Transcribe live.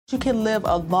You can live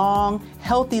a long,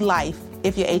 healthy life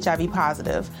if you're HIV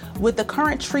positive. With the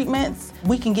current treatments,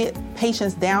 we can get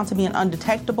patients down to being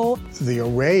undetectable. The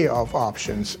array of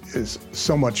options is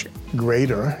so much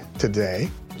greater today.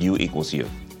 U equals U.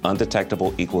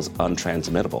 Undetectable equals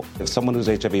untransmittable. If someone who's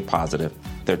HIV positive,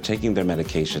 they're taking their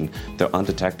medication, they're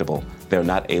undetectable, they're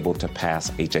not able to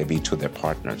pass HIV to their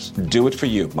partners. Do it for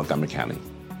you, Montgomery County.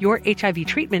 Your HIV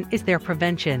treatment is their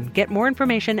prevention. Get more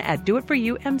information at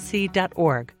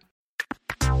doitforyoumc.org.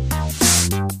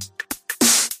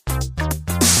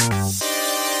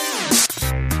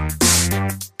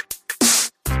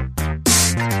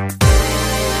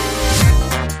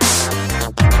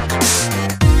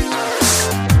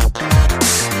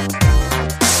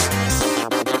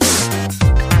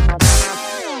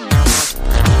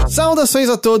 Saudações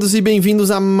a todos e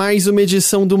bem-vindos a mais uma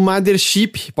edição do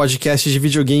Mothership, podcast de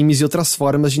videogames e outras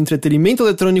formas de entretenimento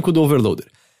eletrônico do Overloader.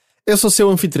 Eu sou seu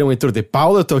anfitrião Heitor de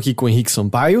Paula, eu tô aqui com o Henrique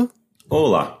Sampaio.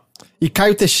 Olá. E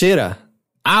Caio Teixeira.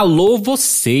 Alô,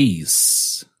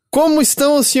 vocês! Como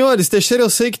estão os senhores? Teixeira, eu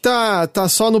sei que tá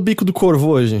só no bico do corvo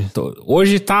hoje.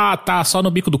 Hoje tá só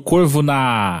no bico do corvo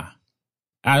na...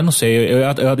 Ah, eu não sei,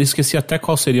 eu esqueci até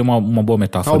qual seria uma boa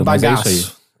metáfora. O bagaço. Mas é isso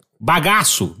aí.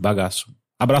 Bagaço.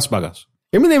 Abraço, bagaço.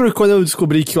 Eu me lembro que quando eu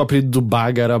descobri que o apelido do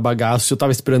Baga era Bagaço, eu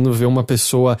tava esperando ver uma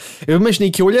pessoa... Eu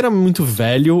imaginei que ou ele era muito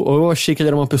velho, ou eu achei que ele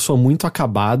era uma pessoa muito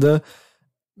acabada,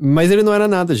 mas ele não era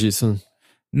nada disso.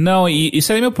 Não, e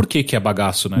você lembra por que é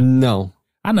bagaço, né? Não.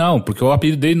 Ah, não, porque o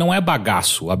apelido dele não é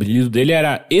bagaço. O apelido dele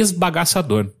era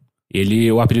esbagaçador.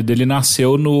 O apelido dele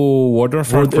nasceu no World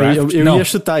of Warcraft. Eu ia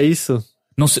chutar isso.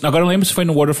 Não sei, agora eu não lembro se foi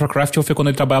no World of Warcraft ou foi quando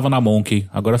ele trabalhava na Monkey.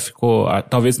 Agora ficou...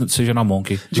 talvez seja na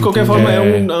Monkey. De qualquer forma, é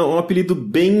um apelido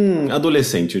bem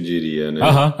adolescente, eu diria, né?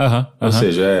 Ou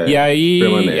seja, e aí,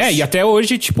 permanece. E até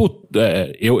hoje, tipo,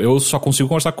 eu só consigo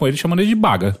conversar com ele chamando ele de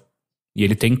Baga. E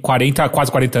ele tem quase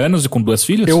 40 anos e com 2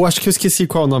 filhos. Eu acho que eu esqueci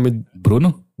qual é o nome.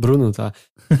 Bruno? Bruno, tá.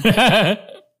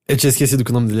 Eu tinha esquecido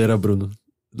que o nome dele era Bruno.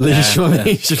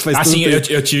 Legitimamente, faz assim,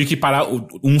 eu tive que parar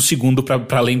um segundo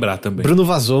pra lembrar também. Bruno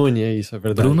Vazoni, é isso, é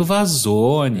verdade. Bruno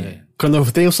Vazoni. Quando eu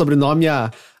tenho o sobrenome,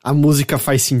 a música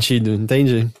faz sentido,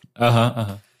 entende?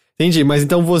 Entendi, mas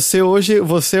então você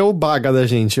é o Baga da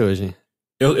gente hoje.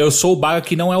 Eu sou o Baga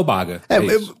que não é o Baga.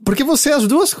 Porque você é as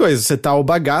duas coisas. Você tá o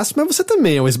bagaço, mas você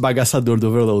também é o esbagaçador do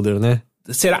Overloader, né?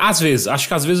 Será? Às vezes. Acho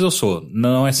que às vezes eu sou.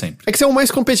 Não é sempre. É que você é o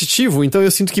mais competitivo, então eu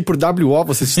sinto que por WO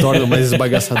você se torna o mais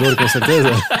esbagaçador, com certeza.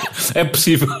 É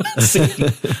possível, sim.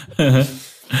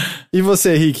 E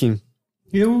você, Rick?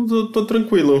 Eu tô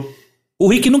tranquilo. O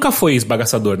Rick nunca foi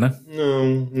esbagaçador, né?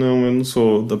 Não, eu não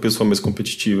sou da pessoa mais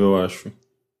competitiva, eu acho.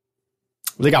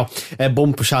 Legal. É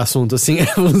bom puxar assunto assim.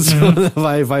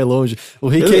 vai longe. O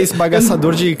Rick é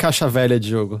esbagaçador de caixa velha de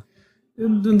jogo. Eu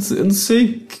não sei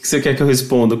o que você quer que eu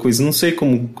responda com isso. Não sei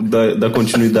como dar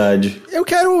continuidade. Eu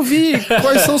quero ouvir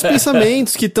quais são os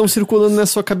pensamentos que estão circulando na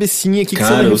sua cabecinha. Que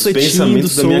cara, você os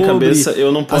pensamentos da minha cabeça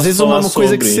eu não posso às vezes falar uma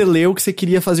coisa sobre. Que você leu, que você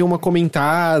queria fazer uma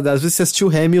comentada. Às vezes você assistiu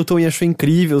Hamilton e achou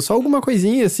incrível. Só alguma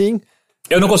coisinha assim.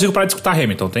 Eu não consigo parar de escutar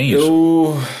Hamilton, tem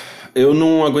isso? Eu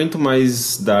não aguento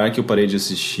mais Dark, eu parei de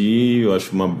assistir. Eu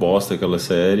acho uma bosta aquela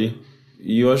série.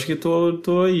 E eu acho que tô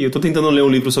aí. Eu tô tentando ler um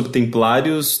livro sobre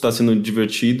Templários, tá sendo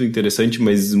divertido, interessante,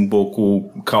 mas um pouco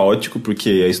caótico,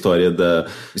 porque a história do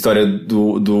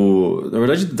na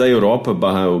verdade, da Europa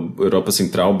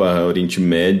Central / Oriente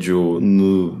Médio,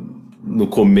 no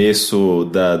começo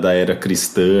da era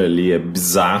cristã ali, é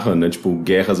bizarra, né? Tipo,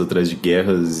 guerras atrás de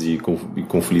guerras e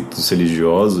conflitos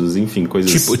religiosos, enfim,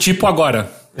 coisas... Tipo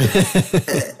agora.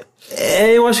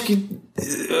 Eu acho que...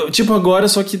 Tipo agora,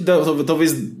 só que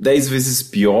talvez 10 vezes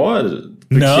pior.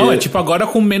 Porque... Não, é tipo agora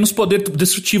com menos poder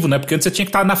destrutivo, né? Porque antes você tinha que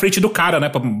estar na frente do cara, né?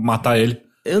 Pra matar ele.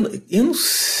 Eu não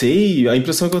sei, a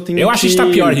impressão que eu tenho acho que está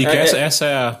pior, Rick, essa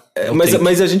é a...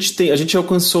 Mas a gente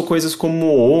alcançou coisas como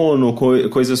ONU,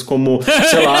 coisas como,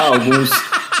 sei lá, alguns...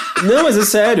 Não, mas é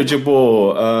sério,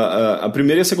 tipo, a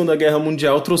Primeira e a Segunda Guerra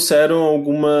Mundial trouxeram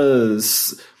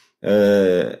algumas...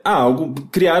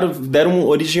 deram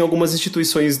origem a algumas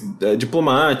instituições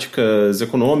diplomáticas,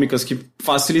 econômicas que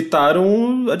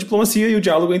facilitaram a diplomacia e o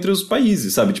diálogo entre os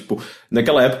países, sabe? Tipo,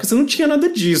 naquela época você não tinha nada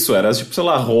disso, era tipo, sei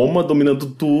lá, Roma dominando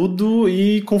tudo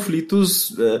e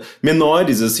conflitos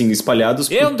menores, assim, espalhados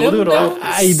por toda a Europa.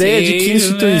 A ideia de que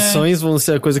instituições vão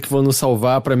ser a coisa que vão nos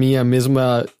salvar, pra mim é a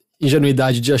mesma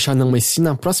ingenuidade de achar, não, mas se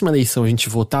na próxima eleição a gente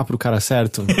votar pro cara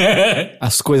certo,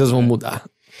 as coisas vão mudar.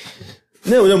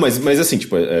 Não, mas assim,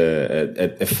 tipo,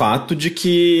 é fato de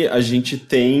que a gente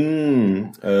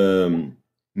tem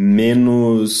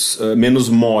menos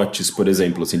mortes, por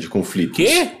exemplo, assim, de conflitos.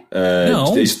 Quê?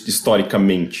 Não.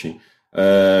 Historicamente.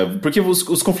 Porque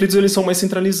os conflitos eles são mais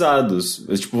centralizados.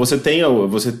 Tipo, você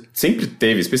sempre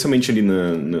teve, especialmente ali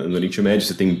no Oriente Médio,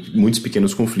 você tem muitos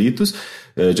pequenos conflitos,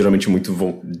 geralmente muito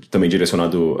também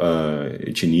direcionado a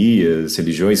etnias,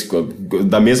 religiões,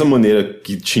 da mesma maneira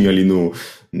que tinha ali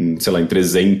sei lá, em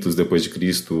 300 depois de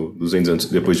Cristo, 200 anos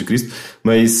depois de Cristo,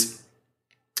 mas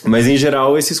em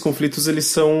geral esses conflitos eles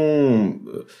são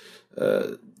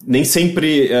nem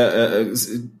sempre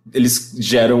eles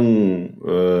geram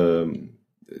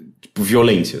tipo,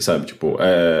 violência, sabe? Tipo,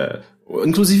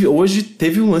 inclusive hoje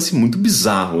teve um lance muito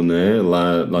bizarro, né?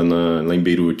 Lá em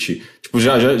Beirute. Tipo,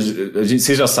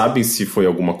 vocês já sabem se foi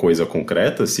alguma coisa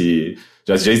concreta? Se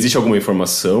já existe alguma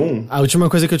informação? A última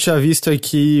coisa que eu tinha visto é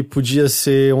que podia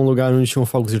ser um lugar onde tinha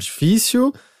fogos de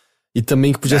artifício. E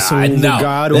também que podia ser um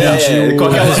lugar onde... Com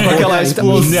aquela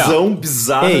explosão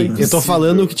bizarra. Ei, eu tô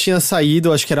falando que tinha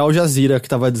saído, acho que era Al Jazeera que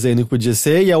tava dizendo que podia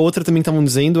ser, e a outra também que estavam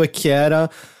dizendo é que era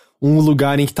um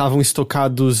lugar em que estavam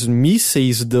estocados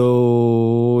mísseis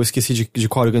esqueci de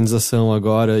qual organização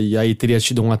agora, e aí teria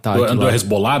tido um ataque. Do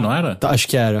Hezbollah, não era? Acho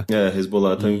que era.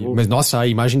 Hezbollah tá envolvido. Mas nossa, a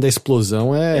imagem da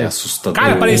explosão é assustador.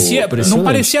 Cara, não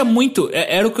parecia muito.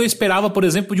 Era o que eu esperava, por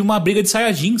exemplo, de uma briga de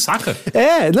Saiyajin, saca?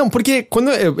 Não, porque quando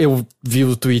eu vi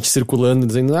o tweet circulando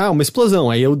dizendo, uma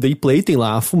explosão, aí eu dei play, tem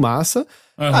lá a fumaça,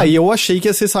 aí eu achei que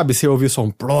ia ser, sabe, você ouvir só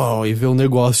um pló e ver um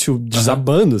negócio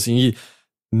desabando, assim, e...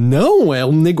 Não, é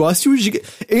um negócio gigante.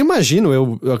 Eu imagino,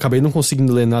 eu acabei não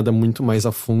conseguindo ler nada muito mais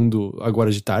a fundo agora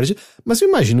de tarde, mas eu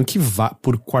imagino que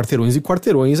por quarteirões e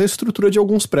quarteirões a estrutura de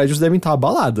alguns prédios devem estar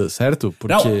abalada, certo?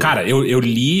 Porque... Não, cara, eu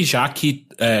li já que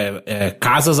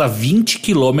casas a 20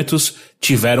 quilômetros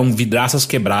tiveram vidraças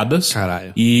quebradas.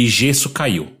 Caralho. E gesso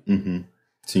caiu. Uhum.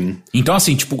 Sim. Então,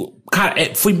 assim, tipo, cara,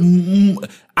 foi...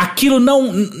 Aquilo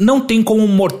não tem como um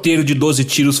morteiro de 12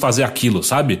 tiros fazer aquilo,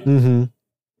 sabe? Uhum.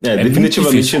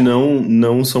 Definitivamente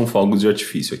não são fogos de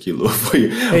artifício. Aquilo foi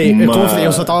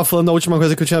eu só tava falando a última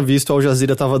coisa que eu tinha visto, a Al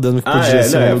Jazeera tava dando que podia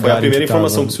ser um lugar. Foi a primeira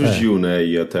informação que surgiu, né?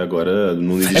 E até agora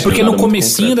não existe nada. Porque no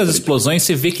comecinho das explosões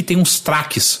você vê que tem uns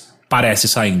traques, parece,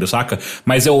 saindo, saca?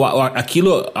 Mas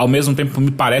aquilo, ao mesmo tempo, me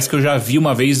parece que eu já vi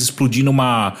uma vez explodindo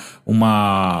uma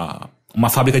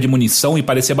fábrica de munição e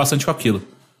parecia bastante com aquilo.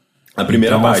 A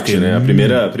primeira parte, né? A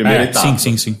primeira etapa.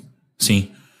 Sim.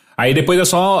 Aí depois é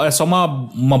só uma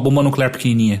bomba nuclear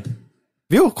pequenininha.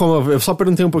 Viu? Como eu só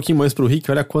perguntei um pouquinho mais pro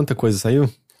Rick, olha quanta coisa saiu.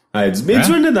 É bem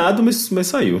desordenado, mas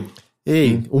saiu.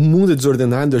 Ei, o mundo é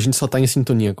desordenado e a gente só tá em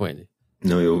sintonia com ele.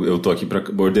 Não, eu tô aqui pra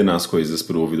ordenar as coisas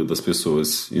pro ouvido das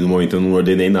pessoas. E no momento eu não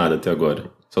ordenei nada até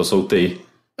agora. Só soltei.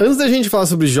 Antes da gente falar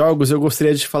sobre jogos, eu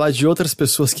gostaria de falar de outras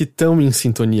pessoas que estão em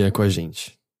sintonia com a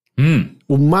gente.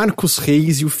 O Marcos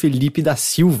Reis e o Felipe da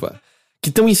Silva, que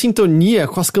estão em sintonia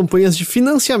com as campanhas de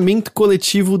financiamento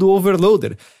coletivo do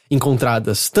Overloader,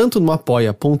 encontradas tanto no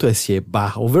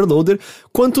apoia.se/overloader,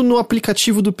 quanto no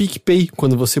aplicativo do PicPay,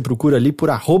 quando você procura ali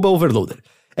por @overloader.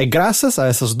 É graças a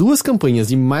essas duas campanhas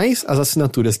e mais as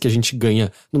assinaturas que a gente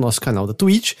ganha no nosso canal da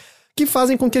Twitch, que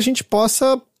fazem com que a gente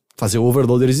possa fazer o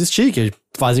Overloader existir, que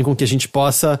fazem com que a gente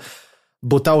possa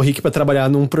botar o Rick pra trabalhar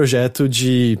num projeto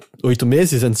de 8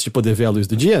 meses antes de poder ver a luz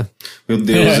do dia? Meu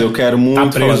Deus, eu quero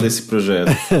muito falar desse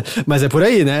projeto. Mas é por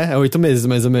aí, né? É 8 meses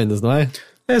mais ou menos, não é?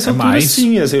 Só tudo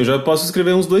assim, eu já posso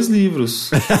escrever uns 2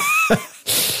 livros.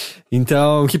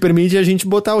 Então, o que permite a gente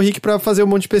botar o Rick pra fazer um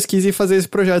monte de pesquisa e fazer esse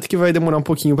projeto que vai demorar um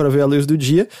pouquinho pra ver a luz do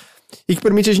dia. E que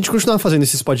permite a gente continuar fazendo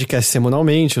esses podcasts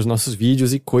semanalmente, os nossos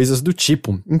vídeos e coisas do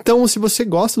tipo. Então, se você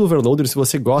gosta do Overloader, se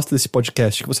você gosta desse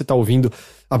podcast que você tá ouvindo,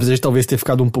 apesar de talvez ter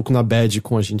ficado um pouco na bad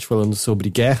com a gente falando sobre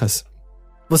guerras,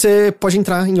 você pode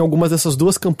entrar em algumas dessas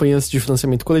duas campanhas de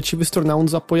financiamento coletivo e se tornar um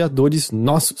dos apoiadores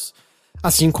nossos.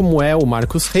 Assim como é o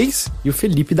Marcos Reis e o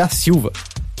Felipe da Silva,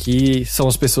 que são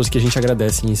as pessoas que a gente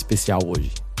agradece em especial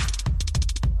hoje.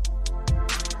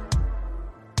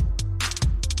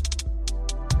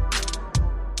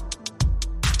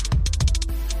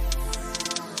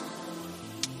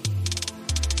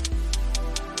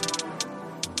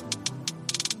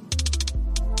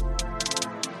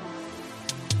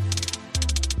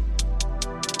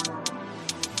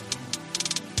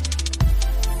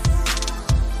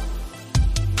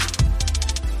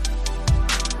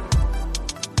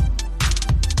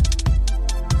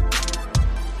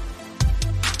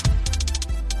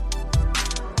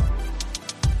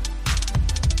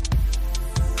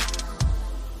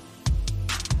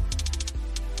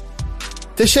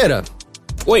 Teixeira.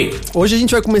 Oi. Hoje a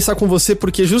gente vai começar com você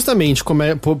porque justamente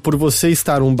por você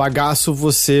estar um bagaço,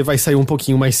 você vai sair um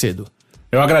pouquinho mais cedo.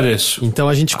 Eu agradeço. Então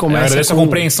a gente começa. Eu agradeço a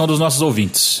compreensão dos nossos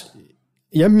ouvintes.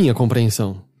 E a minha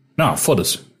compreensão? Não,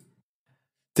 foda-se.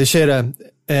 Teixeira,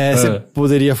 Você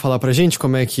poderia falar pra gente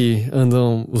como é que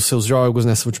andam os seus jogos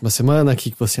nessa última semana? O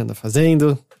que você anda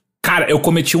fazendo? Cara, eu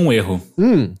cometi um erro.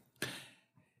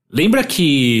 Lembra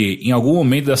que em algum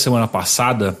momento da semana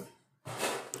passada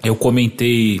eu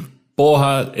comentei...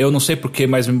 Porra, eu não sei porquê,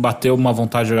 mas me bateu uma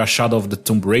vontade de jogar Shadow of the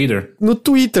Tomb Raider. No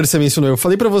Twitter você mencionou. Eu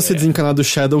falei pra você desencanar do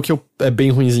Shadow que é bem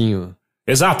ruinzinho.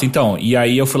 Exato, então. E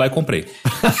aí eu fui lá e comprei.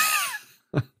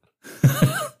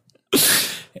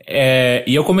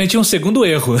 E eu cometi um segundo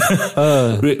erro.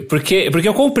 Porque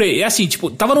eu comprei. E assim,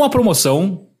 tipo, tava numa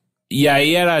promoção. E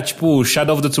aí era, tipo,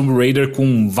 Shadow of the Tomb Raider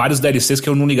com vários DLCs que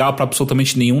eu não ligava pra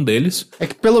absolutamente nenhum deles. É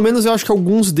que pelo menos eu acho que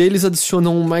alguns deles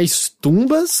adicionam mais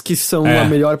tumbas, que são a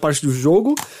melhor parte do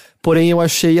jogo. Porém, eu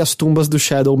achei as tumbas do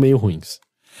Shadow meio ruins.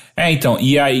 Então,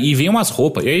 e aí vem umas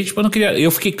roupas. E aí, tipo, eu não queria...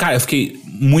 Eu fiquei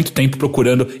muito tempo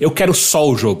procurando. Eu quero só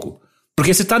o jogo.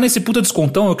 Porque se tá nesse puta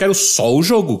descontão, eu quero só o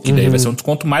jogo. Que daí vai ser um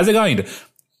desconto mais legal ainda.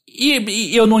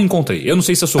 E eu não encontrei. Eu não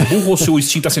sei se eu sou burro ou se o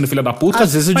Steam tá sendo filha da puta.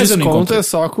 Às vezes o desconto é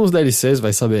só com os DLCs,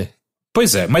 vai saber.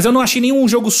 Pois é, mas eu não achei nenhum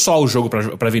jogo só o jogo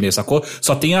pra vender, sacou?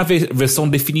 Só tem a versão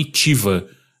definitiva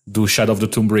do Shadow of the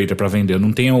Tomb Raider pra vender.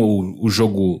 Não tem o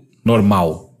jogo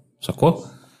normal, sacou?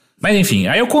 Mas enfim,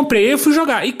 aí eu comprei e fui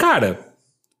jogar. E cara,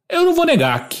 eu não vou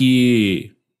negar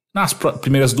que nas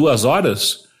primeiras 2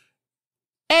 horas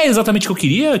é exatamente o que eu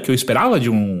queria, que eu esperava de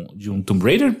um Tomb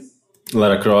Raider.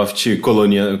 Lara Croft,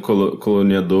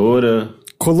 coloniadora.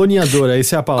 Coloniadora,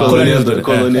 essa é a palavra.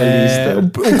 Colonialista.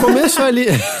 O começo ali...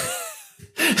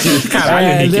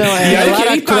 Caralho, Rick. Não, e aí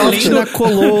Lara que tá Croft lendo... na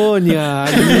colônia,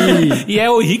 ali. E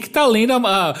o Rick tá lendo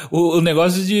o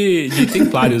negócio de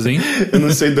Templários, hein? Eu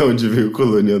não sei de onde veio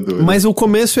coloniadora. Mas o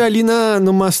começo é ali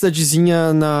numa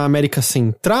cidadezinha na América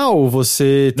Central,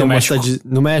 você tem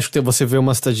no México você vê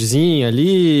uma cidadezinha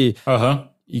ali...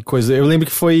 E coisa. Eu lembro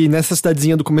que foi nessa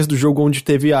cidadezinha do começo do jogo onde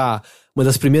teve uma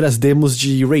das primeiras demos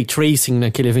de Ray Tracing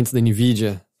naquele evento da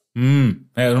Nvidia.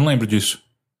 Eu não lembro disso.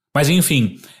 Mas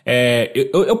enfim,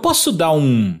 eu posso dar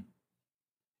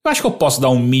Eu acho que eu posso dar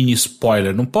um mini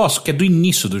spoiler, não posso? Que é do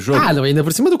início do jogo. Não, ainda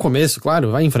por cima do começo,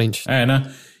 claro, vai em frente. Né?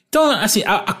 Então, assim,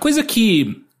 a coisa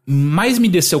que mais me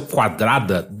desceu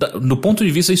quadrada, no ponto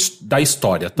de vista da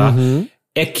história, tá?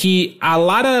 É que a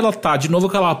Lara, ela tá de novo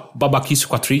aquela babaquice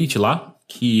com a Trinity lá.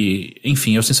 Que,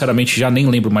 enfim, eu sinceramente já nem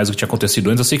lembro mais o que tinha acontecido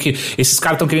antes. Eu sei que esses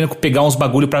caras estão querendo pegar uns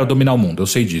bagulho pra dominar o mundo, eu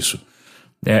sei disso.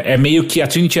 É meio que a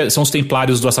Trinity são os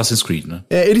templários do Assassin's Creed, né?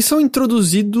 Eles são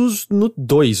introduzidos no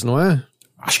 2, não é?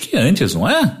 Acho que antes, não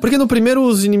é? Porque no primeiro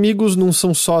os inimigos não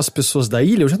são só as pessoas da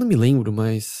ilha, eu já não me lembro,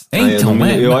 mas...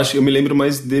 Acho que eu me lembro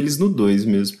mais deles no 2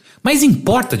 mesmo. Mas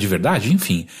importa de verdade?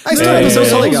 Enfim. A história do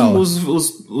são legal.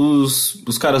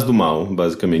 Os caras do mal,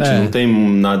 basicamente. Não tem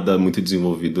nada muito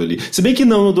desenvolvido ali. Se bem que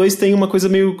não, no 2 tem uma coisa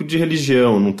meio de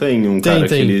religião, não tem um cara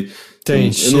que ele... Tem,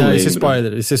 eu não lembro.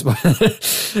 Esse spoiler.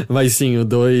 Mas sim, o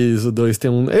 2 tem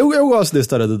um... Eu gosto da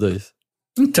história do 2.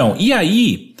 Então, e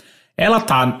aí... Ela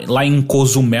tá lá em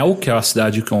Cozumel, que é a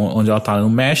cidade onde ela tá no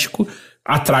México,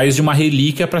 atrás de uma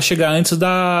relíquia pra chegar antes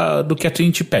do que a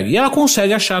Trinity pega. E ela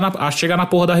consegue chegar na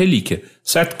porra da relíquia,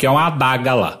 certo? Que é uma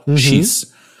adaga lá,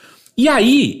 X. E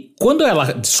aí, quando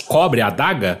ela descobre a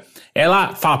adaga,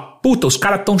 ela fala, puta, os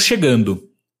caras estão chegando.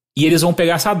 E eles vão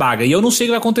pegar essa adaga. E eu não sei o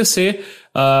que vai acontecer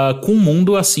com o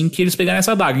mundo assim que eles pegarem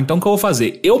essa adaga. Então o que eu vou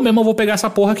fazer? Eu mesmo vou pegar essa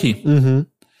porra aqui.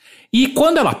 E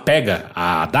quando ela pega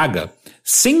a adaga...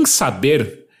 Sem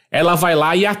saber, ela vai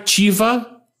lá e ativa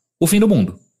o fim do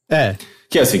mundo.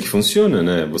 Que é assim que funciona,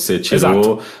 né? Você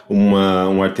tirou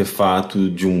um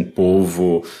artefato de um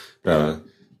povo pra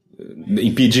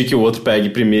impedir que o outro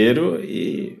pegue primeiro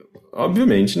e,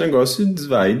 obviamente, o negócio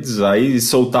vai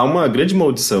soltar uma grande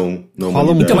maldição na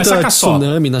humanidade. Então, mas saca só.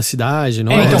 Tsunami na cidade,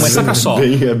 não é? Então, mas saca só.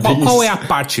 Qual é a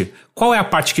parte... Qual é a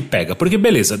parte que pega? Porque,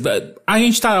 beleza, a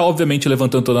gente tá, obviamente,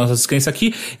 levantando todas as nossas crenças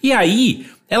aqui, e aí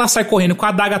ela sai correndo com a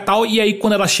adaga e tal, e aí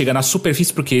quando ela chega na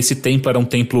superfície, porque esse templo era um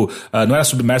templo, não era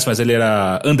submerso, mas ele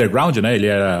era underground, né? Ele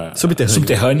era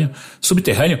subterrâneo.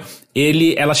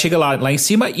 Ela chega lá em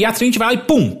cima, e a Trinity vai lá e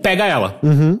pum, pega ela.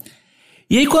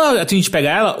 E aí quando a Trinity pega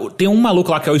ela, tem um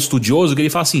maluco lá que é o estudioso, que ele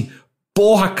fala assim,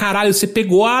 porra, caralho, você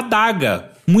pegou a adaga.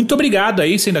 Muito obrigado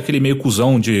aí, sendo aquele meio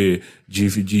cuzão de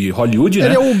Hollywood, né?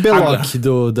 Ele é o Belloc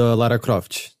da Lara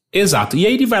Croft. Exato. E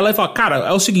aí ele vai lá e fala, cara,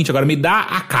 é o seguinte, agora me dá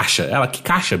a caixa. Ela, que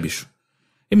caixa, bicho?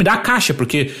 Ele me dá a caixa,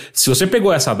 porque se você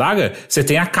pegou essa adaga, você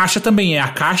tem a caixa também. É a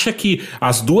caixa que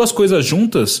as duas coisas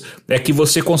juntas é que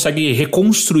você consegue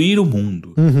reconstruir o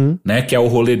mundo, né? Que é o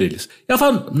rolê deles. E ela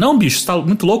fala, não, bicho, você tá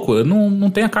muito louco, eu não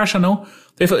tenho a caixa, não.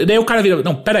 E daí o cara vira,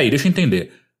 não, peraí, deixa eu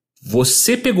entender.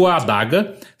 Você pegou a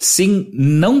adaga sem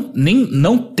não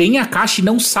tem a caixa e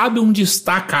não sabe onde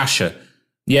está a caixa.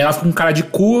 E aí ela fica com cara de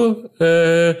cu.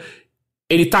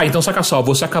 Ele tá, então saca só,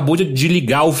 você acabou de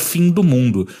ligar o fim do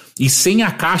mundo. E sem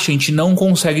a caixa a gente não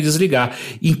consegue desligar.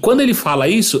 E quando ele fala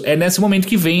isso, é nesse momento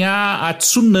que vem a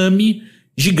tsunami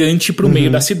gigante pro meio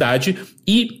da cidade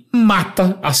e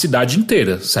mata a cidade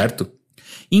inteira, certo?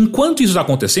 Enquanto isso tá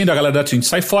acontecendo, a galera da Trinity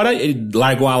sai fora, ele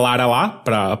largam a Lara lá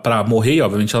pra morrer, e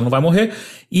obviamente ela não vai morrer.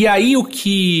 E aí o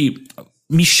que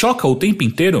me choca o tempo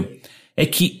inteiro é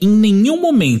que em nenhum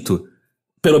momento,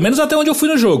 pelo menos até onde eu fui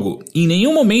no jogo, em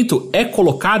nenhum momento é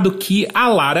colocado que a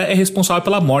Lara é responsável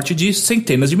pela morte de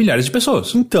centenas de milhares de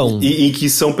pessoas. Então... E que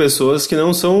são pessoas que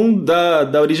não são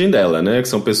da origem dela, né? Que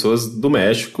são pessoas do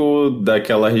México,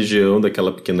 daquela região,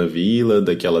 daquela pequena vila,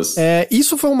 daquelas...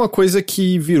 Isso foi uma coisa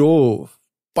que virou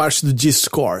parte do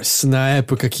discourse na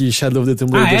época que Shadow of the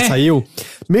Tomb Raider saiu.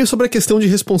 Meio sobre a questão de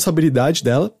responsabilidade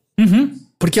dela.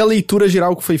 Porque a leitura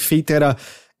geral que foi feita era...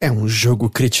 É um jogo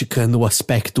criticando o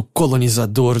aspecto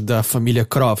colonizador da família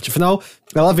Croft. Afinal,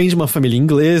 ela vem de uma família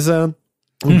inglesa.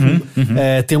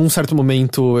 Tem um certo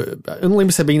momento... Eu não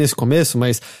lembro se é bem nesse começo,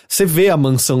 mas você vê a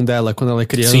mansão dela quando ela é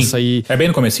criança. Sim, é bem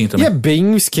no comecinho também. E é bem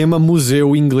um esquema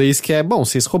museu inglês que é... Bom,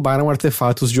 vocês roubaram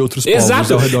artefatos de outros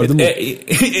povos ao redor do mundo.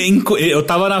 Eu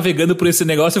tava navegando por esse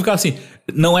negócio e ficava assim...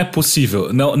 Não é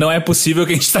possível. Não é possível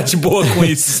que a gente tá de boa com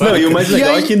isso, sabe? Não, e o mais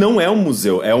legal é que não é um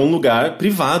museu. É um lugar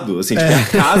privado. Assim, tipo, é a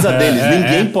casa deles.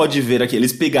 Ninguém pode ver aqui.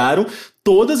 Eles pegaram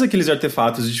todos aqueles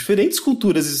artefatos de diferentes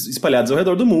culturas espalhados ao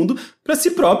redor do mundo pra si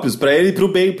próprios. Pra ele,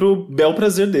 pro bel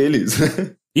prazer deles.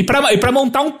 E pra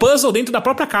montar um puzzle dentro da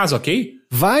própria casa, ok?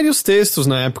 Vários textos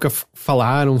na época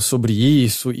falaram sobre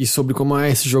isso e sobre como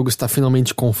esse jogo está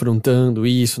finalmente confrontando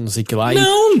isso, não sei o que lá.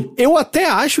 Não! E eu até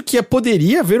acho que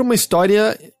poderia haver uma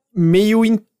história meio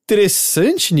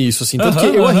interessante nisso, assim. Tanto que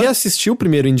eu reassisti o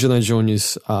primeiro Indiana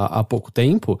Jones há pouco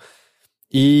tempo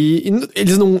e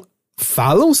eles não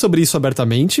falam sobre isso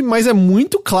abertamente, mas é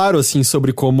muito claro, assim,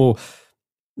 sobre como...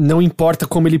 Não importa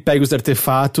como ele pega os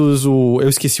artefatos, eu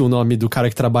esqueci o nome do cara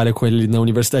que trabalha com ele na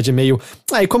universidade, é meio...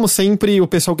 e como sempre, o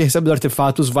pessoal que recebe os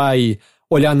artefatos vai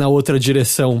olhar na outra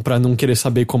direção pra não querer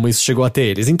saber como isso chegou até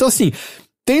eles. Então, assim,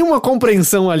 tem uma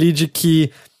compreensão ali de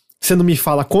que você não me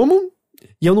fala como,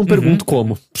 e eu não pergunto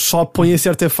como. Só põe esse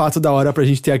artefato da hora pra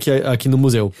gente ter aqui no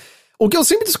museu. O que eu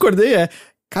sempre discordei é...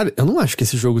 Cara, eu não acho que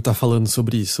esse jogo tá falando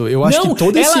sobre isso. Eu acho que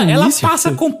todo esse início... Ela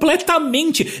passa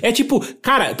completamente. É tipo,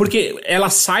 cara, porque ela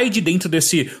sai de dentro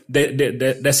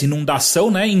dessa inundação,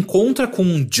 né? Encontra com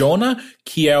o Jonah,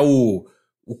 que é o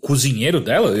cozinheiro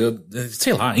dela.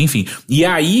 Sei lá, enfim. E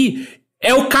aí...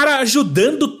 É o cara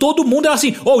ajudando todo mundo. Ela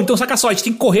assim, então saca só, a gente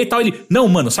tem que correr e tal. Ele, não,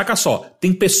 mano, saca só.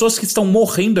 Tem pessoas que estão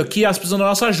morrendo aqui, elas precisam da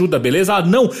nossa ajuda, beleza? Ela,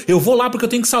 não, eu vou lá porque eu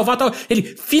tenho que salvar tal. Ele,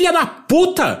 filha da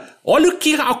puta! Olha o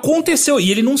que aconteceu.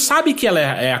 E ele não sabe que ela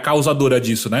é a causadora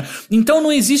disso, né? Então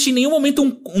não existe em nenhum momento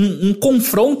um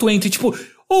confronto entre, tipo...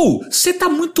 Você tá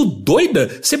muito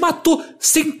doida? Você matou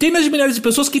centenas de milhares de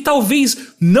pessoas que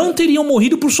talvez não teriam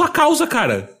morrido por sua causa,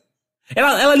 cara.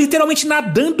 Ela literalmente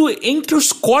nadando entre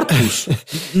os corpos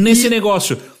nesse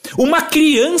negócio. Uma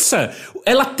criança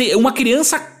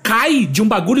cai de um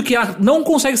bagulho que ela não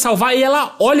consegue salvar e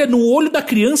ela olha no olho da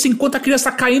criança enquanto a criança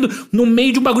tá caindo no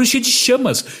meio de um bagulho cheio de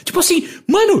chamas. Tipo assim,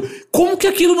 mano, como que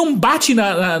aquilo não bate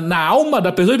na alma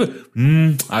da pessoa?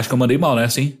 Acho que eu mandei mal, né,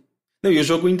 assim? Não, e o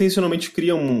jogo intencionalmente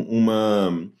cria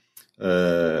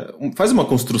faz uma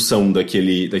construção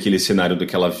daquele cenário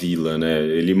daquela vila, né?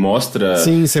 Ele mostra...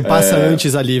 Sim, você passa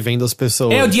antes ali vendo as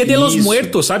pessoas. É o Dia de los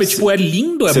Muertos, sabe? Tipo, é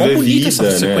lindo, é mó bonita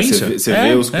essa sequência. Você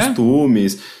vê os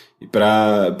costumes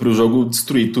pro jogo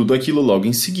destruir tudo aquilo logo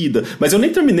em seguida. Mas eu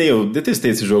nem terminei, eu detestei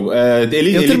esse jogo. Eu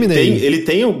terminei.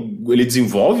 Ele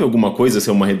desenvolve alguma coisa, assim,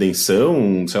 uma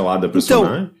redenção, sei lá, da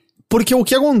personagem? Então, porque o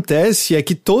que acontece é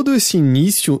que todo esse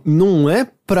início não é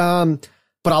pra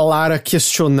Lara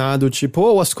questionado,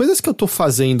 tipo, as coisas que eu tô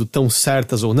fazendo tão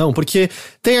certas ou não, porque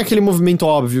tem aquele movimento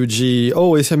óbvio de,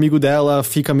 esse amigo dela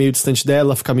fica meio distante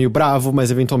dela, fica meio bravo,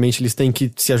 mas eventualmente eles têm que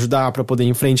se ajudar pra poder ir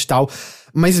em frente e tal,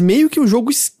 mas meio que o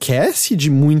jogo esquece de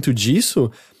muito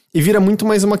disso e vira muito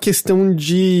mais uma questão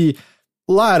de,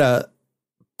 Lara,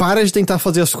 para de tentar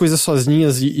fazer as coisas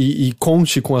sozinhas e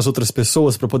conte com as outras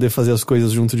pessoas pra poder fazer as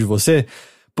coisas junto de você,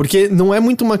 porque não é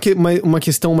muito uma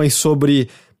questão mais sobre...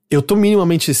 Eu tô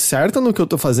minimamente certa no que eu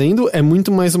tô fazendo, é muito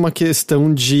mais uma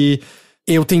questão de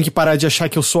eu tenho que parar de achar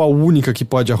que eu sou a única que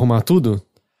pode arrumar tudo.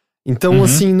 Então,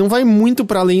 assim, não vai muito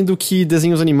pra além do que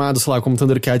desenhos animados, sei lá, como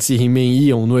Thundercats e He-Man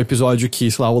iam no episódio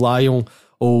que, sei lá, o Lion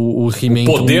ou o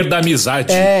He-Man... O poder da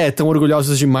amizade. Tão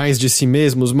orgulhosos demais de si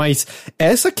mesmos, mas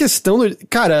essa questão...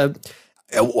 Cara...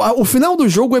 O final do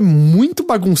jogo é muito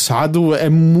bagunçado, é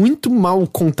muito mal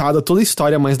contada toda a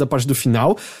história mais da parte do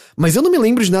final, Mas eu não me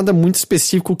lembro de nada muito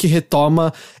específico que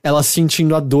retoma ela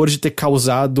sentindo a dor de ter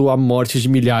causado a morte de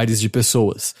milhares de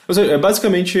pessoas. Ou seja, é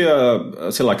basicamente,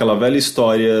 sei lá, aquela velha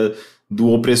história do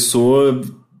opressor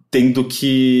tendo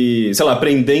que, sei lá,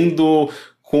 aprendendo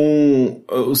com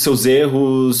os seus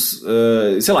erros,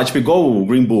 sei lá, tipo igual o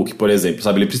Green Book, por exemplo,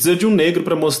 sabe? Ele precisa de um negro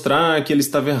pra mostrar que ele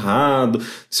estava errado, não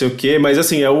sei o quê, mas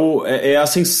assim, é a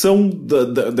ascensão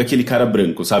daquele cara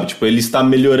branco, sabe? Tipo, ele está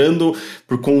melhorando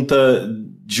por conta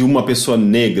de uma pessoa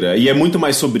negra, e é muito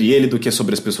mais sobre ele do que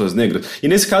sobre as pessoas negras. E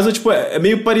nesse caso, tipo, é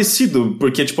meio parecido,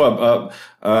 porque, tipo,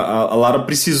 a Lara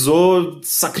precisou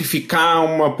sacrificar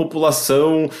uma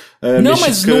população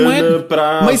mexicana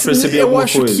pra perceber alguma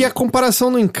coisa. Eu acho que a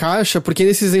comparação não encaixa, porque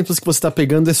nesses exemplos que você tá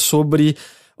pegando é sobre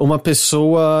uma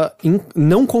pessoa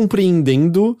não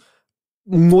compreendendo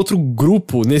um outro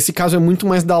grupo. Nesse caso é muito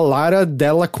mais da Lara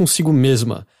dela consigo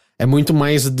mesma. É muito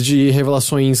mais de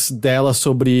revelações dela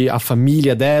sobre a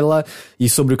família dela e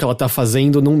sobre o que ela tá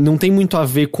fazendo. Não tem muito a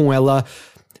ver com ela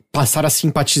passar a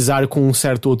simpatizar com um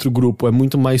certo outro grupo. É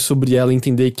muito mais sobre ela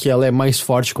entender que ela é mais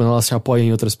forte quando ela se apoia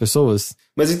em outras pessoas.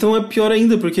 Mas então é pior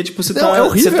ainda, porque, tipo, você tá... É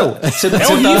horrível! É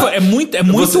horrível, é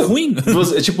muito ruim.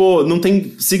 Tipo, não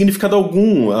tem significado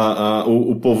algum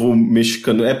o povo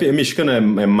mexicano. É mexicano,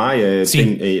 é maia?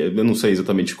 Sim. Eu não sei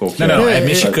exatamente qual que é. Não, é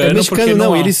mexicano, porque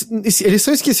não, eles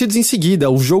são esquecidos em seguida.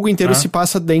 O jogo inteiro se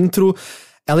passa dentro...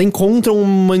 Ela encontra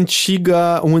um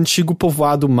antigo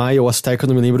povoado maia ou azteca,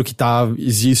 não me lembro, que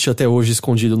existe até hoje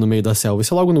escondido no meio da selva.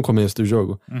 Isso é logo no começo do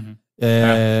jogo. Uhum.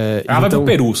 Ela vai pro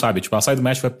Peru, sabe? Tipo, ela sai do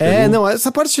México e vai pro Peru. Não,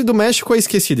 essa parte do México é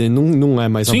esquecida, não é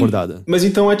mais abordada. Mas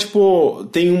então é tipo,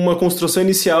 tem uma construção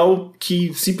inicial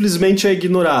que simplesmente é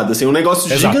ignorada, assim, um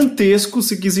negócio gigantesco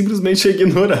que simplesmente é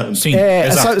ignorado. Sim,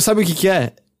 sabe o que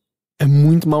é? É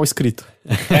muito mal escrito.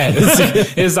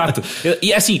 Exato.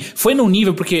 E assim, foi num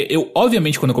nível, porque eu,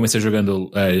 obviamente, quando eu comecei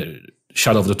jogando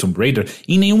Shadow of the Tomb Raider,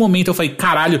 em nenhum momento eu falei,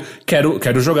 caralho,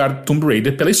 quero jogar Tomb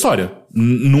Raider pela história.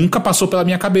 Nunca passou pela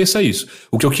minha cabeça isso.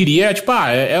 O que eu queria é, tipo,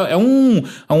 é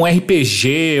um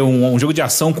RPG, um jogo de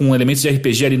ação com elementos de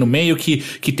RPG ali no meio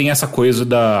que tem essa coisa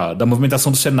da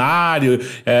movimentação do cenário,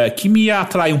 que me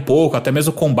atrai um pouco, até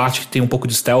mesmo o combate que tem um pouco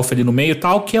de stealth ali no meio e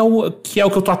tal, que é o que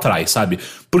eu tô atrás, sabe?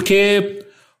 Porque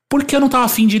eu não tava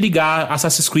afim de ligar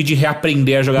Assassin's Creed e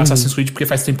reaprender a jogar Assassin's Creed, porque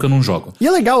faz tempo que eu não jogo. E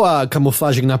é legal a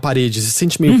camuflagem na parede, se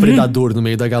sente meio predador no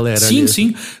meio da galera. Sim, ali.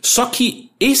 Sim. Só que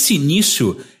esse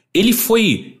início, ele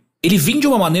vem de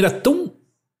uma maneira tão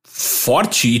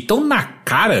forte e tão na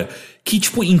cara que,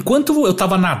 tipo, enquanto eu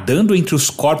tava nadando entre os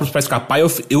corpos pra escapar,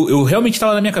 eu realmente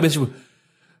tava na minha cabeça, tipo...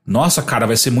 Nossa, cara,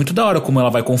 vai ser muito da hora como ela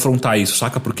vai confrontar isso,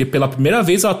 saca? Porque pela primeira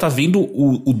vez ela tá vendo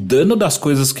o dano das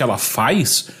coisas que ela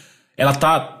faz... Ela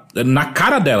tá na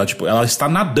cara dela, tipo, ela está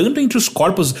nadando entre os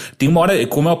corpos. Tem uma hora,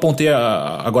 como eu apontei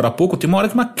agora há pouco, tem uma hora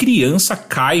que uma criança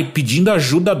cai pedindo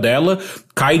ajuda dela,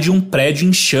 cai de um prédio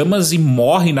em chamas e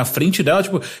morre na frente dela,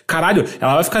 tipo, caralho,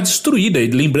 ela vai ficar destruída.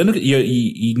 E lembrando,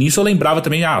 e nisso eu lembrava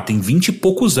também, tem 20 e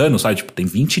poucos anos, sabe? Tipo, tem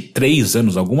 23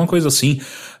 anos, alguma coisa assim.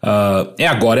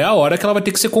 Agora é a hora que ela vai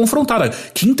ter que ser confrontada.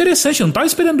 Que interessante, eu não tava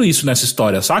esperando isso nessa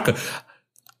história, saca?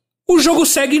 O jogo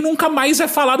segue e nunca mais é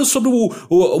falado sobre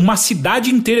uma cidade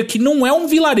inteira que não é um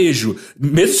vilarejo.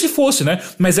 Mesmo se fosse, né?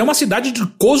 Mas é uma cidade de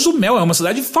Cozumel. É uma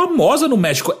cidade famosa no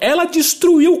México. Ela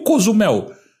destruiu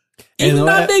Cozumel. E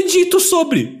nada é dito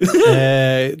sobre.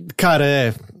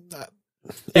 Cara,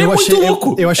 muito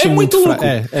louco. Eu achei muito louco.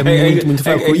 Muito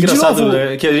fraco. É engraçado,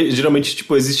 né? Que geralmente,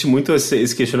 tipo, existe muito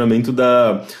esse questionamento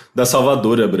da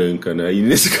salvadora branca, né? E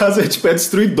nesse caso é tipo a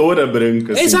destruidora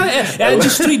branca. Assim. Exato, a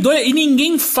destruidora e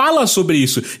ninguém fala sobre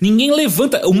isso. Ninguém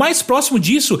levanta. O mais próximo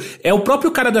disso é o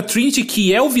próprio cara da Trinity,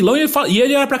 que é o vilão, e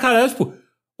ele olha pra cara, tipo,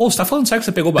 você tá falando sério que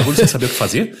você pegou o bagulho sem saber o que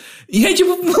fazer? E aí,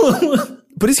 tipo...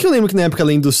 Por isso que eu lembro que na época,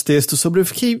 além dos textos sobre, eu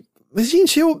fiquei... Mas,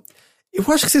 gente, eu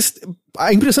acho que vocês...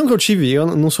 A impressão que eu tive,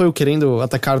 não sou eu querendo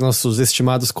atacar nossos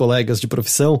estimados colegas de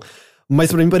profissão,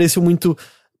 mas pra mim pareceu muito...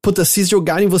 Puta, se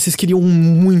jogarem, vocês queriam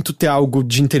muito ter algo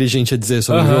de inteligente a dizer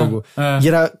sobre o jogo. E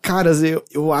era... Caras,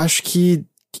 eu acho que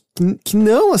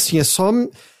não, assim,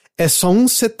 é só um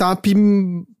setup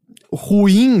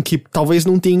ruim que talvez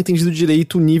não tenha entendido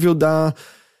direito o nível da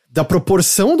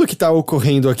proporção do que tá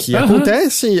ocorrendo aqui.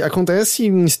 Acontece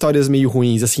em histórias meio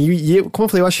ruins, assim, e como eu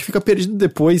falei, eu acho que fica perdido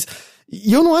depois.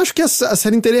 E eu não acho que a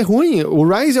série inteira é ruim. O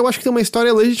Rise eu acho que tem uma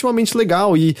história legitimamente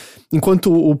legal, e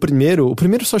enquanto o primeiro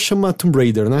só chama Tomb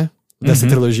Raider, né? Dessa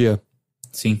trilogia.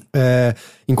 Sim.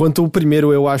 Enquanto o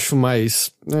primeiro eu acho mais...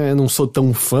 não sou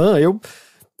tão fã,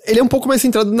 ele é um pouco mais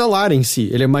centrado na Lara em si.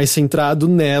 Ele é mais centrado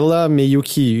nela, meio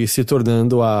que se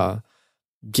tornando a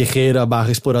guerreira /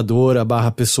 exploradora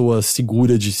 / pessoa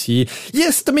segura de si. E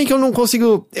esse também que eu não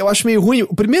consigo... Eu acho meio ruim.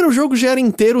 O primeiro jogo já era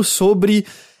inteiro sobre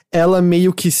ela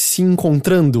meio que se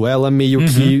encontrando, ela meio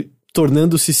que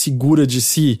tornando-se segura de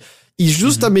si. E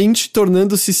justamente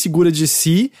tornando-se segura de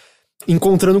si,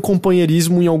 encontrando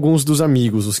companheirismo em alguns dos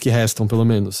amigos, os que restam, pelo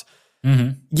menos.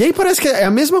 E aí parece que é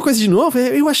a mesma coisa de novo.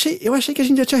 Eu achei que a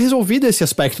gente já tinha resolvido esse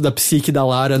aspecto da psique da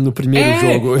Lara no primeiro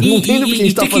jogo. Eu não entendo porque a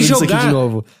gente tá fazendo isso aqui de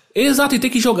novo. Exato, e ter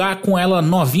que jogar com ela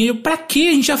novinha. Pra quê?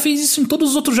 A gente já fez isso em todos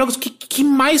os outros jogos. Que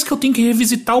mais que eu tenho que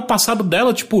revisitar o passado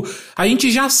dela? Tipo, a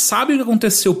gente já sabe o que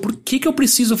aconteceu. Por que eu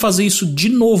preciso fazer isso de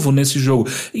novo nesse jogo?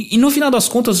 E no final das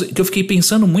contas, que eu fiquei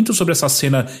pensando muito sobre essa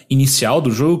cena inicial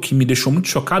do jogo, que me deixou muito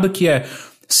chocado, que é...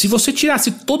 Se você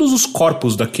tirasse todos os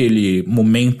corpos daquele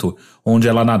momento onde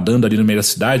ela nadando ali no meio da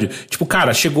cidade, tipo,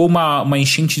 cara, chegou uma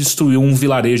enchente e destruiu um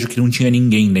vilarejo que não tinha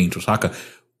ninguém dentro, saca?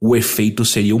 O efeito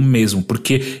seria o mesmo,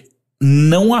 porque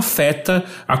não afeta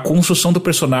a construção do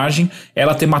personagem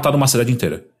ela ter matado uma cidade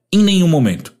inteira. Em nenhum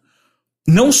momento.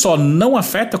 Não só não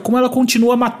afeta, como ela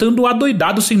continua matando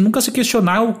adoidado sem nunca se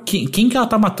questionar quem que ela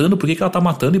tá matando, por que ela tá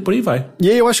matando e por aí vai. E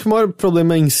aí eu acho que o maior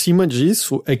problema em cima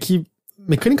disso é que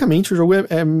mecanicamente o jogo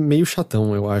é meio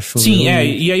chatão, eu acho. Sim, e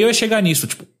aí eu ia chegar nisso,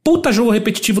 tipo, puta jogo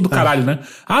repetitivo do caralho, né?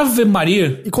 Ave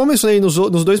Maria. E como eu mencionei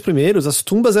nos dois primeiros, as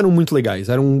tumbas eram muito legais,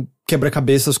 eram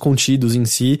quebra-cabeças contidos em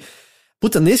si.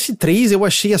 Puta, nesse 3 eu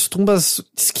achei as tumbas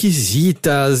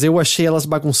esquisitas, eu achei elas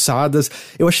bagunçadas,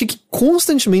 eu achei que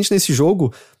constantemente nesse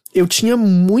jogo eu tinha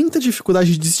muita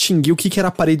dificuldade de distinguir o que era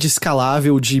parede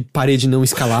escalável de parede não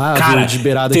escalável, cara, de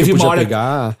beirada que eu podia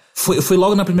pegar. Foi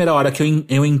logo na primeira hora que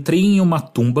eu entrei em uma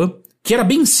tumba, que era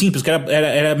bem simples, que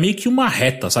era meio que uma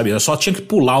reta, sabe? Eu só tinha que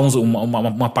pular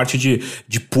uma parte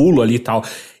de pulo ali e tal.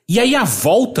 E aí a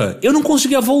volta, eu não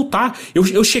conseguia voltar.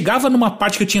 Eu chegava numa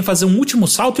parte que eu tinha que fazer um último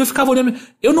salto e eu ficava olhando,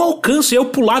 eu não alcanço, e eu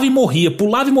pulava e morria.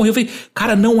 Eu falei,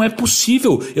 cara, não é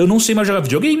possível. Eu não sei mais jogar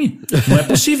videogame. Não é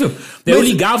possível. Eu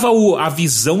ligava a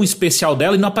visão especial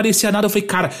dela e não aparecia nada. Eu falei,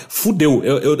 cara, fudeu.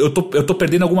 Eu tô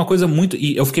perdendo alguma coisa muito.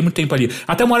 E eu fiquei muito tempo ali.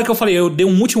 Até uma hora que eu falei, eu dei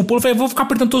um último pulo, eu falei, vou ficar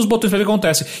apertando todos os botões pra ver o que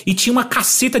acontece. E tinha uma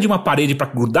caceta de uma parede pra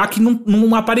grudar que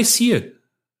não aparecia.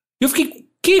 Eu fiquei...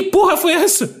 Que porra foi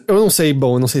essa? Eu não sei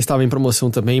se estava em promoção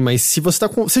também, mas se você tá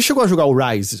com... Você chegou a jogar o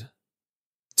Rise?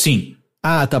 Sim.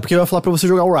 Ah, tá, porque eu ia falar pra você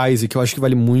jogar o Rise, que eu acho que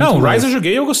vale muito. Não, o Rise eu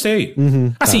joguei e eu gostei.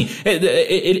 Assim,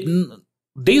 tá.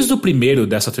 Desde o primeiro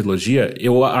dessa trilogia,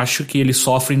 eu acho que eles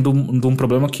sofrem de um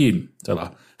problema que, sei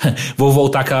lá... Vou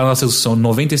voltar àquela nossa discussão,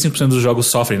 95% dos jogos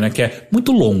sofrem, né? Que é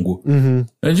muito longo.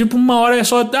 É tipo, uma hora é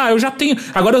só... eu já tenho...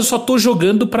 Agora eu só tô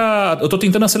jogando eu tô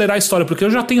tentando acelerar a história, porque eu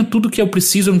já tenho tudo que eu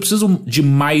preciso, eu não preciso de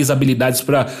mais habilidades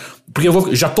pra... Porque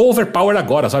já tô overpowered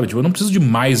agora, sabe? Tipo, eu não preciso de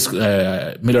mais...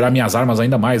 melhorar minhas armas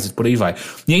ainda mais, e por aí vai.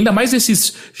 E ainda mais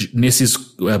nesses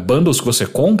bundles que você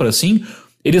compra, assim...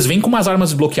 Eles vêm com umas armas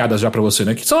desbloqueadas já pra você,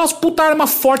 né? Que são umas puta arma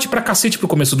forte pra cacete pro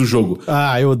começo do jogo.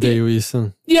 Ah, eu odeio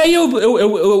isso. E aí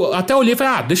eu até olhei e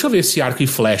falei, deixa eu ver esse arco e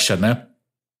flecha, né?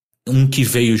 Um que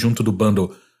veio junto do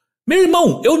bundle. Meu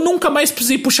irmão, eu nunca mais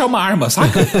precisei puxar uma arma,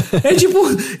 saca? É tipo,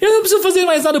 eu não preciso fazer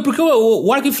mais nada, porque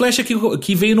o arco e flecha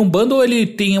que veio num bundle, ele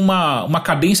tem uma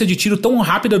cadência de tiro tão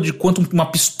rápida quanto uma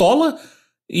pistola...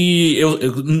 E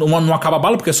não acaba a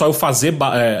bala, porque é só eu fazer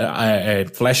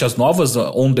flechas novas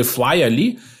on the fly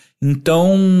ali.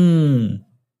 Então...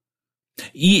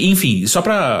 E, enfim, só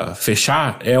pra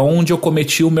fechar, é onde eu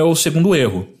cometi o meu segundo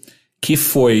erro. Que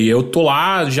foi, eu tô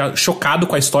lá já chocado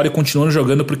com a história e continuando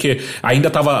jogando, porque ainda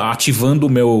tava ativando o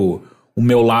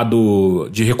meu lado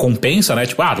de recompensa, né?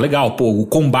 Tipo, legal, pô, o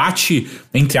combate,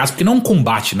 entre aspas, porque não é um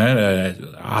combate, né?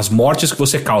 As mortes que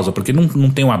você causa, porque não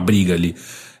tem uma briga ali.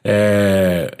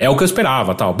 É o que eu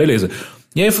esperava, tal, beleza.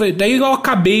 E aí daí eu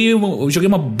acabei, eu joguei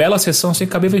uma bela sessão assim,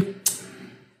 acabei e falei,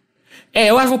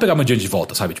 eu acho que vou pegar meu dia de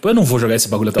volta, sabe? Tipo, eu não vou jogar esse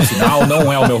bagulho até o final,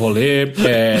 não é o meu rolê.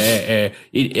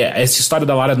 Essa história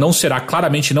da Lara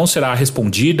claramente não será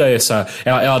respondida,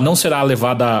 ela não será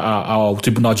levada ao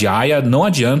tribunal de Haia, não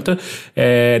adianta.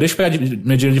 Deixa eu pegar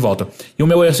meu dia de volta. E o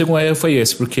meu segundo erro foi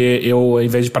esse, porque eu, ao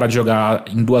invés de parar de jogar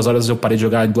em 2 horas, eu parei de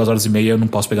jogar em 2 horas e meia, eu não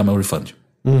posso pegar meu refund.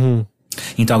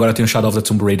 Então agora eu tenho Shadow of the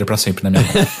Tomb Raider pra sempre na minha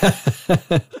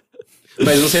mão.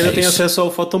 Mas você ainda tem acesso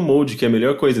ao photo mode, que é a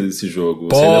melhor coisa desse jogo.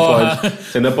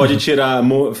 Você ainda pode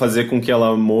fazer com que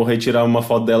ela morra e tirar uma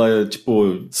foto dela,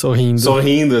 tipo...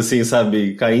 Sorrindo, assim,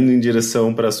 sabe? Caindo em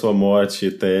direção pra sua morte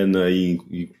eterna e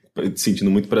sentindo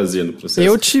muito prazer no processo.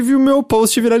 Eu tive o meu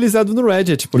post viralizado no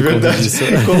Reddit por conta disso.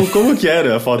 Como que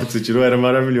era a foto que você tirou? Era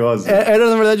maravilhosa. Era,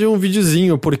 na verdade, um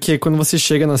videozinho, porque quando você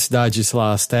chega na cidade, sei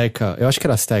lá, Azteca... Eu acho que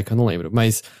era Azteca, não lembro,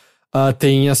 mas...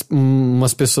 tem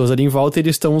umas pessoas ali em volta e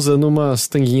eles estão usando umas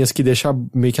tanguinhas que deixam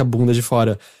meio que a bunda de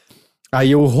fora.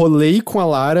 Aí eu rolei com a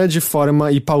Lara de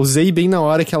forma... E pausei bem na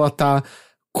hora que ela tá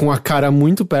com a cara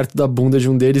muito perto da bunda de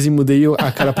um deles e mudei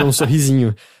a cara pra um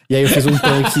sorrisinho. E aí eu fiz um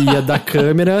pan que ia da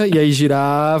câmera e aí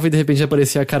girava e de repente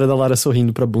aparecia a cara da Lara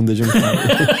sorrindo pra bunda de um cara.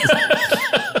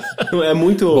 É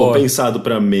muito pensado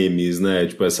pra memes, né?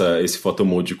 Tipo, esse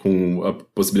photomode com a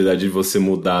possibilidade de você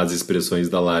mudar as expressões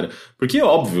da Lara. Porque,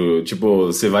 óbvio, tipo,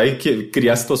 você vai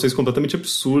criar situações completamente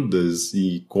absurdas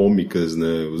e cômicas,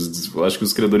 né? Eu acho que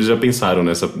os criadores já pensaram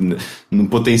no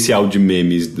potencial de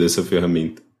memes dessa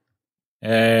ferramenta.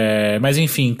 Mas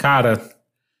enfim, cara...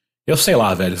 Eu sei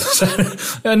lá, velho.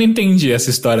 Eu não entendi essa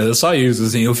história, é só isso,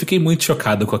 assim. Eu fiquei muito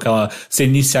chocado com aquela cena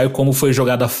inicial e como foi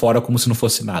jogada fora como se não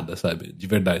fosse nada, sabe? De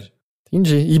verdade.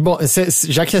 Entendi. E bom,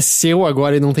 já que é seu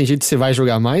agora e não tem jeito, você vai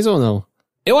jogar mais ou não?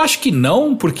 Eu acho que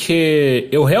não, porque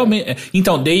eu realmente...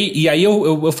 Então, e aí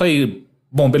eu falei...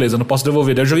 Bom, beleza, eu não posso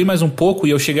devolver. Daí eu joguei mais um pouco e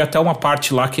eu cheguei até uma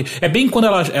parte lá que... É bem quando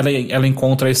ela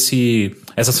encontra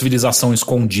essa civilização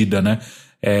escondida, né?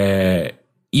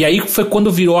 E aí foi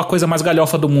quando virou a coisa mais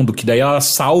galhofa do mundo, que daí ela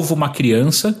salva uma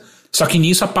criança, só que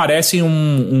nisso aparecem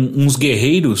uns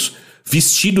guerreiros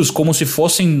vestidos como se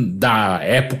fossem da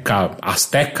época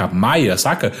azteca, maia,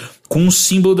 saca? Com um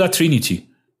símbolo da Trinity.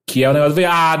 Que é o negócio de...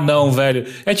 não, velho.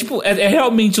 É tipo, é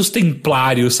realmente os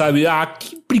templários, sabe?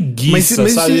 Que preguiça,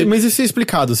 sabe? Mas isso é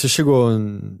explicado, você chegou...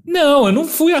 Não, eu não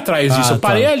fui atrás disso. Eu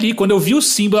parei ali, quando eu vi o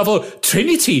símbolo, ela falou,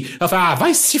 Trinity. Ela falou,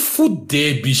 vai se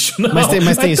fuder, bicho. Não, mas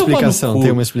tem explicação,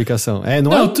 tem uma explicação.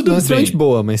 Não é extremamente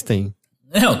boa, mas tem.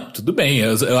 Não, tudo bem.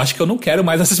 Eu acho que eu não quero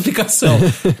mais essa explicação.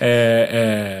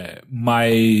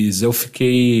 Mas eu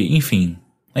fiquei... Enfim,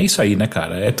 é isso aí, né,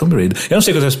 cara? É Tomb Raider. Eu não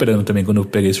sei o que eu tava esperando também quando eu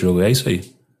peguei esse jogo. É isso aí.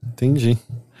 Entendi.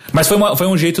 Mas foi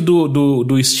um jeito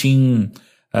do Steam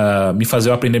me fazer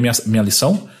eu aprender minha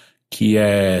lição. Que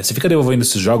é... Você fica devolvendo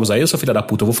esses jogos aí, eu sou filha da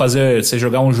puta. Eu vou fazer você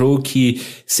jogar um jogo que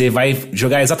você vai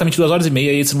jogar exatamente 2h30 e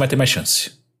aí você não vai ter mais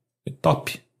chance.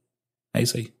 Top. É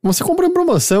isso aí. Você comprou em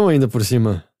promoção ainda por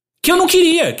cima. Que eu não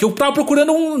queria. Que eu tava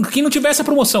procurando que não tivesse a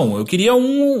promoção. Eu queria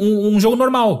um jogo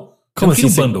normal. Como eu não assim,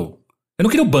 queria o bundle. Eu não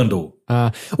queria o bundle.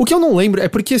 O que eu não lembro é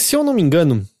porque, se eu não me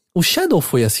engano... O Shadow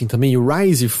foi assim também, o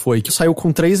Rise foi, que saiu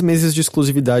com 3 meses de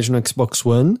exclusividade no Xbox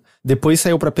One, depois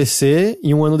saiu pra PC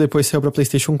e 1 ano depois saiu pra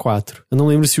PlayStation 4. Eu não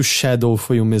lembro se o Shadow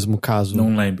foi o mesmo caso.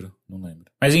 Não lembro.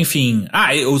 Mas enfim,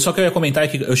 só que eu ia comentar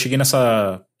que eu cheguei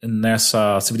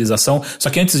nessa civilização, só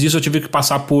que antes disso eu tive que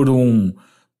passar por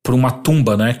uma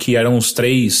tumba, né, que eram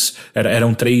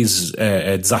eram três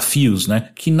desafios, né,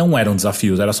 que não eram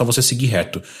desafios, era só você seguir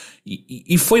reto.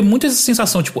 E foi muito essa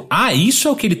sensação, tipo, isso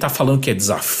é o que ele tá falando que é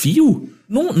desafio?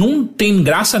 Não tem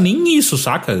graça nem isso,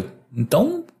 saca?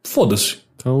 Então, foda-se.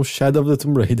 Então, Shadow of the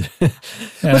Tomb Raider.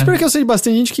 Mas porque eu sei de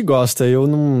bastante gente que gosta, eu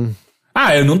não...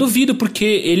 Eu não duvido, porque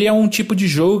ele é um tipo de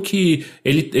jogo que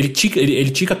ele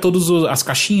tica todas as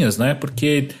caixinhas, né?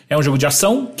 Porque é um jogo de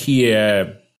ação, que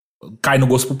cai no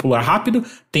gosto popular rápido,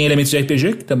 tem elementos de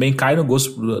RPG, que também cai no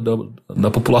gosto da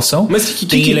população. Mas que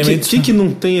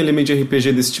não tem elemento de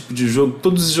RPG desse tipo de jogo?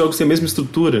 Todos os jogos têm a mesma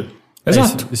estrutura.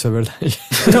 Exato. Isso é verdade.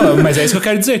 Não, mas é isso que eu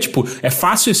quero dizer. Tipo, é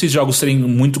fácil esses jogos serem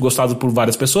muito gostados por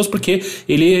várias pessoas, porque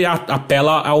ele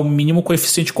apela ao mínimo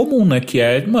coeficiente comum, né? Que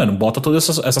é, bota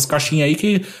todas essas caixinhas aí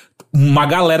que uma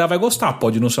galera vai gostar.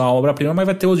 Pode não ser uma obra-prima, mas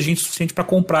vai ter gente suficiente pra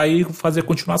comprar e fazer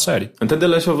continuar a série. Até The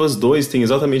Last of Us 2 tem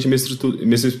exatamente a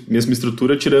mesma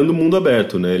estrutura, tirando o mundo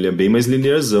aberto, né? Ele é bem mais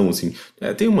linearzão, assim.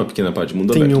 Tem uma pequena parte de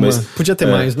mundo aberto, mas... Podia ter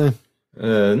mais, né?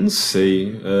 Não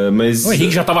sei, mas... O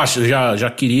Henrique já tava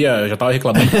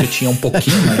reclamando que tinha um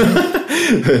pouquinho,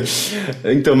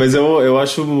 né? Então, mas eu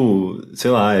acho,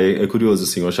 sei lá, é curioso,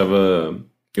 assim,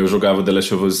 eu jogava The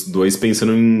Last of Us 2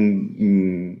 pensando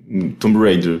em Tomb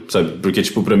Raider, sabe? Porque,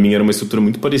 tipo, pra mim era uma estrutura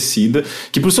muito parecida,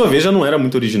 que por sua vez já não era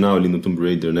muito original ali no Tomb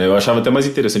Raider, né? Eu achava até mais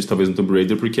interessante, talvez, no Tomb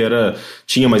Raider, porque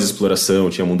tinha mais exploração,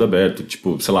 tinha mundo aberto,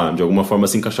 tipo, sei lá, de alguma forma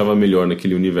se encaixava melhor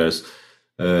naquele universo.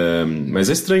 Mas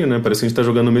é estranho, né? Parece que a gente tá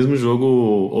jogando o mesmo jogo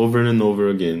over and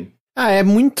over again. É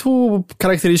muito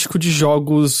característico de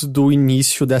jogos do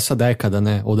início dessa década,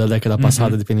 né? Ou da década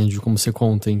passada, dependendo de como você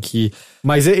conta.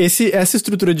 Mas essa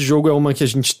estrutura de jogo é uma que a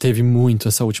gente teve muito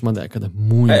essa última década.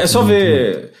 Muito. É só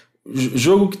ver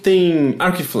jogo que tem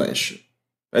arco e flecha.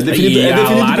 É definido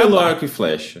pelo arco e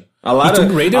flecha. A Lara, e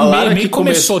Tomb Raider meio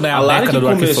começou, né? A década do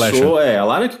arco e flecha. A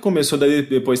Lara que começou, daí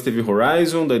depois teve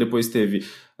Horizon, daí depois teve...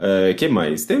 que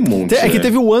mais? Tem um monte. Que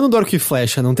teve o ano do arco e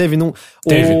flecha, não teve?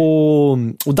 Teve.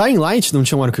 O Dying Light não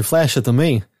tinha um arco e flecha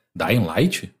também? Dying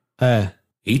Light? É.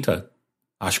 Eita,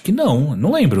 acho que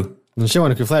não lembro. Não tinha um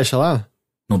arco e flecha lá?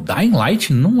 No Dying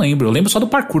Light? Não lembro. Eu lembro só do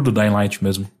parkour do Dying Light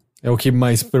mesmo. É o que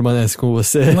mais permanece com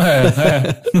você.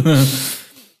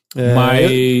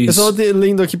 Mas... Eu só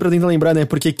lendo aqui pra tentar lembrar, né?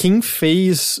 Porque quem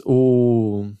fez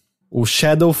o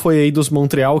Shadow foi a Eidos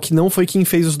Montreal, que não foi quem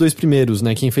fez os 2 primeiros,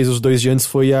 né? Quem fez os 2 de antes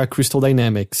foi a Crystal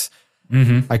Dynamics.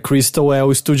 A Crystal é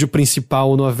o estúdio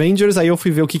principal no Avengers, aí eu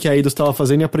fui ver o que a Eidos tava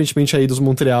fazendo e aparentemente a Eidos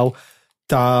Montreal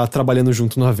tá trabalhando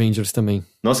junto no Avengers também.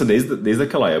 Nossa, desde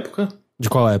aquela época? De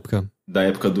qual época? Da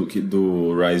época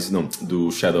do Rise, não,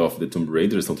 do Shadow of the Tomb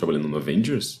Raider, estão trabalhando no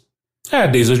Avengers?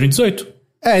 Desde 2018.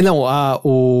 Não,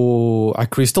 a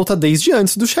Crystal tá desde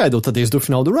antes do Shadow, tá desde o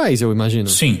final do Rise, eu imagino.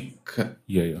 Sim.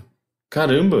 E aí, ó.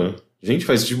 Caramba! Gente,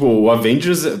 o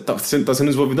Avengers tá sendo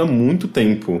desenvolvido há muito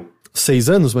tempo. 6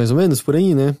 anos, mais ou menos, por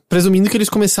aí, né? Presumindo que eles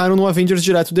começaram no Avengers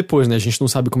direto depois, né? A gente não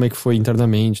sabe como é que foi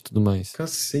internamente e tudo mais.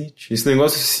 Cacete. Se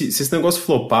esse negócio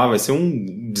flopar, vai ser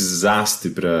um desastre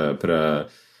pra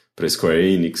Square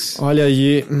Enix. Olha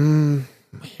aí...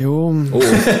 O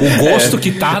gosto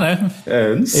que tá, né?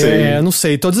 Não sei. Não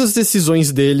sei. Todas as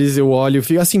decisões deles eu olho e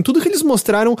fico... Assim, tudo que eles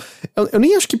mostraram... Eu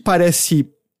nem acho que parece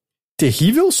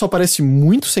terrível, só parece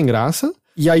muito sem graça.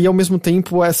 E aí, ao mesmo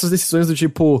tempo, essas decisões do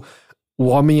tipo... O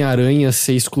Homem-Aranha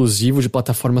ser exclusivo de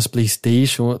plataformas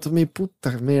PlayStation. Eu tô meio,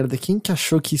 puta merda, quem que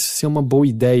achou que isso ia ser uma boa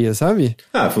ideia, sabe?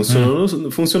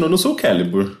 Funcionou no Soul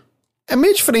Calibur. É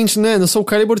meio diferente, né? No Soul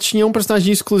Calibur tinha um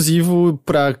personagem exclusivo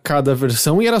pra cada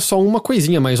versão e era só uma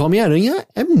coisinha, mas o Homem-Aranha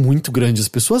é muito grande, as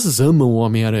pessoas amam o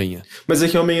Homem-Aranha. Mas é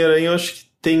que o Homem-Aranha eu acho que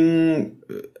tem...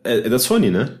 É da Sony,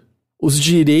 né? Os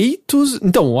direitos...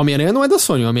 Então, o Homem-Aranha não é da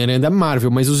Sony, o Homem-Aranha é da Marvel,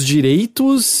 mas os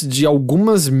direitos de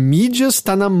algumas mídias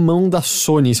tá na mão da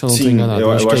Sony, se eu não tô enganado.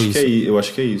 Eu acho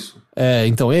que é isso.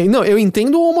 Então, eu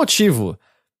entendo o motivo.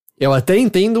 Eu até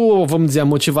entendo, vamos dizer, a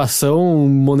motivação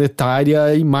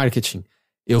monetária e marketing.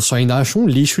 Eu só ainda acho um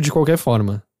lixo de qualquer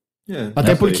forma.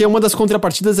 Até porque uma das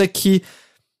contrapartidas é que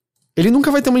ele nunca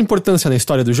vai ter uma importância na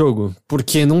história do jogo,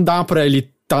 porque não dá pra ele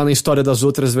tá na história das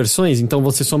outras versões, então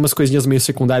você só umas coisinhas meio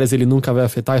secundárias, ele nunca vai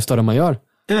afetar a história maior?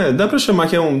 Dá pra chamar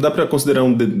que dá pra considerar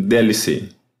um DLC.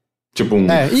 Tipo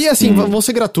e assim, vão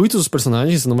ser gratuitos os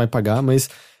personagens, você não vai pagar, mas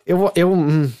eu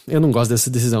não gosto dessa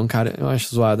decisão, cara, eu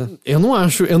acho zoada. Eu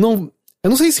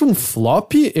não sei se um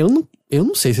flop, eu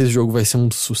não sei se esse jogo vai ser um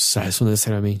sucesso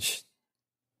necessariamente.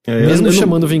 Mesmo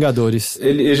chamando Vingadores.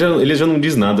 Ele já não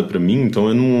diz nada pra mim, então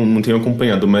eu não tenho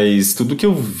acompanhado, mas tudo que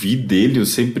eu vi dele, eu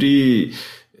sempre...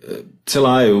 Sei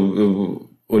lá, eu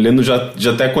olhando já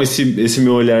até com esse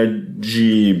meu olhar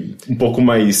de um pouco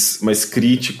mais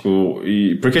crítico,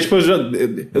 porque tipo,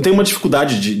 eu tenho uma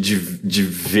dificuldade de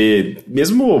ver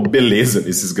mesmo beleza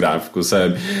nesses gráficos,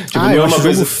 sabe? Tipo, eu acho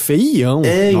o jogo feião.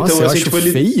 Nossa, então, eu acho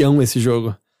feião esse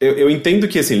jogo. Eu entendo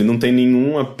que assim, ele não tem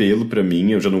nenhum apelo pra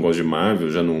mim, eu já não gosto de Marvel,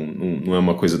 já não é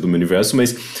uma coisa do meu universo,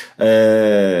 mas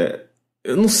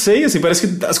eu não sei, assim, parece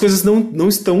que as coisas não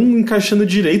estão encaixando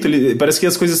direito, parece que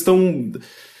as coisas estão...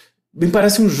 Me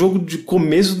parece um jogo de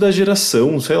começo da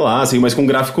geração, sei lá, assim, mas com um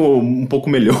gráfico um pouco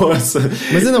melhor.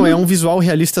 Mas não, é um visual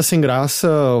realista sem graça,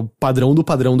 padrão do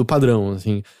padrão,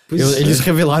 assim. Eles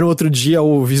revelaram outro dia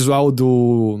o visual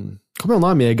do... Como é o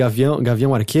nome? É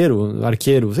Gavião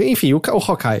Arqueiro? Enfim, o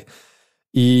Hawkeye.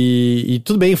 E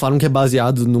tudo bem, falaram que é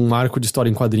baseado num arco de história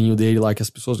em quadrinho dele lá que as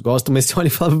pessoas gostam, mas você olha e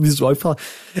fala o visual e fala,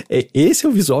 esse é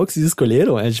o visual que vocês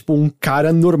escolheram? É tipo um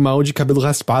cara normal de cabelo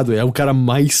raspado, é o cara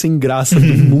mais sem graça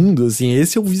do mundo, assim,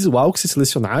 esse é o visual que vocês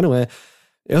selecionaram,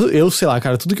 Eu sei lá,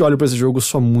 cara, tudo que eu olho pra esse jogo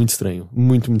só muito estranho,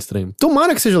 muito, muito estranho.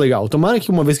 Tomara que seja legal, tomara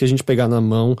que uma vez que a gente pegar na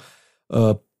mão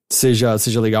seja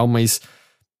legal, mas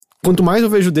quanto mais eu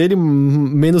vejo dele,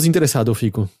 menos interessado eu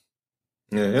fico.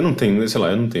 Eu não tenho o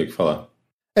que falar.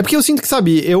 É porque eu sinto que,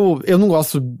 sabe, eu não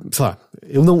gosto, sei lá,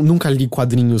 eu nunca li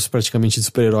quadrinhos praticamente de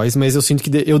super-heróis, mas eu sinto que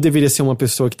eu deveria ser uma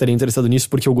pessoa que estaria interessado nisso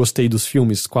porque eu gostei dos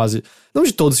filmes, quase, não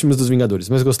de todos os filmes dos Vingadores,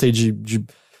 mas gostei de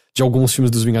alguns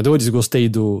filmes dos Vingadores, gostei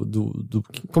do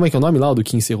como é que é o nome lá, do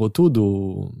que encerrou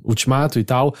tudo, Ultimato e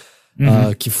tal,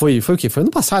 que foi o quê? Foi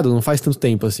ano passado, não faz tanto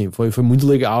tempo, assim, foi muito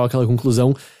legal aquela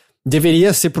conclusão.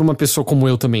 Deveria ser pra uma pessoa como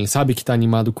eu também, sabe, que tá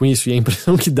animado com isso, e a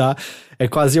impressão que dá é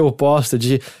quase a oposta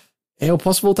de... eu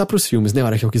posso voltar pros filmes, né, a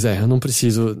hora que eu quiser. Eu não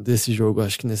preciso desse jogo,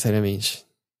 acho que necessariamente.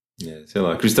 Sei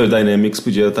lá, Crystal Dynamics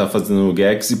podia estar fazendo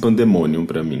Gex e Pandemonium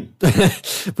pra mim.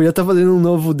 Podia estar fazendo um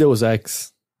novo Deus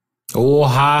Ex.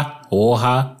 Orra!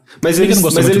 Mas eles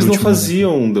não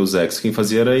faziam Deus Ex, quem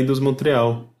fazia era Eidos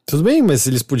Montreal. Tudo bem, mas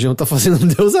eles podiam estar fazendo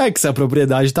Deus Ex, a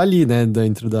propriedade tá ali, né,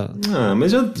 dentro da...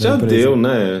 mas já deu,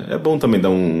 né? É bom também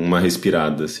dar uma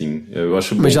respirada, assim. Eu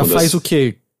acho bom. Mas já faz o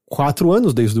quê? 4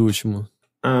 anos desde o último?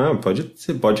 Ah,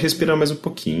 você pode respirar mais um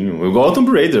pouquinho. Igual ao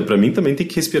Tomb Raider, pra mim também tem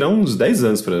que respirar uns 10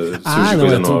 anos pra surgir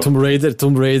coisa nova.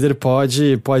 Tomb Raider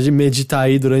pode meditar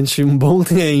aí durante um bom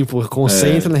tempo.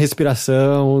 Concentra na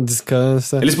respiração,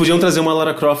 descansa. Eles podiam trazer uma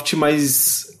Lara Croft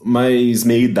mais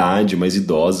meia-idade, mais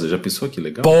idosa. Já pensou que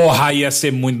legal? Porra, ia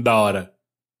ser muito da hora.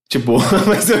 Tipo,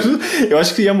 mas eu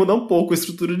acho que ia mudar um pouco a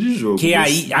estrutura de jogo. Que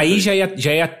aí já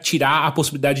ia tirar a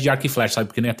possibilidade de arco e flash, sabe?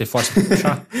 Porque não ia ter força pra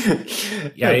puxar.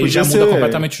 E aí já muda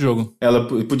completamente o jogo. Ela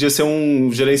podia ser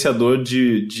um gerenciador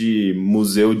de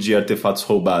museu de artefatos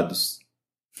roubados.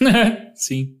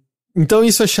 Sim. Então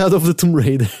isso é Shadow of the Tomb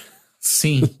Raider.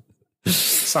 Sim.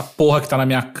 Essa porra que tá na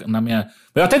minha...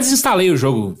 Eu até desinstalei o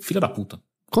jogo, filha da puta.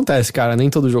 Acontece, cara, nem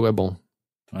todo jogo é bom.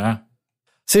 É.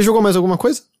 Você jogou mais alguma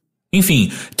coisa?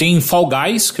 Enfim, tem Fall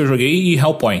Guys que eu joguei e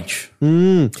Hellpoint.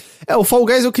 O Fall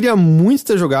Guys eu queria muito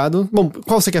ter jogado. Bom,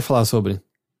 qual você quer falar sobre?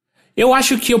 Eu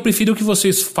acho que eu prefiro que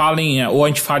vocês falem, ou a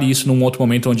gente fale isso num outro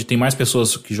momento onde tem mais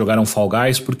pessoas que jogaram Fall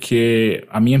Guys, porque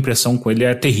a minha impressão com ele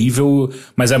é terrível,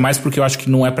 mas é mais porque eu acho que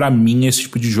não é pra mim esse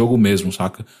tipo de jogo mesmo,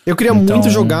 saca? Eu queria muito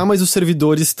jogar, mas os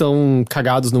servidores estão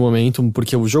cagados no momento,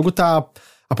 porque o jogo tá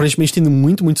aparentemente tendo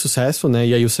muito, muito sucesso, né?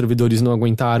 E aí os servidores não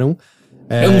aguentaram.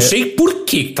 Eu não sei por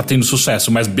que tá tendo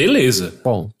sucesso, mas beleza.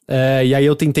 Bom, e aí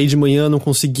eu tentei de manhã, não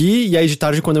consegui, e aí de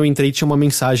tarde quando eu entrei tinha uma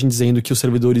mensagem dizendo que os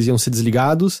servidores iam ser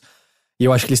desligados, e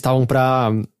eu acho que eles estavam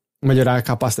pra melhorar a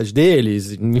capacidade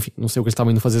deles, enfim, não sei o que eles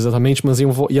estavam indo fazer exatamente, mas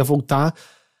ia voltar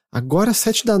agora às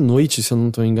 7 da noite, se eu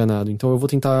não tô enganado. Então eu vou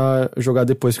tentar jogar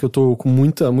depois, porque eu tô com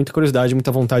muita, muita curiosidade,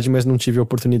 muita vontade, mas não tive a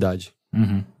oportunidade.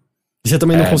 Uhum. E você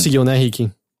também não conseguiu, né, Rick?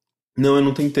 Não, eu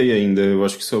não tentei ainda. Eu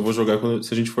acho que só vou jogar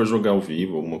se a gente for jogar ao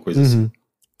vivo, alguma coisa assim.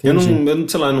 Eu não,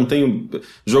 sei lá, não tenho...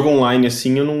 Jogo online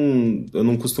assim, eu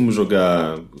não costumo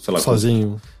jogar, sei lá...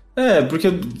 Sozinho. Porque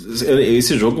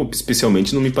esse jogo,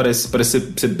 especialmente, não me parece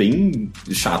ser bem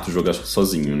chato jogar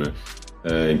sozinho, né?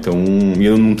 Então,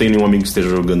 eu não tenho nenhum amigo que esteja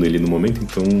jogando ele no momento,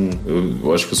 então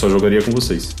eu acho que eu só jogaria com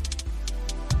vocês.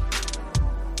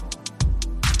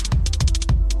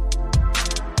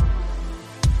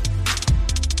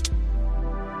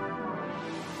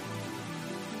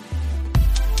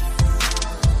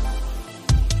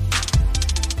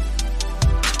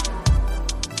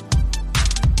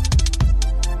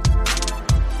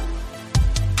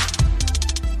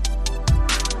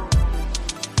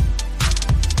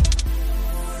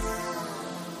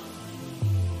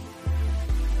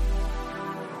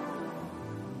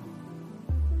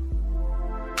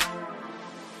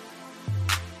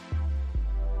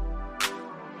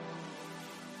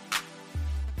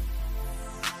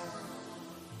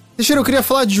 Teixeira, eu queria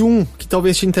falar de um que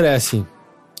talvez te interesse.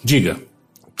 Diga.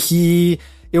 Que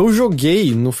eu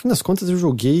joguei, no fim das contas eu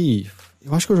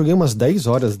acho que eu joguei umas 10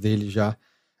 horas dele já.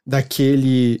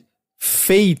 Daquele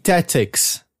Fae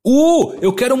Tactics.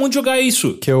 Eu quero muito jogar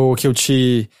isso. Que eu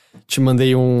te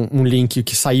mandei um link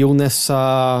que saiu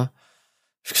nessa...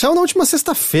 Acho que saiu na última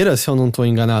sexta-feira, se eu não tô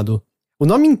enganado. O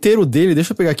nome inteiro dele,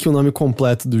 deixa eu pegar aqui o nome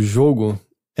completo do jogo,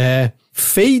 é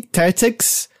Fae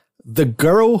Tactics: The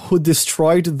Girl Who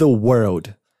Destroyed the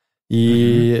World.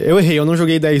 E eu errei, eu não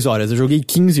joguei 10 horas, eu joguei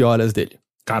 15 horas dele.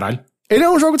 Caralho. Ele é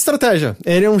um jogo de estratégia,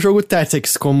 ele é um jogo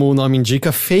Tactics, como o nome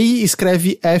indica. Fae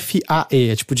escreve F-A-E,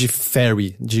 é tipo de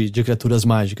fairy, de criaturas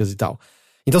mágicas e tal.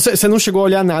 Então você não chegou a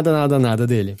olhar nada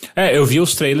dele. Eu vi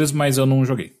os trailers, mas eu não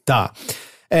joguei. Tá.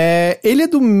 Ele é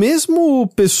do mesmo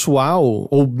pessoal,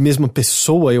 ou mesma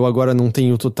pessoa, eu agora não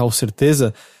tenho total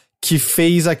certeza, que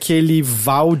fez aquele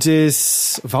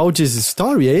Valdes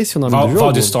Story, é esse o nome do jogo?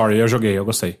 Valdes Story, eu joguei, eu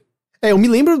gostei. Eu me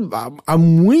lembro há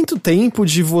muito tempo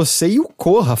de você e o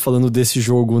Corra falando desse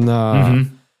jogo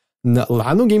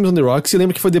lá no Games on the Rocks. Eu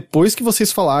lembro que foi depois que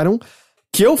vocês falaram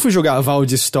que eu fui jogar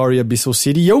Valdes Story Abyssal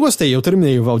City e eu gostei, eu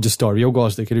terminei o Valdes Story, eu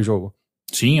gosto daquele jogo.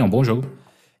 Sim, é um bom jogo.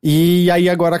 E aí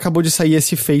agora acabou de sair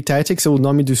esse Fae Tactics, o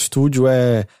nome do estúdio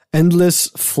é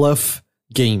Endless Fluff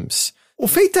Games. O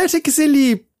Fae Tactics,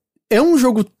 ele é um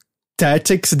jogo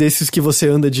Tactics desses que você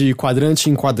anda de quadrante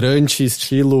em quadrante,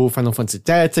 estilo Final Fantasy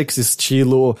Tactics,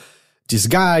 estilo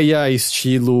Disgaea,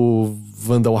 estilo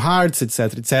Vandal Hearts,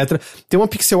 etc. Tem uma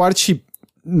pixel art,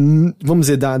 vamos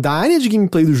dizer, da área de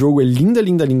gameplay do jogo é linda,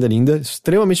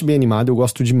 extremamente bem animada, eu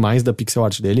gosto demais da pixel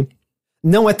art dele.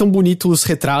 Não é tão bonito os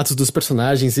retratos dos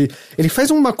personagens e ele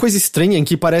faz uma coisa estranha em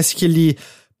que parece que ele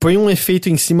põe um efeito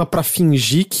em cima pra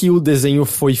fingir que o desenho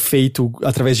foi feito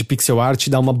através de pixel art e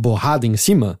dá uma borrada em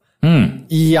cima.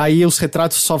 E aí os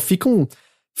retratos só ficam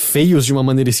feios de uma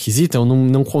maneira esquisita. Eu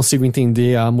não consigo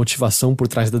entender a motivação por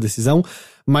trás da decisão,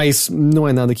 mas não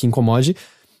é nada que incomode.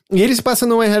 E ele se passa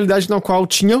numa realidade na qual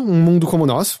tinha um mundo como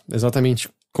nós, exatamente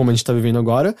como a gente tá vivendo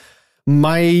agora,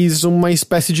 mas uma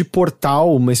espécie de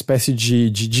portal, uma espécie de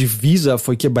divisa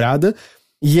foi quebrada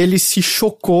e ele se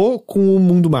chocou com o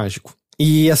mundo mágico.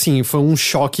 E assim, foi um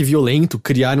choque violento,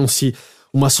 criaram-se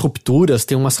umas rupturas,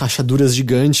 tem umas rachaduras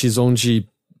gigantes onde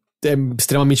é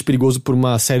extremamente perigoso por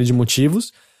uma série de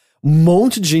motivos. Um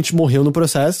monte de gente morreu no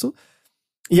processo.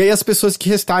 E aí as pessoas que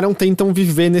restaram tentam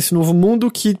viver nesse novo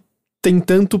mundo que tem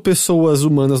tanto pessoas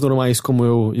humanas normais como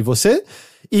eu e você,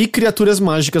 e criaturas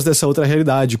mágicas dessa outra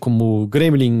realidade, como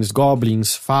gremlins,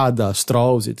 goblins, fadas,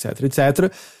 trolls, etc,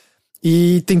 etc.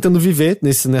 E tentando viver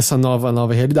nessa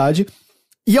nova realidade.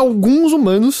 E alguns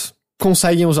humanos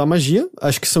conseguem usar magia,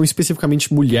 acho que são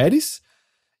especificamente mulheres,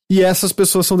 e essas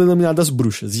pessoas são denominadas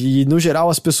bruxas. E, no geral,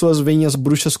 as pessoas veem as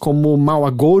bruxas como mau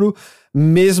agouro,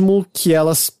 mesmo que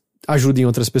elas ajudem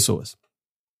outras pessoas.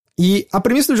 E a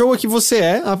premissa do jogo é que você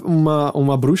é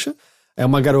uma bruxa, é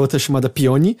uma garota chamada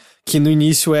Peony, que no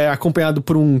início é acompanhado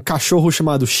por um cachorro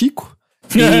chamado Chico,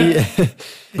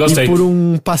 e por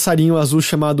um passarinho azul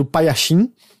chamado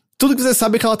Paiaxim. Tudo que você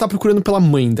sabe é que ela tá procurando pela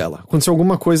mãe dela. Aconteceu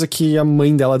alguma coisa que a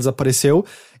mãe dela desapareceu,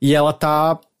 e ela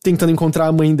tá tentando encontrar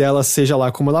a mãe dela, seja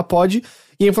lá como ela pode,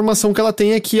 e a informação que ela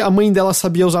tem é que a mãe dela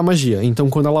sabia usar magia. Então,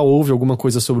 quando ela ouve alguma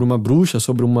coisa sobre uma bruxa,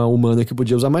 sobre uma humana que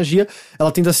podia usar magia,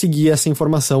 ela tenta seguir essa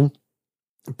informação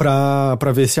pra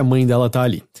ver se a mãe dela tá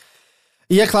ali.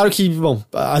 E é claro que, bom,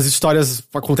 as histórias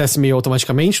acontecem meio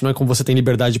automaticamente, não é como você tem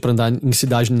liberdade pra andar em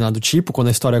cidade nem nada do tipo. Quando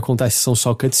a história acontece, são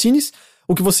só cutscenes.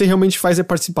 O que você realmente faz é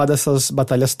participar dessas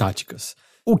batalhas táticas.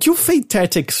 O que o Fate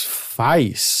Tactics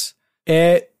faz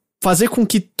é fazer com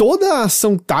que toda a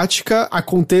ação tática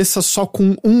aconteça só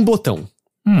com um botão.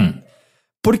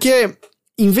 Porque,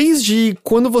 em vez de,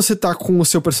 quando você tá com o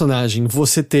seu personagem,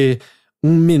 você ter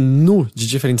um menu de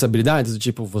diferentes habilidades, do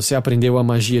tipo, você aprendeu a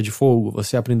magia de fogo,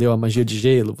 você aprendeu a magia de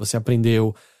gelo, você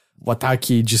aprendeu o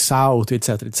ataque de salto,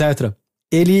 etc, etc,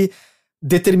 ele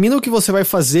determina o que você vai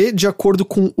fazer de acordo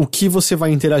com o que você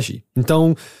vai interagir.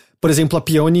 Então, por exemplo, a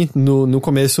Peony, no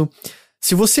começo,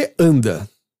 se você anda,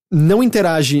 não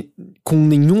interage com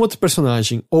nenhum outro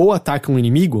personagem ou ataca um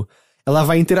inimigo, ela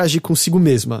vai interagir consigo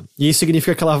mesma. E isso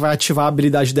significa que ela vai ativar a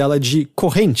habilidade dela de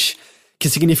corrente, que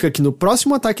significa que no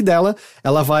próximo ataque dela,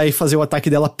 ela vai fazer o ataque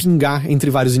dela pingar entre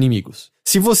vários inimigos.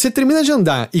 Se você termina de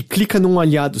andar e clica num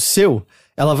aliado seu,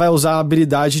 ela vai usar a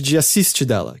habilidade de assist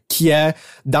dela, que é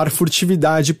dar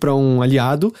furtividade pra um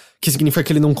aliado, que significa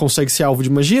que ele não consegue ser alvo de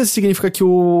magia, significa que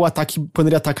o ataque, quando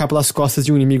ele atacar pelas costas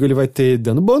de um inimigo, ele vai ter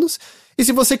dano bônus. E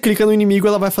se você clica no inimigo,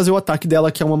 ela vai fazer o ataque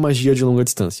dela, que é uma magia de longa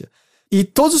distância. E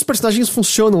todos os personagens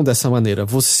funcionam dessa maneira.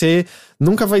 Você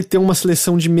nunca vai ter uma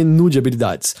seleção de menu de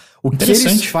habilidades. O que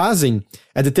eles fazem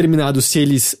é determinado se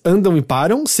eles andam e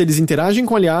param, se eles interagem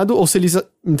com o aliado ou se eles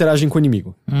interagem com o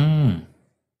inimigo.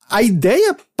 A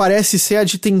ideia parece ser a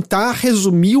de tentar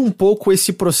resumir um pouco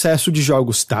esse processo de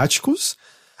jogos táticos,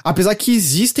 apesar que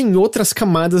existem outras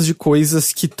camadas de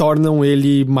coisas que tornam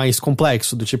ele mais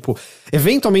complexo, do tipo,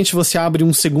 eventualmente você abre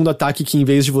um segundo ataque que em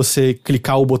vez de você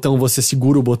clicar o botão, você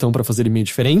segura o botão pra fazer ele meio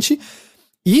diferente,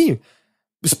 e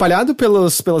espalhado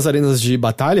pelas arenas de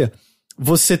batalha,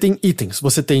 você tem itens,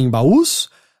 você tem baús,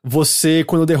 você,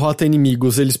 quando derrota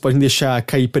inimigos, eles podem deixar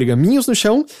cair pergaminhos no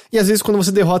chão, e às vezes quando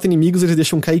você derrota inimigos, eles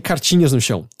deixam cair cartinhas no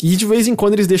chão. E de vez em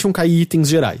quando eles deixam cair itens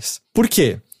gerais. Por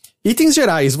quê? Itens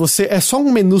gerais, é só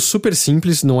um menu super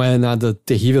simples, não é nada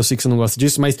terrível, eu sei que você não gosta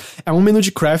disso, mas é um menu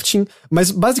de crafting, mas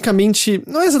basicamente,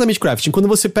 não é exatamente crafting, quando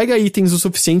você pega itens o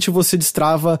suficiente, você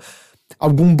destrava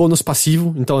algum bônus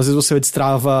passivo, então às vezes você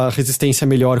destrava resistência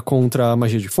melhor contra a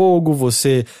magia de fogo,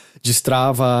 você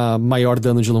destrava maior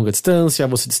dano de longa distância,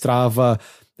 você destrava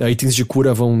itens de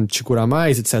cura vão te curar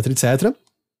mais, etc, etc.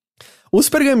 Os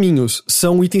pergaminhos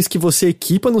são itens que você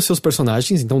equipa nos seus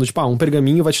personagens, então, tipo, um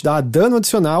pergaminho vai te dar dano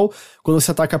adicional quando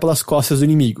você ataca pelas costas do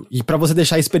inimigo. E pra você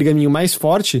deixar esse pergaminho mais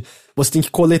forte, você tem que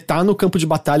coletar no campo de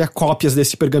batalha cópias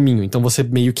desse pergaminho. Então você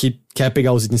meio que quer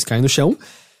pegar os itens que caem no chão.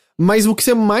 Mas o que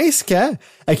você mais quer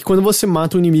é que quando você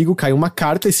mata um inimigo, cai uma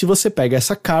carta, e se você pega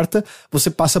essa carta, você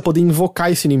passa a poder invocar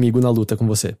esse inimigo na luta com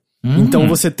você. Então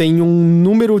você tem um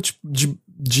número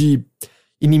de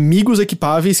inimigos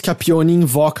equipáveis que a Peony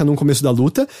invoca no começo da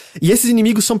luta, e esses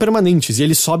inimigos são permanentes, e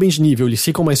eles sobem de nível, eles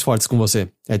ficam mais fortes com você.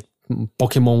 É um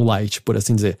Pokémon Light, por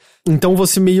assim dizer. Então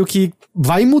você meio que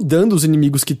vai mudando os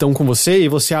inimigos que estão com você, e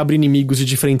você abre inimigos de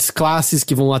diferentes classes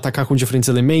que vão atacar com diferentes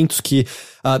elementos, que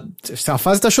se a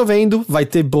fase tá chovendo, vai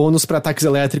ter bônus para ataques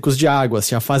elétricos de água,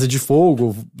 se a fase de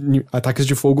fogo, ataques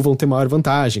de fogo vão ter maior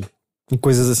vantagem. E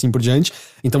coisas assim por diante.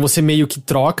 Então você meio que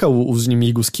troca os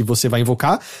inimigos que você vai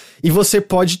invocar, e você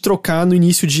pode trocar no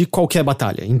início de qualquer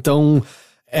batalha. Então,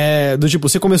 do tipo,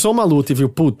 você começou uma luta e viu,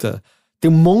 puta,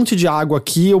 tem um monte de água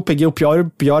aqui, eu peguei o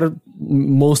pior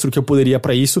monstro que eu poderia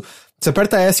pra isso. Você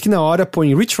aperta ESC na hora,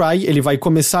 põe retry, ele vai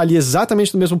começar ali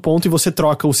exatamente no mesmo ponto e você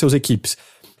troca os seus equipes.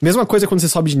 Mesma coisa quando você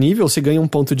sobe de nível, você ganha um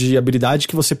ponto de habilidade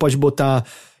que você pode botar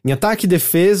em ataque,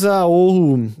 defesa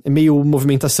ou meio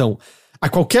movimentação. A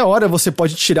qualquer hora você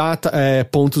pode tirar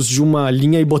pontos de uma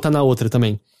linha e botar na outra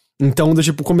também. Então,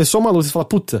 tipo, começou uma luta e você fala,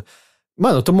 puta,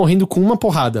 mano, eu tô morrendo com uma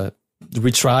porrada.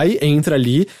 Retry, entra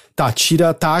ali, tá, tira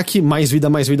ataque, mais vida,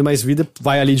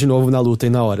 vai ali de novo na luta e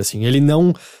na hora, assim. Ele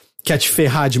não quer te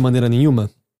ferrar de maneira nenhuma.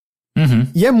 Uhum.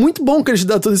 E é muito bom que ele te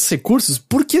dá todos esses recursos,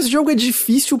 porque esse jogo é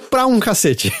difícil pra um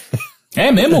cacete.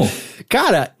 É mesmo?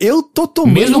 Cara, eu tô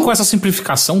tomando... Mesmo com essa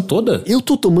simplificação toda? Eu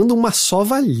tô tomando uma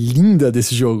sova linda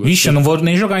desse jogo. Vixe, eu não vou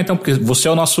nem jogar então, porque você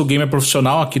é o nosso gamer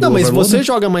profissional aqui do Não, mas Overloader. você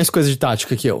joga mais coisa de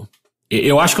tática que eu.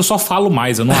 Eu acho que eu só falo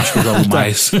mais, eu não acho que eu jogo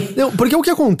mais. Não, porque o que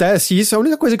acontece, e isso é a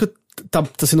única coisa que tá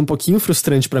sendo um pouquinho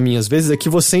frustrante pra mim às vezes, é que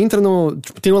você entra no...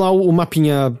 Tipo, tem lá o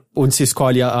mapinha onde você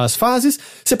escolhe as fases,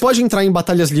 você pode entrar em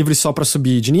batalhas livres só pra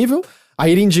subir de nível,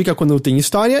 aí ele indica quando tem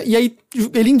história, e aí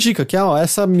ele indica que,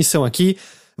 essa missão aqui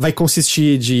vai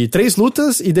consistir de 3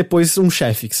 lutas e depois um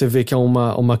chefe, que você vê que é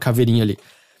uma caveirinha ali.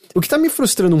 O que tá me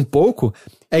frustrando um pouco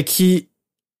é que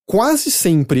quase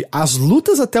sempre as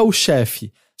lutas até o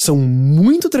chefe são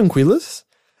muito tranquilas,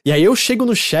 e aí eu chego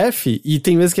no chefe e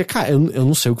tem vezes que, cara, eu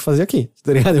não sei o que fazer aqui,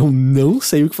 tá ligado? Eu não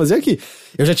sei o que fazer aqui.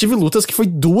 Eu já tive lutas que foi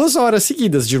 2 horas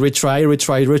seguidas de retry,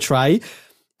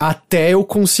 até eu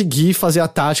conseguir fazer a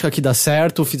tática que dá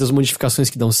certo, fiz as modificações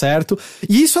que dão certo.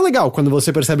 E isso é legal, quando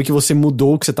você percebe que você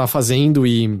mudou o que você tá fazendo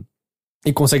e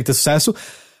consegue ter sucesso.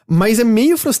 Mas é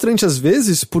meio frustrante às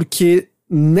vezes, porque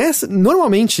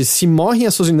normalmente, se morrem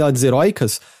as suas unidades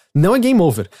heróicas, não é game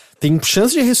over. Tem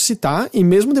chance de ressuscitar, e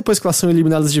mesmo depois que elas são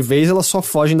eliminadas de vez, elas só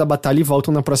fogem da batalha e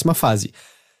voltam na próxima fase.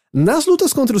 Nas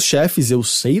lutas contra os chefes, eu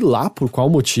sei lá por qual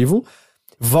motivo,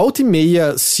 volta e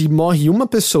meia, se morre uma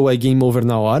pessoa é game over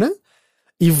na hora,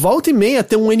 e volta e meia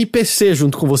tem um NPC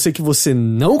junto com você que você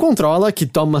não controla, que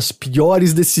toma as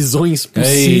piores decisões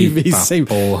possíveis. Eita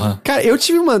sempre. Porra. Cara, eu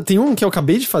tive tem um que eu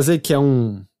acabei de fazer, que é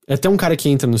até um cara que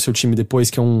entra no seu time depois,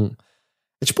 que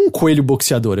é tipo um coelho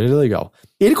boxeador, ele é legal.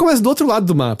 Ele começa do outro lado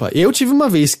do mapa. Eu tive uma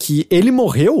vez que ele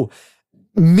morreu,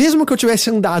 mesmo que eu tivesse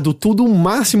andado tudo o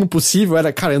máximo possível,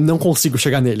 cara, eu não consigo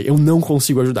chegar nele, eu não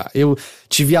consigo ajudar. Eu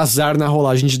tive azar na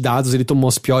rolagem de dados, ele tomou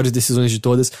as piores decisões de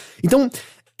todas. Então,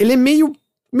 ele é meio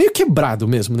quebrado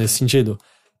mesmo nesse sentido.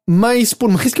 Mas por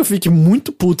mais que eu fique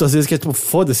muito puto, às vezes que é tipo,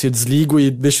 foda-se, eu desligo e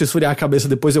deixo esfriar a cabeça,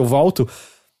 depois eu volto,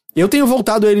 eu tenho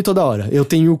voltado a ele toda hora. Eu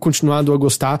tenho continuado a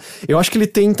gostar. Eu acho que ele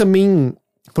tem também...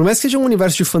 Por mais que seja um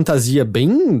universo de fantasia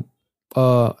bem...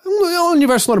 é um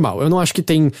universo normal. Eu não acho que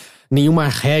tem nenhuma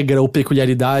regra ou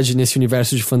peculiaridade nesse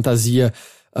universo de fantasia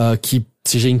que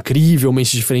seja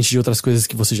incrivelmente diferente de outras coisas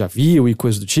que você já viu e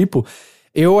coisas do tipo.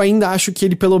 Eu ainda acho que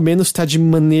ele pelo menos tá de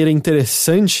maneira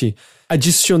interessante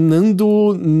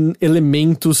adicionando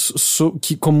elementos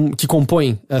que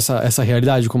compõem essa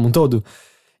realidade como um todo.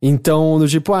 Então, do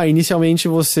tipo, inicialmente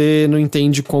você não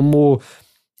entende como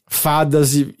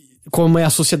fadas e como é a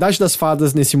sociedade das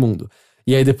fadas nesse mundo.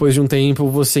 E aí, depois de um tempo,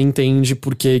 você entende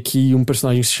por que um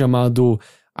personagem chamado...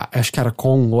 acho que era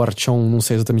Kon ou Archon, não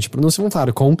sei exatamente a pronúncia, vamos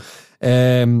falar Kon.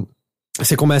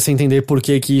 Você começa a entender por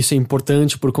que isso é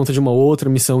importante por conta de uma outra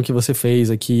missão que você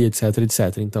fez aqui, etc,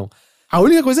 etc. Então, a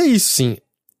única coisa é isso, sim.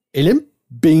 Ele é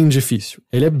bem difícil.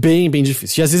 Ele é bem, bem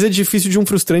difícil. E às vezes é difícil de um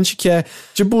frustrante que é...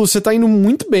 Tipo, você tá indo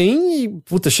muito bem e...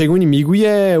 Puta, chega um inimigo e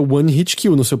é one hit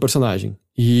kill no seu personagem.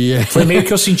 E... Foi meio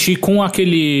que eu senti com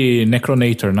aquele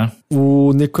Necronator, né?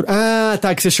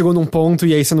 tá, que você chegou num ponto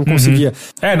e aí você não conseguia.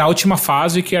 Na última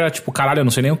fase que era tipo, caralho, eu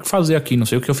não sei nem o que fazer aqui, não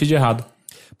sei o que eu fiz de errado.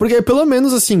 Porque pelo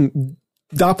menos, assim,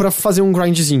 dá pra fazer um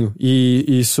grindzinho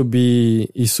e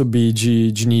subir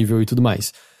de nível e tudo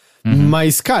mais.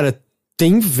 Mas, cara...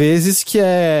 Tem vezes que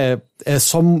é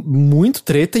só muito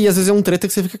treta, e às vezes é um treta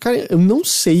que você fica, cara, eu não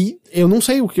sei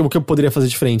o que eu poderia fazer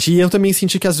diferente. E eu também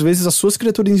senti que às vezes as suas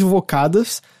criaturas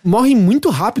invocadas morrem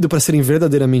muito rápido pra serem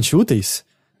verdadeiramente úteis.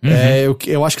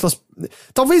 Eu acho que elas...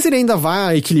 Talvez ele ainda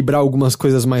vá equilibrar algumas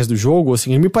coisas mais do jogo, assim,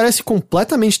 ele me parece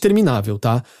completamente terminável,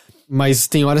 tá? Mas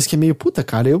tem horas que é meio, puta,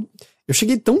 cara, eu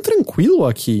cheguei tão tranquilo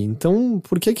aqui, então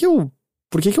por que eu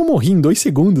morri em 2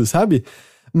 segundos, sabe?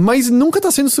 Mas nunca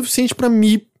tá sendo suficiente pra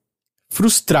me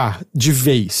frustrar de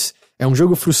vez. É um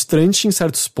jogo frustrante em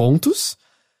certos pontos,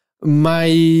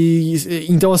 mas...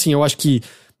 Então, assim, eu acho que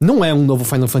não é um novo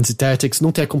Final Fantasy Tactics,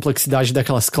 não tem a complexidade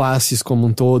daquelas classes como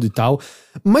um todo e tal,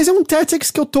 mas é um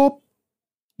Tactics que eu tô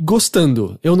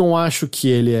gostando. Eu não acho que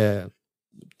ele é...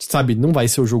 Sabe, não vai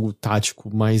ser o jogo tático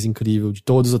mais incrível de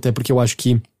todos, até porque eu acho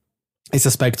que esse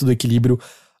aspecto do equilíbrio,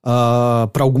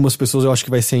 pra algumas pessoas eu acho que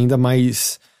vai ser ainda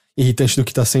mais irritante do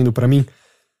que tá sendo pra mim.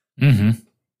 Uhum.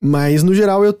 Mas no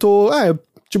geral eu tô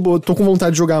eu tô com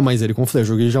vontade de jogar mais ele. Como eu falei, eu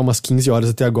joguei já umas 15 horas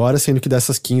até agora, sendo que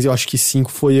dessas 15 eu acho que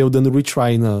 5 foi eu dando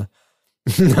retry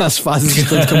nas fases de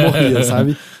tanto que eu morria,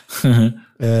 sabe?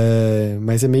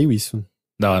 Mas é meio isso.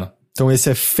 Da hora. Então esse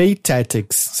é Fate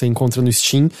Tactics, você encontra no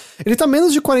Steam. Ele tá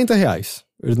menos de R$40.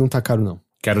 Ele não tá caro, não.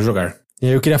 Quero jogar. E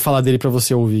aí eu queria falar dele pra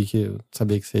você ouvir, que eu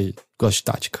sabia que você gosta de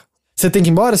tática. Você tem que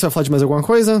ir embora? Você vai falar de mais alguma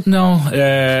coisa? Não,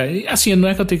 assim, não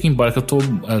é que eu tenho que ir embora, é que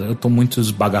eu tô muito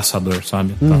esbagaçador,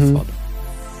 sabe? Tá foda.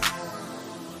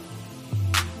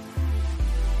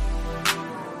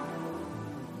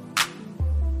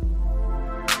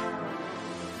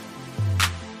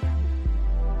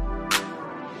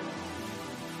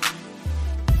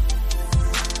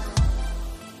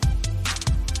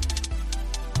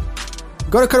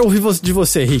 Agora eu quero ouvir de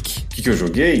você, Rick. O que eu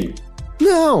joguei?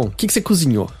 Não, o que você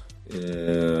cozinhou?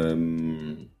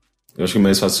 Eu acho que é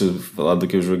mais fácil falar do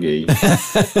que eu joguei.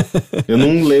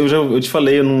 Eu te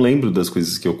falei, eu não lembro das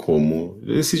coisas que eu como.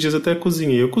 Esses dias até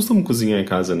cozinhei. Eu costumo cozinhar em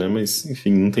casa, né? Mas,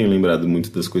 enfim, não tenho lembrado muito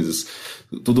das coisas.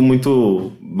 Tudo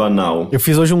muito banal. Eu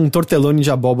fiz hoje um tortellone de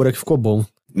abóbora que ficou bom.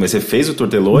 Mas você fez o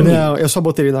tortellone? Não, eu só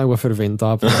botei ele na água fervendo,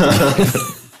 tá?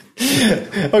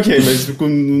 Ok, mas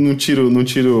não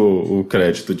tiro o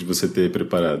crédito de você ter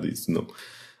preparado isso, não.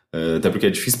 Até porque é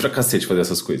difícil pra cacete fazer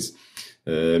essas coisas.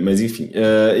 Mas enfim,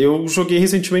 eu joguei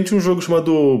recentemente um jogo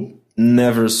chamado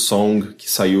Never Song,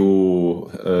 que saiu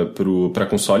pra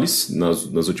consoles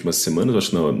nas últimas semanas,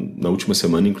 acho que na última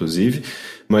semana, inclusive,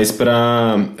 mas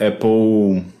pra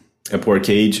Apple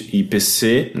Arcade e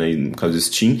PC, né, no caso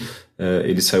Steam,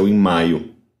 ele saiu em maio.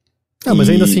 Mas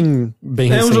ainda assim, bem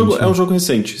recente. É um jogo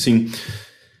recente, sim.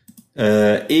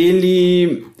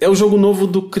 Ele é o jogo novo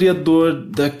do criador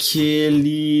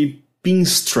daquele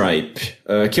Pinstripe,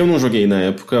 que eu não joguei na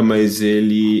época, mas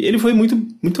ele foi muito,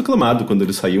 muito aclamado quando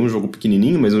ele saiu. Um jogo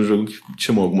pequenininho, mas um jogo que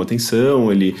chamou alguma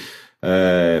atenção. Ele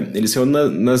saiu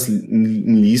nas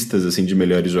listas assim, de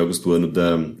melhores jogos do ano,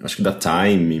 acho que da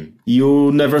Time. E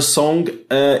o Never Song,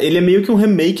 ele é meio que um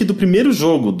remake do primeiro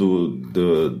jogo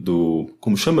do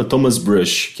como chama? Thomas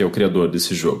Brush, que é o criador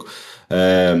desse jogo.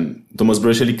 Thomas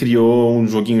Brush, ele criou um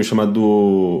joguinho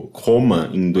chamado Coma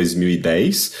em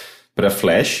 2010, para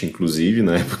Flash, inclusive.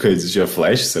 Na época existia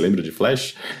Flash, você lembra de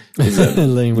Flash?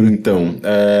 Lembro. Então,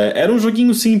 era um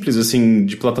joguinho simples, assim,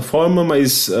 de plataforma,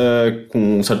 mas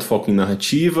com um certo foco em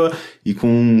narrativa e com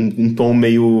um tom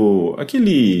meio...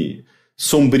 aquele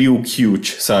sombrio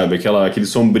cute, sabe? Aquele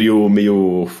sombrio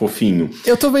meio fofinho.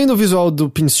 Eu tô vendo o visual do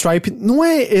Pinstripe, não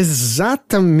é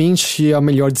exatamente a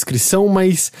melhor descrição,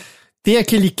 mas... tem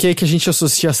aquele que a gente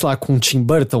associa, sei lá, com Tim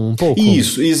Burton um pouco?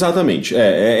 Isso, exatamente.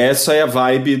 Essa é a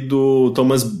vibe do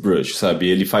Thomas Brush, sabe?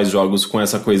 Ele faz jogos com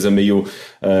essa coisa meio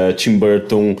Tim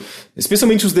Burton,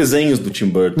 especialmente os desenhos do Tim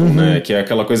Burton, né? Que é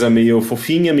aquela coisa meio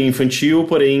fofinha, meio infantil,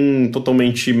 porém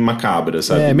totalmente macabra,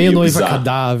 sabe? Meio noiva bizarro.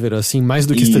 Cadáver, assim, mais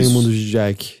do que Estranho Mundo de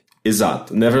Jack.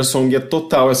 Exato. Never Song é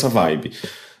total essa vibe.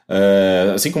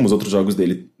 Assim como os outros jogos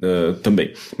dele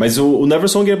também. Mas o Never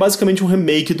Song é basicamente um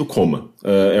remake do Coma.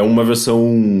 É uma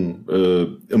versão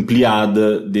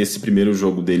ampliada desse primeiro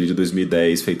jogo dele de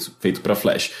 2010, feito pra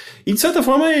Flash. E de certa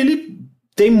forma ele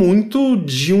tem muito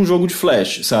de um jogo de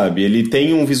Flash, sabe? Ele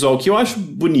tem um visual que eu acho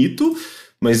bonito,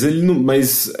 mas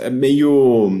mas é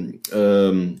meio...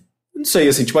 não sei,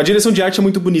 assim, tipo, a direção de arte é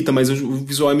muito bonita, mas o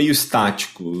visual é meio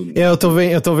estático. Eu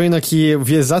tô vendo aqui, eu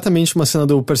vi exatamente uma cena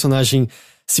do personagem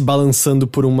se balançando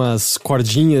por umas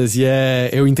cordinhas e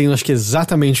eu entendo, acho que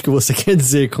exatamente o que você quer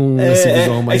dizer com esse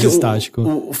visual mais estático.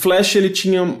 O Flash, ele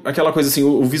tinha aquela coisa assim,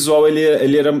 o visual,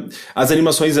 ele era... as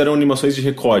animações eram animações de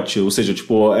recorte, ou seja,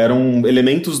 tipo, eram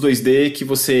elementos 2D que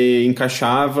você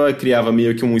encaixava, criava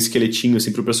meio que um esqueletinho,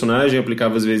 assim, pro personagem,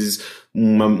 aplicava, às vezes,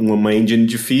 uma engine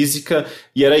de física,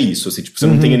 e era isso, assim, tipo, você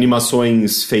não tem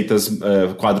animações feitas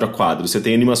quadro a quadro, você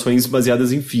tem animações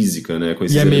baseadas em física, né, com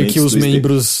esses elementos. E é meio que os 2D.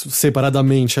 membros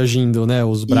separadamente agindo, né,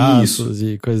 os braços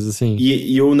e coisas assim.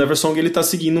 E o Never Song, ele tá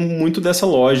seguindo muito dessa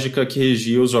lógica que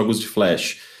regia os jogos de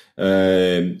Flash.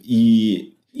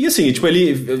 E assim, tipo,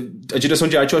 a direção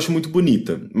de arte eu acho muito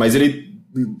bonita, mas ele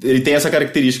tem essa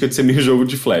característica de ser meio jogo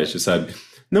de Flash, sabe?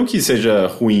 Não que seja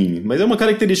ruim, mas é uma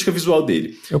característica visual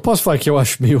dele. Eu posso falar que eu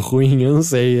acho meio ruim, eu não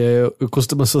sei. Eu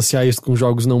costumo associar isso com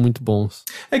jogos não muito bons.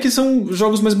 É que são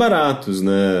jogos mais baratos,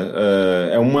 né?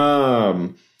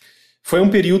 Foi um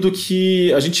período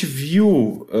que a gente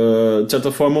viu, de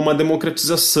certa forma, uma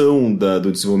democratização do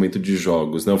desenvolvimento de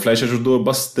jogos, né? O Flash ajudou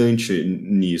bastante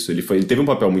nisso. Ele teve um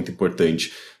papel muito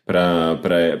importante para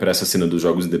essa cena dos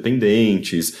jogos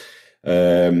independentes.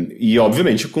 E,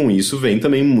 obviamente, com isso vem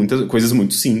também muitas coisas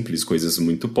muito simples, coisas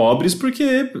muito pobres,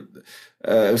 porque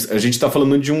a gente está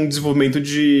falando de um desenvolvimento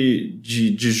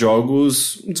de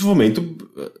jogos, um desenvolvimento,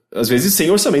 às vezes, sem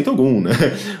orçamento algum, né?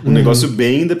 Um negócio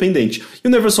bem independente. E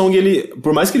o Neversong,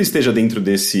 por mais que ele esteja dentro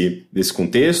desse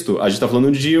contexto, a gente está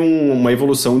falando de uma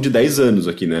evolução de 10 anos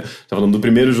aqui, né? Tá falando do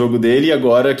primeiro jogo dele e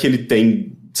agora que ele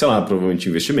tem, sei lá, provavelmente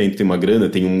investimento, tem uma grana,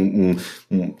 tem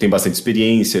tem bastante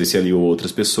experiência, ele se aliou a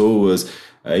outras pessoas.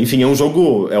 Enfim,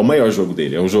 é o maior jogo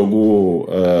dele, é um jogo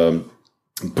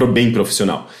bem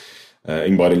profissional.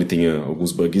 Embora ele tenha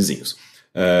alguns bugzinhos.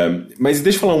 Mas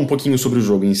deixa eu falar um pouquinho sobre o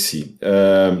jogo em si.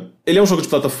 Ele é um jogo de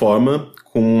plataforma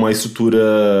com uma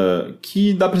estrutura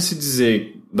que dá pra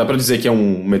dizer que é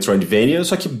um Metroidvania,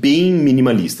 só que bem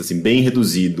minimalista, assim, bem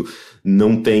reduzido.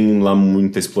 Não tem lá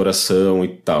muita exploração e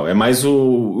tal. É mais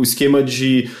o esquema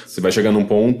de você vai chegar num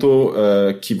ponto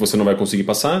que você não vai conseguir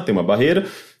passar, tem uma barreira,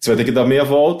 você vai ter que dar meia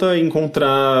volta e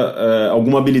encontrar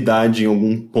alguma habilidade em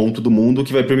algum ponto do mundo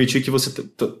que vai permitir que você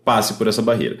passe por essa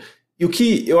barreira. E o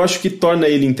que eu acho que torna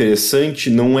ele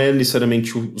interessante não é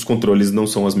necessariamente os controles, não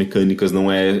são as mecânicas,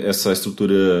 não é essa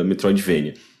estrutura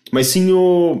Metroidvania, mas sim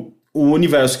o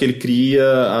universo que ele cria,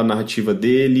 a narrativa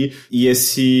dele e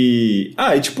e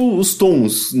tipo os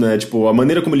tons, né? Tipo, a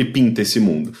maneira como ele pinta esse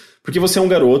mundo. Porque você é um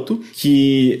garoto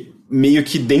que meio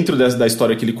que dentro da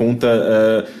história que ele conta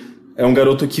é um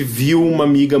garoto que viu uma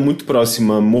amiga muito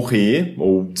próxima morrer,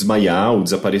 ou desmaiar, ou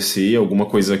desaparecer, alguma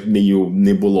coisa meio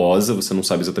nebulosa, você não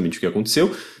sabe exatamente o que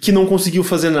aconteceu, que não conseguiu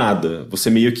fazer nada. Você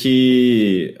meio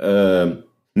que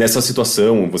nessa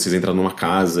situação, vocês entraram numa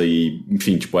casa e,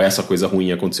 enfim, tipo, essa coisa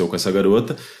ruim aconteceu com essa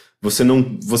garota,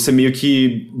 você meio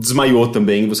que desmaiou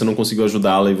também, você não conseguiu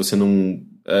ajudá-la e você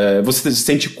você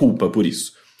sente culpa por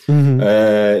isso.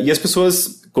 E as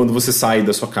pessoas, quando você sai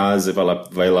da sua casa,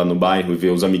 vai lá no bairro e vê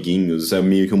os amiguinhos, é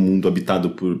meio que um mundo habitado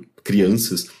por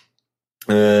crianças,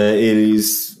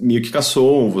 eles meio que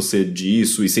caçoam você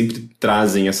disso e sempre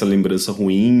trazem essa lembrança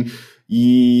ruim.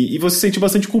 E você se sente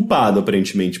bastante culpado,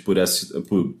 aparentemente,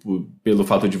 pelo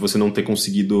fato de você não ter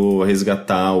conseguido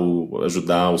resgatar, ou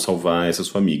ajudar, ou salvar essa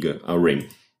sua amiga, a Rain.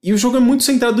 E o jogo é muito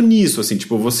centrado nisso, assim,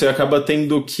 tipo, você acaba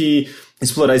tendo que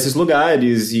explorar esses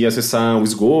lugares e acessar o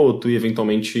esgoto e,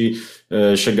 eventualmente,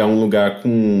 chegar a um lugar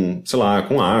com, sei lá,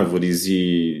 com árvores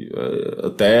e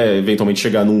até, eventualmente,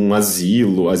 chegar num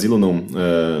asilo não,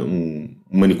 um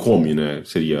manicômio, né,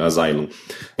 seria asylum.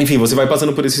 Enfim, você vai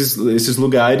passando por esses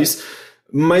lugares,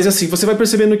 mas assim, você vai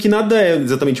percebendo que nada é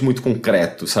exatamente muito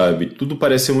concreto, sabe? Tudo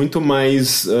parece muito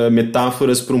mais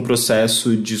metáforas para um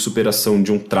processo de superação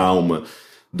de um trauma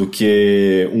do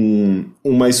que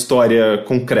uma história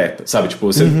concreta, sabe? Tipo,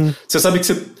 você sabe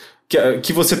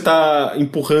que você tá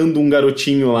empurrando um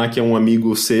garotinho lá que é um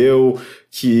amigo seu,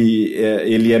 que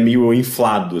ele é meio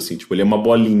inflado, assim, tipo, ele é uma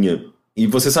bolinha. E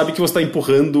você sabe que você tá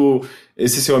empurrando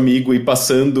esse seu amigo e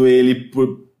passando ele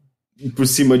por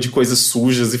cima de coisas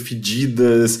sujas e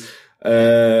fedidas,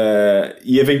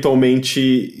 e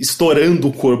eventualmente estourando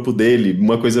o corpo dele,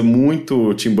 uma coisa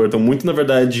muito Tim Burton, muito, na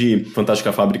verdade,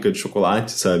 Fantástica Fábrica de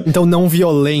Chocolate, sabe? Então não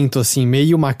violento, assim,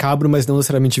 meio macabro, mas não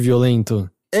necessariamente violento.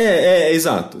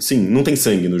 Exato. Sim, não tem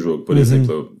sangue no jogo, por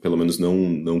exemplo. Pelo menos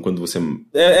não quando você...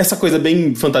 essa coisa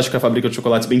bem Fantástica Fábrica de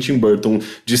Chocolates, bem Tim Burton,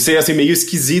 de ser assim, meio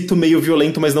esquisito, meio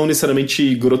violento, mas não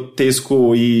necessariamente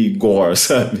grotesco e gore,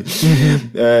 sabe?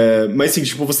 Mas sim,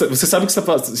 tipo, você sabe que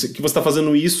você tá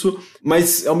fazendo isso,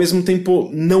 mas ao mesmo tempo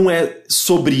não é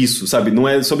sobre isso, sabe? Não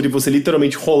é sobre você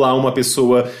literalmente rolar uma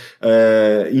pessoa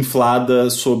inflada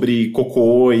sobre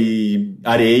cocô e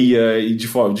areia e de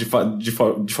forma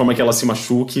que ela se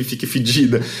machuque e fique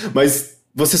fedida, mas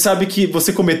você sabe que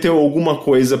você cometeu alguma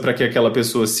coisa pra que aquela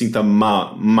pessoa se sinta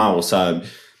mal, sabe?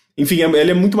 Enfim,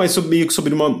 ele é muito mais sobre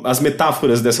as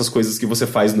metáforas dessas coisas que você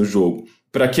faz no jogo,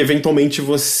 pra que eventualmente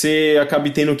você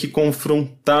acabe tendo que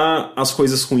confrontar as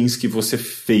coisas ruins que você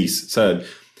fez, sabe?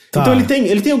 Tá. Então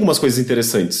ele tem algumas coisas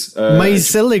interessantes.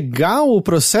 Mas é legal o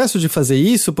processo de fazer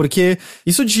isso, porque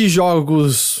isso de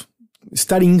jogos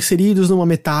estarem inseridos numa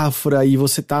metáfora e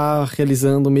você tá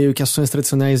realizando meio que ações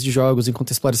tradicionais de jogos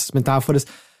enquanto explora essas metáforas,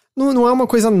 não é uma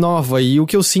coisa nova. E o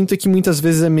que eu sinto é que muitas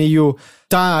vezes é meio...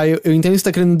 Tá, eu entendo o que você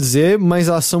tá querendo dizer, mas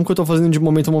a ação que eu tô fazendo de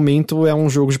momento a momento é um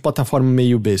jogo de plataforma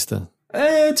meio besta.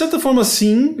 De certa forma,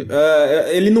 sim.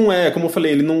 Ele não é, como eu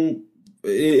falei, ele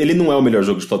não é o melhor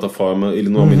jogo de plataforma, ele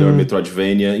não é o melhor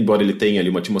Metroidvania, embora ele tenha ali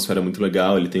uma atmosfera muito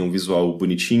legal, ele tem um visual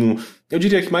bonitinho. Eu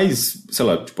diria que mais, sei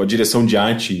lá, tipo, a direção de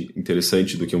arte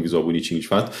interessante do que um visual bonitinho, de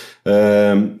fato.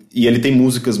 E ele tem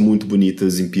músicas muito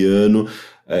bonitas em piano.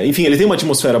 Enfim, ele tem uma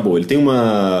atmosfera boa, ele tem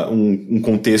um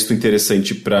contexto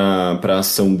interessante pra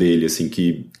ação dele, assim,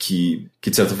 que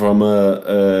de certa forma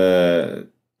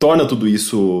torna tudo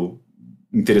isso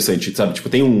interessante, sabe? Tipo,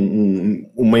 tem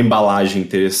uma embalagem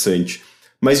interessante.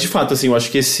 Mas, de fato, assim, eu acho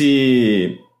que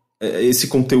esse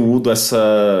conteúdo,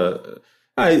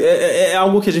 é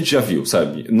algo que a gente já viu,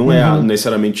 sabe? Não é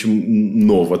necessariamente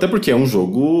novo. Até porque é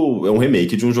um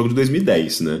remake de um jogo de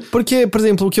 2010, né? Porque, por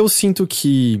exemplo, o que eu sinto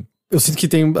que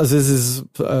tem, às vezes,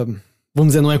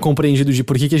 vamos dizer, não é compreendido de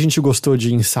por que a gente gostou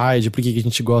de Inside, por que a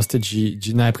gente gosta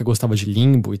de na época gostava de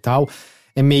Limbo e tal.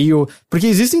 É meio... Porque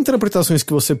existem interpretações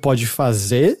que você pode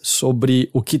fazer sobre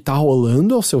o que tá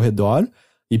rolando ao seu redor.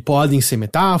 E podem ser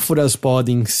metáforas,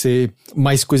 podem ser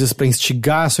mais coisas pra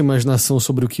instigar a sua imaginação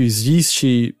sobre o que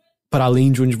existe para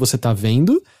além de onde você tá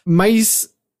vendo. Mas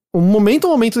o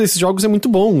momento desses jogos é muito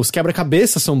bom. Os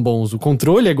quebra-cabeças são bons, o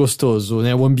controle é gostoso,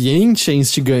 né? O ambiente é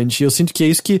instigante. E eu sinto que é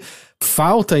isso que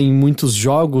falta em muitos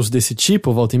jogos desse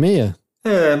tipo, volta e meia.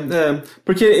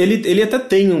 Porque ele até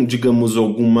tem, digamos,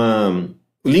 alguma...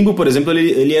 O Limbo, por exemplo,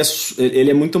 ele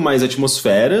é muito mais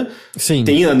atmosfera. Sim.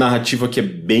 Tem a narrativa que é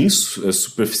bem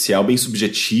superficial, bem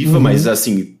subjetiva, mas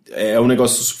assim, é um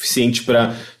negócio suficiente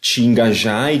pra te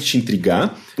engajar e te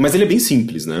intrigar. Mas ele é bem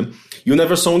simples, né? E o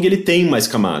Neversong, ele tem mais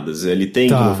camadas. Ele tem,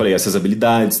 como eu falei, essas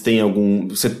habilidades,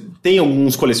 você tem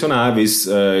alguns colecionáveis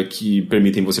que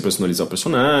permitem você personalizar o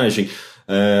personagem.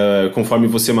 Conforme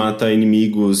você mata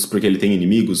inimigos, porque ele tem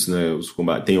inimigos, né,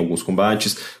 tem alguns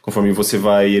combates, conforme você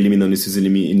vai eliminando esses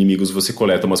inimigos, você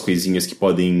coleta umas coisinhas que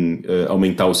podem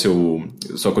aumentar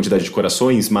sua quantidade de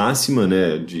corações máxima,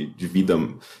 né, de vida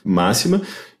máxima.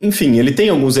 Enfim, ele tem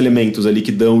alguns elementos ali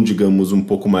que dão, digamos, um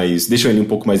pouco mais... deixam ele um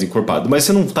pouco mais encorpado, mas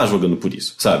você não tá jogando por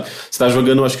isso, sabe? Você tá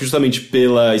jogando, acho que justamente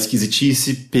pela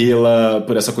esquisitice,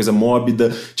 por essa coisa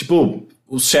mórbida, tipo...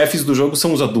 Os chefes do jogo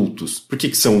são os adultos. Por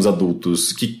que são os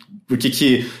adultos? E por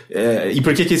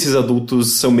que esses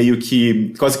adultos são meio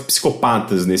que quase que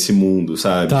psicopatas nesse mundo,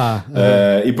 sabe?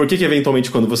 E por que eventualmente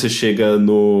quando você chega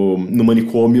no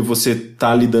manicômio você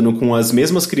tá lidando com as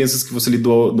mesmas crianças que você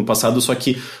lidou no passado, só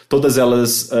que todas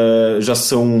elas já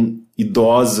são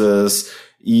idosas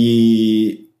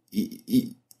e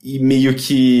meio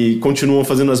que continuam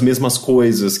fazendo as mesmas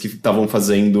coisas que estavam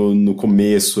fazendo no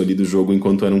começo ali do jogo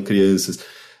enquanto eram crianças.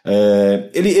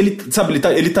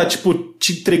 Ele tá tipo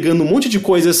te entregando um monte de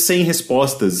coisas sem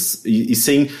respostas e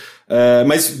sem...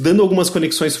 mas dando algumas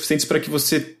conexões suficientes para que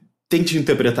você tente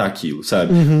interpretar aquilo,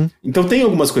 sabe? Então tem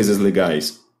algumas coisas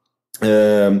legais.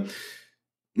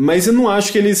 Mas eu não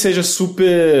acho que ele seja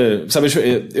super... Sabe,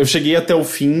 eu cheguei até o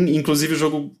fim, inclusive o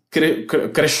jogo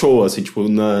crashou, assim, tipo,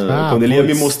 quando ele ia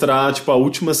me mostrar, tipo, a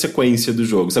última sequência do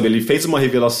jogo, sabe? Ele fez uma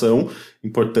revelação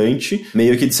importante,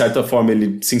 meio que de certa forma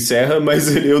ele se encerra,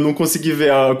 mas eu não consegui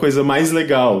ver a coisa mais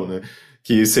legal, né?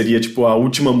 Que seria, tipo, a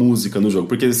última música no jogo.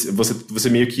 Porque você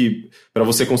meio que... Pra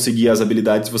você conseguir as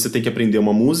habilidades, você tem que aprender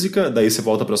uma música, daí você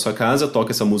volta pra sua casa,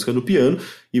 toca essa música no piano,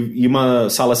 e uma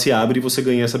sala se abre e você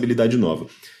ganha essa habilidade nova.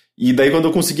 E daí, quando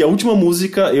eu consegui a última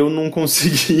música, eu não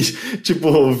consegui,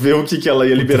 tipo, ver o que ela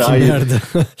ia liberar. Que merda.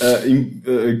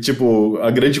 Tipo, a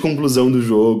grande conclusão do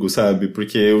jogo, sabe?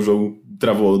 Porque o jogo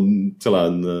travou, sei lá...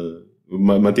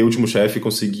 Matei o último chefe,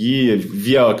 consegui,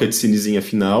 vi a cutscenezinha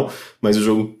final, mas o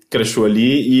jogo crashou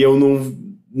ali e eu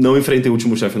não enfrentei o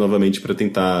último chefe novamente pra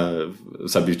tentar,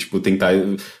 sabe, tipo, tentar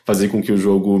fazer com que o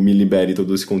jogo me libere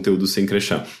todo esse conteúdo sem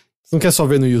crashar. Você não quer só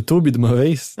ver no YouTube de uma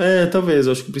vez? Talvez,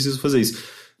 eu acho que preciso fazer isso.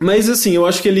 Mas assim, eu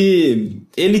acho que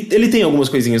ele tem algumas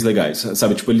coisinhas legais,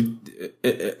 sabe, tipo,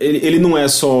 ele não é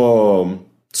só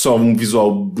um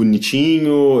visual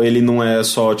bonitinho, ele não é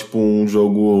só, tipo, um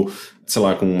jogo... sei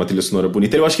lá, com uma trilha sonora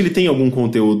bonita. Eu acho que ele tem algum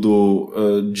conteúdo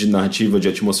de narrativa, de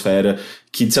atmosfera,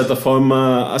 que de certa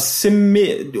forma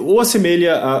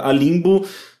assemelha a Limbo,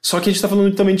 só que a gente tá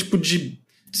falando também, tipo, de...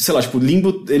 sei lá, tipo,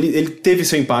 Limbo, ele teve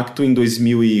seu impacto em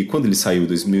 2000 e... quando ele saiu?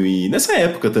 Nessa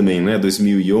época também, né?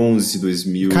 2011,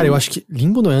 2000... Cara, eu acho que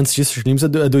Limbo não é antes disso. Limbo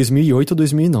é 2008 ou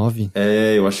 2009.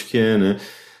 Eu acho que é, né?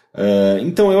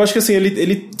 Então, eu acho que, assim,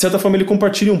 ele de certa forma, ele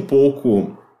compartilha um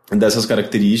pouco dessas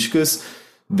características.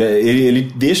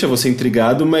 Ele deixa você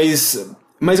intrigado, mas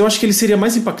eu acho que ele seria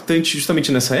mais impactante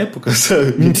justamente nessa época,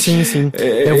 sabe? Sim.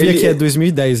 Eu vi aqui, é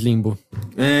 2010, Limbo.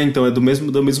 Então é do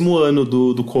mesmo ano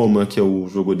do Coma, que é o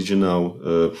jogo original,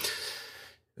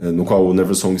 no qual o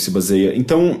Neversong se baseia.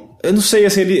 Então, eu não sei,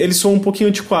 assim, ele soa um pouquinho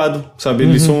antiquado, sabe?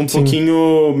 Ele soa um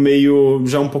pouquinho meio,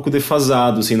 já um pouco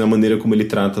defasado, assim, na maneira como ele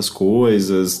trata as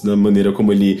coisas, na maneira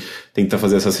como ele tenta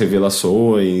fazer essas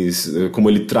revelações, como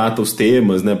ele trata os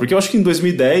temas, né? Porque eu acho que em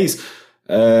 2010,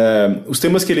 os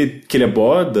temas que ele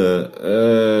aborda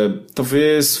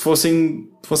talvez fossem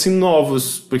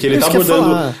novos, porque ele tá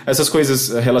abordando essas coisas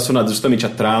relacionadas justamente a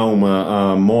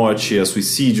trauma, a morte, a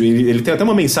suicídio. Ele tem até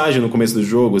uma mensagem no começo do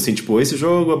jogo, assim, tipo, esse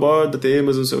jogo aborda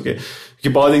temas, não sei o quê, que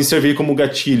podem servir como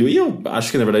gatilho. E eu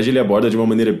acho que, na verdade, ele aborda de uma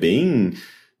maneira bem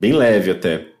leve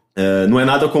até. Não é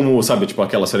nada como, sabe, tipo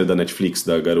aquela série da Netflix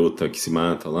da garota que se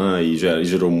mata lá e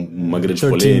gerou uma grande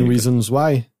 13 polêmica. Reasons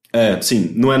Why?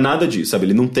 Sim, não é nada disso, sabe?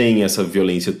 Ele não tem essa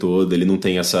violência toda, ele não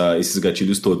tem esses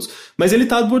gatilhos todos. Mas ele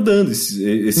tá abordando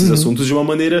esses assuntos de uma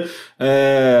maneira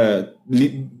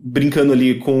brincando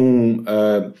ali com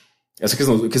essa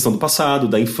questão do passado,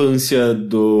 da infância,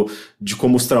 de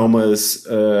como os traumas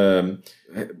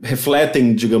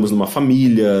refletem, digamos, numa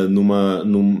família,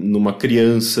 numa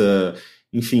criança,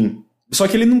 enfim. Só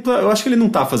que eu acho que ele não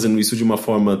tá fazendo isso de uma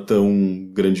forma tão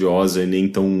grandiosa e nem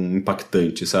tão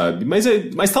impactante, sabe? Mas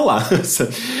tá lá.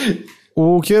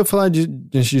 O que eu ia falar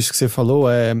diante disso que você falou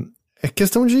é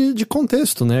questão de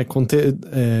contexto, né?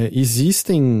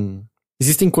 Existem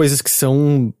coisas que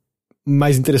são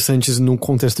mais interessantes no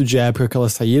contexto de época que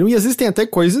elas saíram, e existem até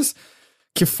coisas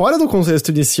que fora do contexto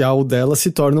inicial delas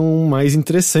se tornam mais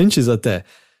interessantes até.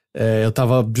 Eu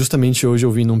tava justamente hoje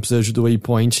ouvindo um episódio do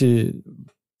Waypoint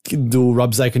do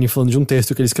Rob Zaicani falando de um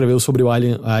texto que ele escreveu sobre o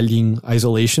Alien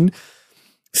Isolation.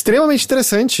 Extremamente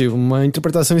interessante, uma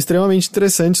interpretação extremamente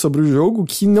interessante sobre o jogo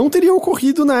que não teria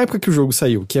ocorrido na época que o jogo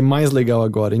saiu, que é mais legal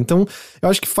agora. Então, eu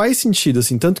acho que faz sentido,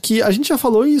 assim, tanto que a gente já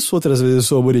falou isso outras vezes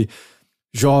sobre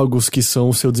jogos que são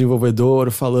o seu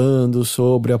desenvolvedor falando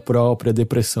sobre a própria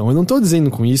depressão. Eu não tô dizendo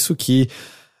com isso que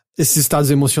esses estados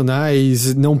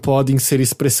emocionais não podem ser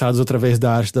expressados através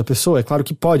da arte da pessoa. É claro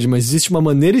que pode, mas existe uma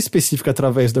maneira específica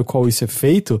através da qual isso é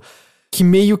feito que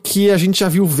meio que a gente já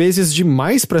viu vezes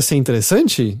demais pra ser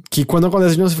interessante, que quando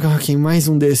acontece de novo você fica, ok, mais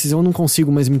um desses, eu não consigo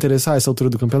mais me interessar a essa altura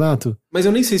do campeonato. Mas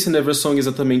eu nem sei se Neversong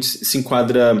exatamente se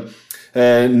enquadra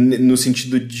no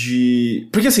sentido de...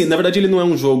 Porque assim, na verdade ele não é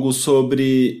um jogo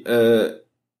sobre...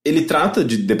 Ele trata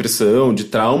de depressão, de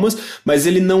traumas, mas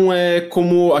ele não é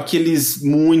como aqueles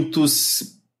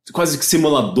muitos quase que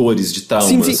simuladores de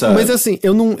traumas, sim, sabe? Mas assim,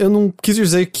 eu não quis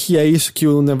dizer que é isso que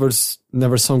o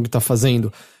Neversong tá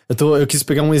fazendo. Eu quis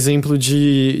pegar um exemplo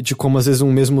de como às vezes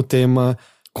um mesmo tema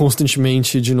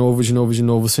constantemente, de novo,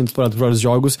 sendo explorado por vários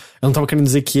jogos. Eu não tava querendo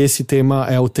dizer que esse tema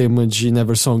é o tema de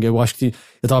Neversong. Eu acho que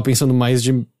eu tava pensando mais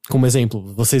como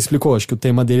exemplo. Você explicou, acho que o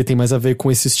tema dele tem mais a ver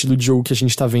com esse estilo de jogo que a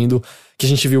gente tá vendo, que a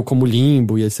gente viu como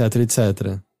Limbo e etc,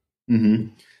 etc. Uhum.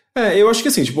 Eu acho que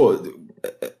assim, tipo...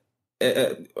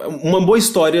 uma boa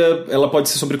história, ela pode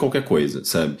ser sobre qualquer coisa,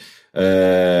 sabe?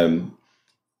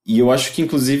 E eu acho que,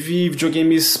 inclusive,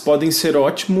 videogames podem ser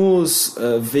ótimos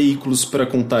veículos para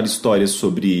contar histórias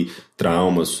sobre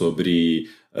trauma, sobre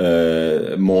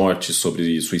morte,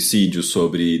 sobre suicídio,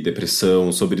 sobre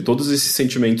depressão, sobre todos esses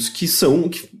sentimentos que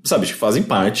fazem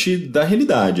parte da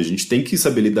realidade. A gente tem que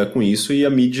saber lidar com isso, e a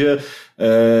mídia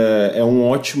é uma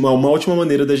ótima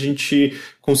maneira da gente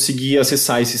conseguir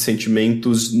acessar esses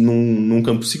sentimentos num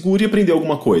campo seguro e aprender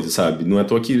alguma coisa, sabe? Não é à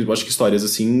toa que eu acho que histórias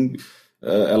assim...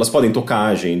 elas podem tocar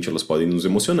a gente, elas podem nos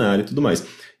emocionar e tudo mais.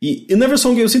 E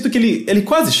Neversong, eu sinto que ele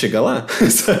quase chega lá,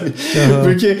 sabe? Uhum.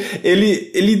 Porque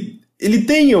ele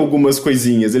tem algumas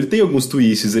coisinhas, ele tem alguns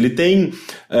twists, ele tem...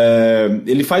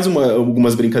 ele faz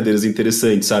algumas brincadeiras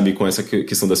interessantes, sabe? Com essa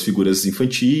questão das figuras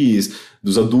infantis,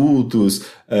 dos adultos,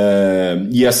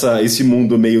 e esse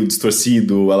mundo meio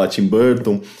distorcido à la Tim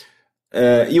Burton...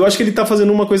 e eu acho que ele tá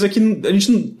fazendo uma coisa que a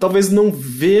gente talvez não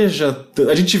veja...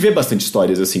 A gente vê bastante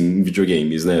histórias, assim, em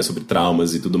videogames, né? Sobre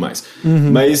traumas e tudo mais.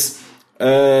 Uhum.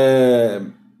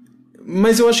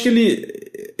 Mas eu acho que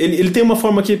ele tem uma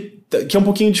forma que é um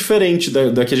pouquinho diferente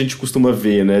da que a gente costuma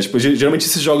ver, né? Tipo, geralmente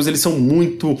esses jogos, eles são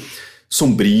muito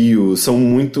sombrios, são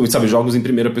muito, sabe, jogos em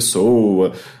primeira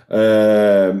pessoa.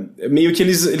 Meio que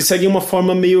eles seguem uma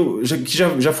forma meio... que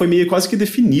já foi meio quase que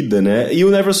definida, né? E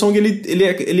o Neversong,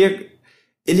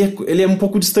 ele é um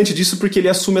pouco distante disso, porque ele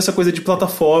assume essa coisa de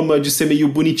plataforma, de ser meio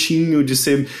bonitinho, de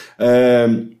ser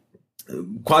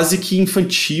quase que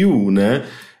infantil, né?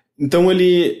 Então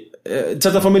ele, de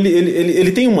certa forma,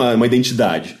 ele tem uma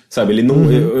identidade, sabe? Ele não,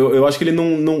 uhum. eu acho que ele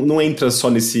não entra só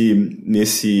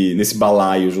nesse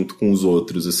balaio junto com os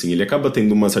outros, assim. Ele acaba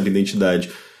tendo uma certa identidade.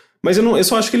 Mas eu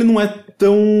só acho que ele não é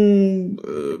tão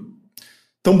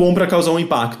bom pra causar um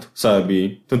impacto,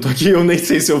 sabe? Tanto que eu nem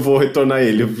sei se eu vou retornar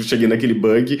ele. Eu cheguei naquele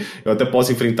bug, eu até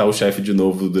posso enfrentar o chefe de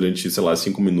novo durante, sei lá,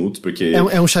 5 minutos, porque...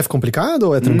 É um chefe complicado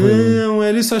ou é tranquilo? Não,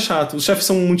 ele só é chato. Os chefes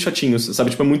são muito chatinhos, sabe?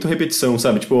 Tipo, é muito repetição,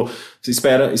 sabe? Tipo, você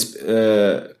espera...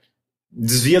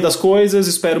 desvia das coisas,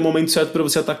 espera o momento certo pra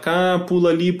você atacar,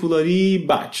 pula ali,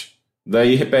 bate.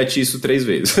 Daí repete isso 3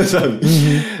 vezes, sabe?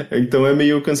 Então é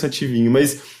meio cansativinho,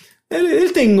 mas ele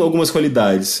tem algumas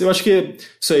qualidades. Eu acho que,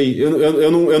 isso aí,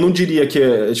 eu não diria que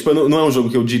é, tipo, não é um jogo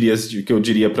que eu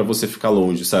diria pra você ficar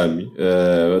longe, sabe?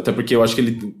 Até porque eu acho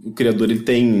que o criador, ele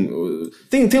tem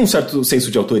um certo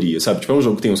senso de autoria, sabe? Tipo, é um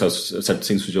jogo que tem um certo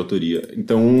senso de autoria.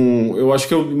 Então, eu acho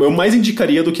que eu mais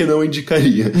indicaria do que não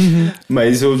indicaria.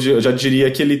 Mas eu já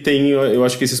diria que ele tem, eu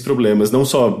acho que esses problemas, não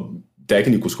só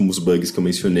técnicos como os bugs que eu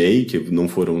mencionei, que não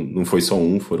foi só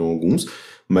um, foram alguns,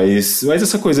 mas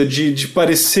essa coisa de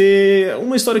parecer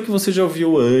uma história que você já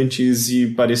ouviu antes e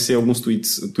parecer alguns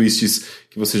twists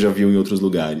que você já viu em outros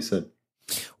lugares, sabe?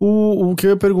 O que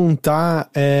eu ia perguntar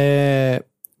é...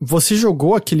 Você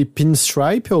jogou aquele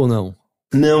Pinstripe ou não?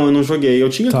 Não, eu não joguei. Eu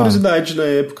tinha curiosidade na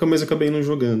época, mas acabei não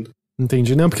jogando.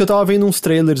 Entendi. Não, porque eu tava vendo uns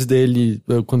trailers dele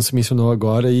quando você mencionou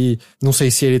agora e não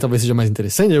sei se ele talvez seja mais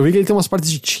interessante. Eu vi que ele tem umas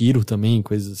partes de tiro também,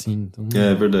 coisas assim. Então...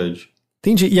 É verdade.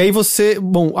 Entendi. E aí você...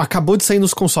 Bom, acabou de sair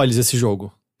nos consoles esse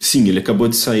jogo. Sim, ele acabou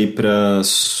de sair pra...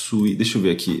 Deixa eu ver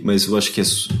aqui. Mas eu acho que é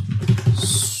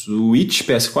Switch,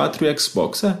 PS4 e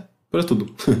Xbox. Pra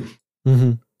tudo.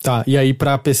 Tá, e aí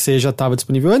pra PC já tava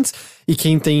disponível antes. E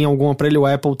quem tem algum aparelho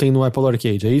Apple tem no Apple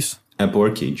Arcade, é isso? Apple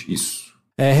Arcade, isso.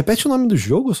 Repete o nome do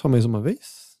jogo só mais uma vez?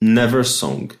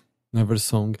 Neversong.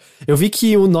 Neversong. Eu vi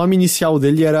que o nome inicial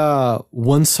dele era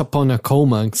Once Upon a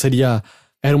Coma, que seria...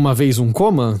 Era uma vez um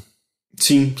coma?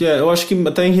 Sim, eu acho que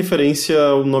até em referência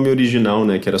ao nome original,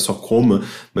 né, que era só coma,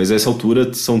 mas a essa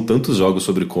altura são tantos jogos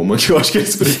sobre coma que eu acho que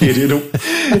eles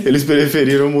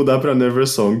preferiram mudar pra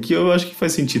Neversong, que eu acho que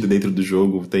faz sentido dentro do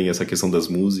jogo, tem essa questão das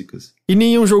músicas. E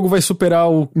nenhum jogo vai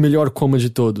superar o melhor coma de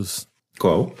todos.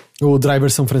 Qual? O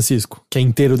Driver São Francisco, que é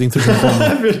inteiro dentro de um coma.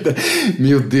 É verdade.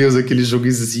 Meu Deus, aquele jogo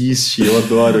existe, eu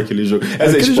adoro aquele jogo.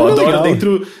 Jogo eu adoro legal.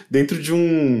 dentro de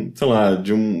um, sei lá,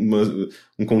 de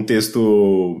um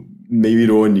contexto meio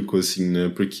irônico, assim,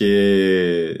 né?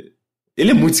 Porque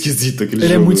ele é muito esquisito, aquele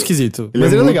jogo. Ele é muito esquisito,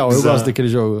 mas ele é legal, bizarro. Eu gosto daquele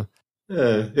jogo.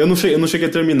 Eu não cheguei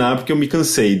a terminar porque eu me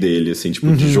cansei dele, assim,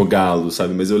 tipo, de jogá-lo,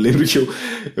 sabe? Mas eu lembro que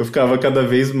eu ficava cada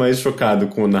vez mais chocado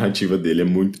com a narrativa dele, é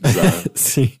muito bizarro.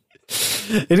 Sim.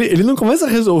 Ele não começa a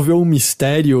resolver um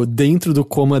mistério dentro do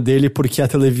coma dele porque a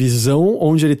televisão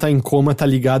onde ele tá em coma tá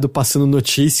ligado passando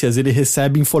notícias, ele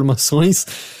recebe informações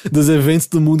dos eventos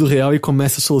do mundo real e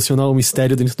começa a solucionar o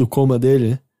mistério dentro do coma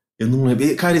dele. Eu não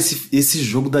lembro. Cara, esse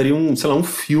jogo daria um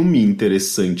filme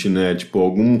interessante, né?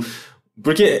 Tipo,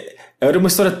 porque era uma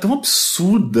história tão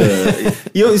absurda.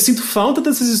 E eu sinto falta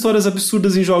dessas histórias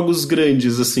absurdas em jogos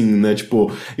grandes, assim, né?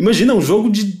 Tipo, imagina um jogo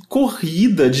de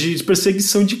corrida, de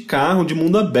perseguição de carro, de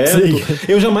mundo aberto. Sim.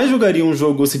 Eu jamais jogaria um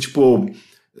jogo, assim, tipo,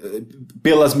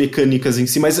 pelas mecânicas em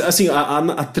si. Mas, assim,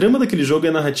 a trama daquele jogo,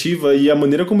 a narrativa e a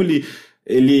maneira como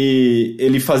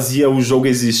ele fazia o jogo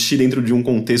existir dentro de um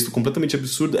contexto completamente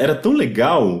absurdo era tão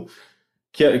legal...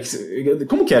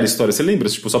 Como que era a história? Você lembra?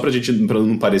 Tipo, só pra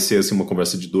não parecer assim uma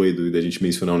conversa de doido e da gente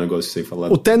mencionar um negócio sem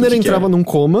falar. O Tanner entrava num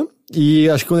coma e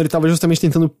acho que quando ele tava justamente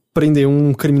tentando prender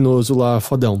um criminoso lá,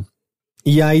 fodão.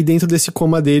 E aí dentro desse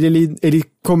coma dele, ele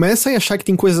começa a achar que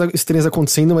tem coisas estranhas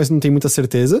acontecendo, mas não tem muita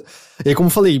certeza. E aí, como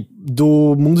eu falei,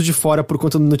 do mundo de fora, por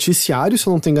conta do noticiário, se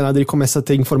eu não tô enganado, ele começa a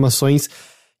ter informações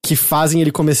que fazem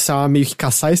ele começar a meio que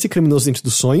caçar esse criminoso dentro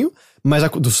do sonho.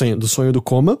 Do sonho do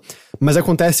coma, mas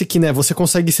acontece que, né, você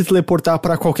consegue se teleportar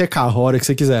pra qualquer carro, a hora que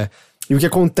você quiser. E o que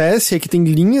acontece é que tem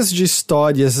linhas de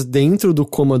histórias dentro do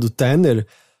coma do Tanner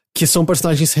que são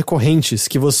personagens recorrentes,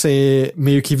 que você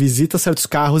meio que visita certos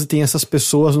carros e tem essas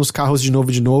pessoas nos carros de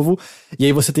novo, e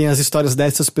aí você tem as histórias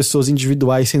dessas pessoas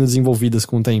individuais sendo desenvolvidas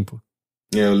com o tempo.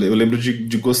 Eu lembro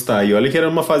de gostar. E olha que era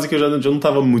uma fase que eu já não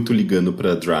tava muito ligando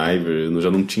pra Driver, eu já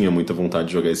não tinha muita vontade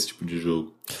de jogar esse tipo de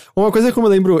jogo. Uma coisa que eu me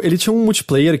lembro, ele tinha um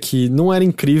multiplayer que não era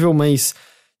incrível, mas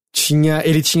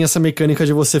ele tinha essa mecânica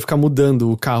de você ficar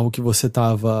mudando o carro que você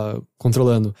tava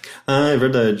controlando. Ah, é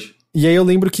verdade. E aí eu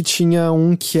lembro que tinha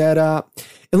um que era...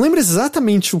 Eu não lembro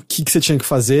exatamente o que você tinha que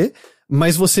fazer,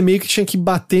 mas você meio que tinha que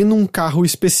bater num carro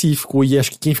específico, e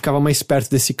acho que quem ficava mais perto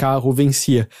desse carro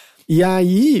vencia. E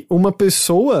aí, uma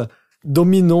pessoa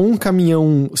dominou um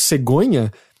caminhão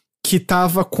cegonha que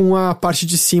tava com a parte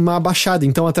de cima abaixada,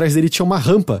 então atrás dele tinha uma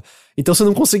rampa. Então você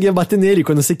não conseguia bater nele.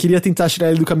 Quando você queria tentar tirar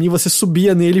ele do caminho, você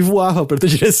subia nele e voava pra outra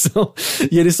direção.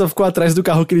 E ele só ficou atrás do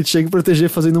carro que ele tinha que proteger,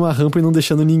 fazendo uma rampa e não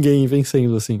deixando ninguém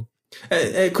vencendo, assim.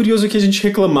 É curioso que a gente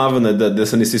reclamava, né,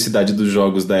 dessa necessidade dos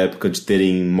jogos da época de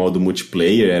terem modo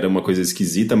multiplayer, era uma coisa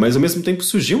esquisita, mas ao mesmo tempo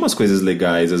surgiam umas coisas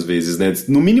legais às vezes, né,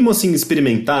 no mínimo assim,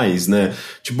 experimentais, né,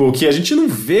 tipo, que a gente não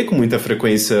vê com muita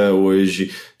frequência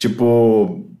hoje,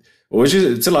 tipo,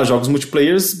 hoje, sei lá, jogos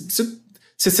multiplayers,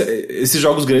 esses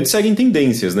jogos grandes seguem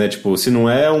tendências, né? Tipo, se não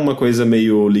é uma coisa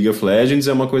meio League of Legends,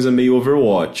 é uma coisa meio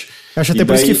Overwatch. Acho até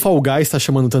por isso que Fall Guys tá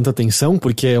chamando tanta atenção,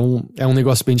 porque é um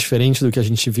negócio bem diferente do que a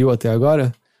gente viu até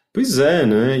agora. Pois é,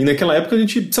 né? E naquela época a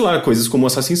gente, sei lá, coisas como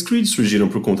Assassin's Creed surgiram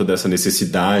por conta dessa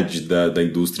necessidade da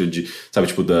indústria de, sabe,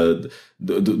 tipo,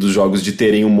 dos jogos de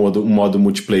terem um modo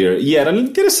multiplayer. E era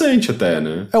interessante até,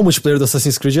 né? O multiplayer do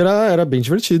Assassin's Creed era bem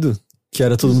divertido. Que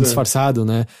era todo mundo disfarçado,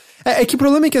 né? É que o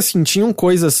problema é que, assim, tinham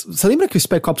coisas... Você lembra que o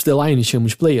Spec Ops The Line tinha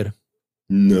multiplayer?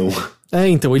 Não.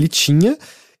 Então, ele tinha...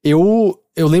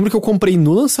 Eu lembro que eu comprei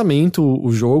no lançamento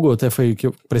o jogo, até foi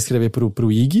pra escrever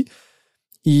pro IG,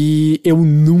 e eu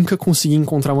nunca consegui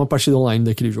encontrar uma partida online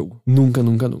daquele jogo. Nunca.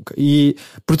 E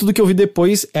por tudo que eu vi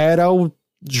depois, era o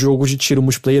jogo de tiro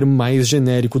multiplayer mais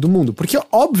genérico do mundo. Porque,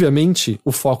 obviamente,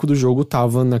 o foco do jogo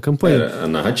tava na campanha. Era a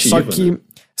narrativa,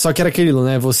 Só que era aquilo,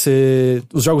 né?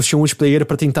 Os jogos tinham multiplayer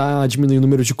pra tentar diminuir o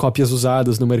número de cópias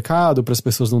usadas no mercado, para as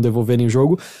pessoas não devolverem o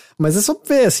jogo. Mas é só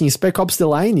ver, assim, Spec Ops The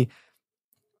Line,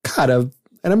 cara,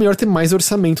 era melhor ter mais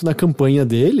orçamento na campanha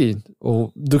dele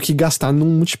do que gastar num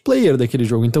multiplayer daquele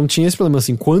jogo. Então tinha esse problema,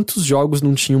 assim, quantos jogos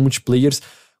não tinham multiplayers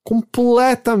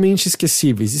completamente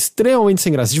esquecíveis, extremamente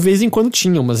sem graça. De vez em quando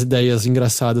tinham umas ideias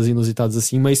engraçadas e inusitadas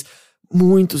assim, mas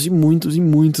muitos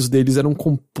deles eram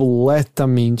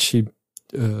completamente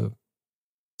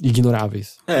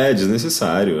ignoráveis.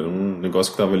 Desnecessário. Era um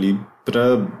negócio que tava ali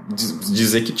pra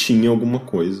dizer que tinha alguma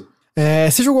coisa.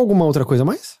 Você jogou alguma outra coisa a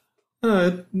mais?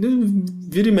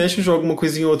 Vira e mexe, eu jogo uma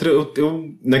coisinha ou outra. Eu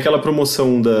naquela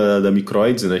promoção da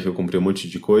Microids, né, que eu comprei um monte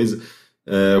de coisa,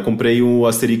 eu comprei o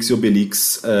Asterix e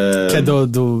Obelix. Que é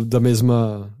da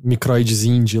mesma Microids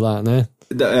Indie lá, né?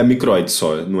 É Microid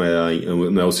só, não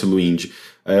é o selo indie.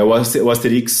 O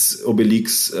Asterix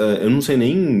Obelix, eu não sei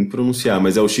nem pronunciar,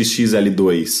 mas é o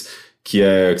XXL2, que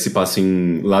se passa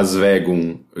em Las Vegas,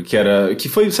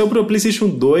 saiu pro PlayStation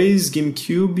 2,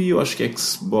 GameCube, eu acho que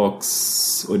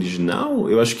Xbox original,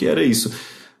 eu acho que era isso.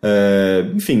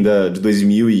 Enfim, de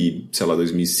 2000 e, sei lá,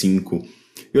 2005.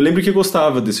 Eu lembro que eu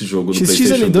gostava desse jogo no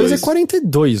PlayStation 2. XXL2 é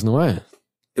 42, não é?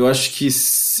 Eu acho que...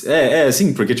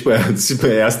 sim, porque tipo,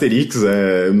 é Asterix,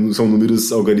 são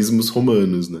números algarismos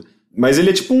romanos, né? Mas ele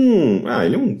é tipo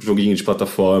ele é um joguinho de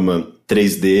plataforma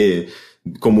 3D,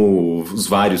 como os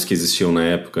vários que existiam na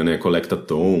época, né?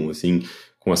 Collectathon, assim,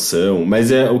 com ação.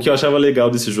 Mas o que eu achava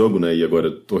legal desse jogo, né? E agora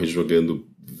tô rejogando,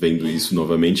 vendo isso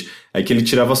novamente, é que ele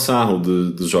tirava sarro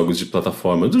dos jogos de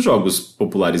plataforma, dos jogos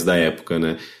populares da época,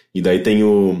 né? E daí tem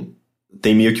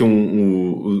meio que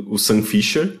o Sam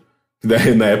Fisher.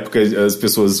 Na época as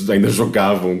pessoas ainda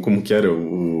jogavam, como que era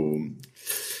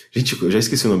Gente, eu já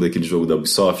esqueci o nome daquele jogo da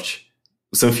Ubisoft.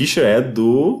 O Sam Fisher é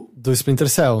do Splinter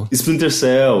Cell. Splinter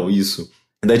Cell, isso.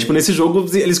 Daí, tipo, nesse jogo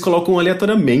eles colocam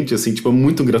aleatoriamente, assim, tipo, é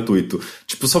muito gratuito.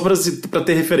 Tipo, só pra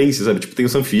ter referência, sabe? Tipo, tem o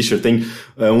Sam Fisher, tem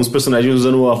uns personagens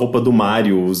usando a roupa do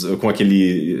Mario, com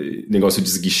aquele negócio de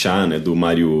esguichar, né? Do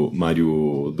Mario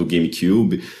do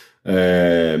GameCube.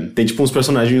 Tem, tipo, uns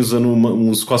personagens usando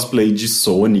uns cosplay de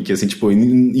Sonic, assim, tipo,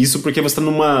 isso porque você tá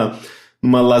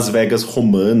numa Las Vegas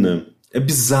romana. É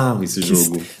bizarro esse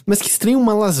jogo. Mas que estranho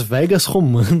uma Las Vegas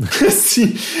romana.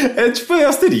 Sim, é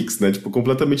Asterix, né? Tipo,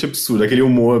 completamente absurdo. Aquele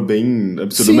humor bem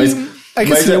absurdo. Sim,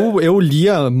 mas eu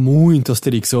lia muito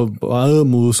Asterix. Eu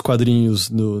amo os quadrinhos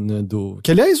do...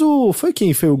 Que, aliás, foi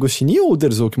quem? Foi o Goscinny ou o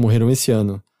Uderzo que morreram esse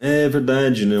ano? É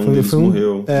verdade, né? Um deles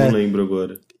morreu. Não lembro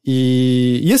agora.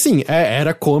 E assim,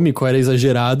 era cômico, era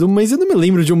exagerado, mas eu não me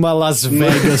lembro de uma Las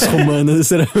Vegas romana,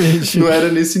 sinceramente. Não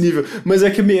era nesse nível. Mas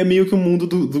é meio que um mundo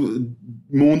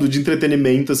mundo de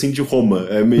entretenimento, assim, de Roma.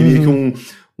 É meio que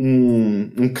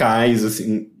um cais,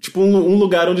 assim, tipo um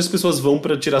lugar onde as pessoas vão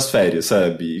pra tirar as férias,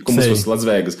 sabe? Como se fosse Las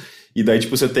Vegas. E daí,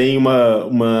 tipo, você tem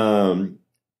uma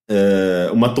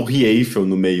Torre Eiffel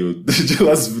no meio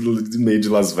de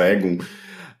Las Vegas.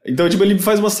 Então, tipo, ele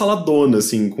faz uma saladona,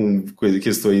 assim, com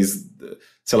questões,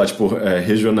 sei lá, tipo,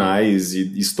 regionais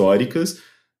e históricas.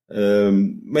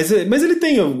 Mas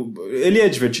ele é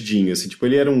divertidinho, assim, tipo,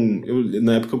 ele era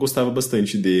na época eu gostava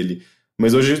bastante dele.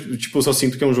 Mas hoje, tipo, eu só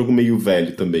sinto que é um jogo meio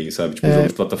velho também, sabe? Tipo, um jogo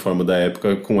de plataforma da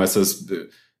época com essas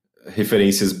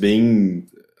referências bem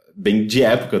de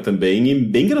época também e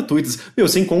bem gratuitas. Meu,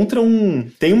 você encontra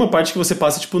tem uma parte que você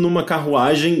passa, tipo, numa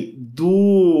carruagem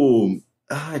do...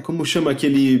 como chama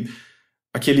aquele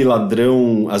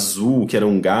ladrão azul que era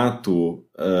um gato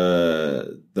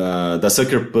da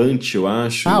Sucker Punch, eu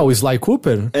acho. O Sly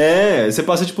Cooper? Você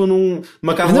passa tipo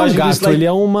numa carruagem. Ele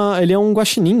não é um gato, ele é um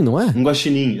guaxinim, não é? Um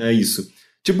guaxinim, é isso.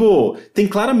 Tipo, tem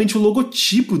claramente o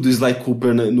logotipo do Sly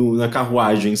Cooper na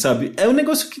carruagem, sabe? É um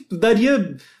negócio que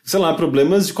daria, sei lá,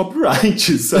 problemas de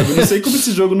copyright, sabe? Não sei como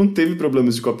esse jogo não teve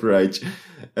problemas de copyright.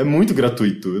 É muito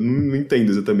gratuito. Eu não entendo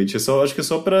exatamente. Acho que é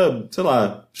só pra, sei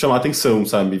lá, chamar atenção,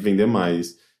 sabe? Vender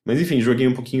mais. Mas enfim, joguei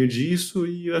um pouquinho disso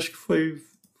e eu acho que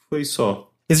foi só.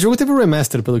 Esse jogo teve um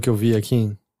remaster, pelo que eu vi aqui.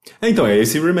 Então, é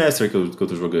esse remaster que eu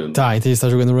tô jogando. Tá, então você tá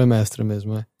jogando o remaster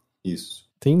mesmo, é. Isso.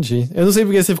 Entendi. Eu não sei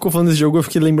porque você ficou falando desse jogo, eu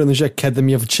fiquei lembrando de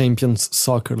Academy of Champions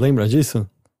Soccer. Lembra disso?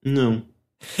 Não.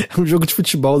 É um jogo de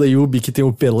futebol da Yubi que tem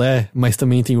o Pelé, mas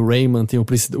também tem o Rayman, tem o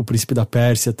Príncipe da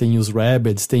Pérsia, tem os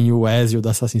Rabbids, tem o Ezio da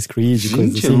Assassin's Creed.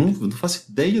 Gente, assim. eu não faço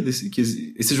ideia que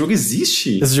esse jogo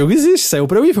existe. Esse jogo existe, saiu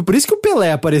pra Wii. Foi por isso que o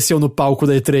Pelé apareceu no palco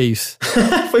da E3.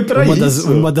 Foi pra isso.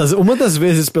 Uma das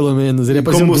vezes, pelo menos. Ele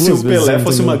apareceu como duas se o Pelé vezes,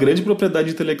 fosse uma grande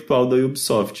propriedade intelectual da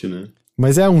Ubisoft, né?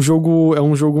 Mas é um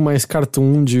jogo mais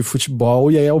cartoon de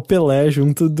futebol, e aí é o Pelé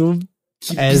junto do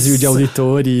Ezio de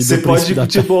Auditore e do Você pode, da...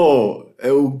 tipo,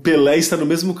 o Pelé está no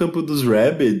mesmo campo dos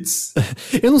Rabbids.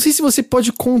 Eu não sei se você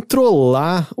pode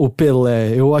controlar o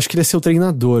Pelé. Eu acho que ele é seu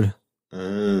treinador.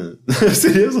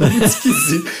 Seria muito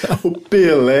esquisito. O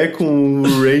Pelé com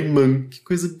o Rayman. Que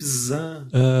coisa bizarra.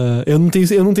 Eu não tenho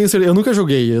certeza. Eu nunca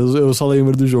joguei, eu só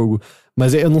lembro do jogo.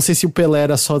 Mas eu não sei se o Pelé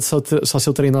era só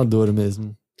seu treinador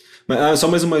mesmo. Mas, só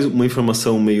mais uma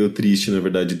informação meio triste, na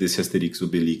verdade, desse Asterix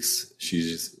Obelix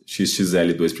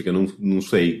XXL2, porque eu não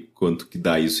sei quanto que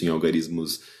dá isso em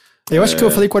algarismos. Eu acho que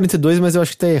eu falei 42, mas eu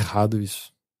acho que tá errado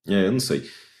isso. Eu não sei.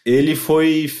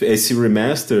 Esse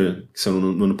remaster, que saiu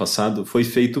no ano passado, foi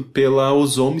feito pela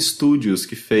Ozome Studios,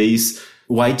 que fez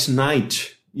White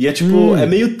Knight. E é tipo, é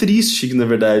meio triste, na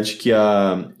verdade, que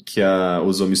a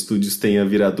Ozome Studios tenha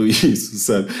virado isso,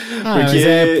 sabe? Porque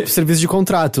é serviço de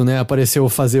contrato, né? Apareceu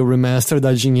fazer o remaster,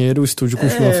 dar dinheiro, o estúdio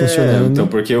continua funcionando. Então,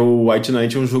 porque o White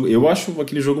Knight é um jogo... Eu acho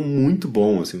aquele jogo muito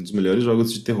bom, assim, um dos melhores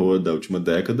jogos de terror da última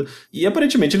década. E,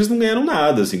 aparentemente, eles não ganharam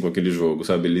nada, assim, com aquele jogo,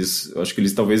 sabe? Eu acho que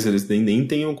talvez eles nem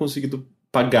tenham conseguido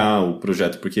pagar o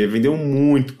projeto, porque vendeu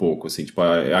muito pouco, assim, tipo,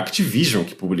 a Activision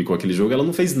que publicou aquele jogo, ela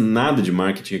não fez nada de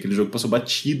marketing, aquele jogo passou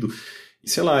batido, e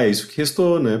sei lá, é isso que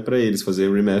restou, né, pra eles, fazer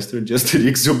o remaster de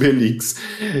Asterix e Obelix,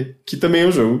 que também é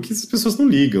um jogo que as pessoas não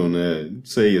ligam, né, não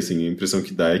sei, assim, a impressão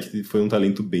que dá é que foi um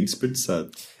talento bem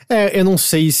desperdiçado. Eu não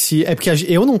sei se... É porque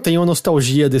eu não tenho a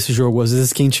nostalgia desse jogo. Às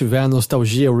vezes quem tiver a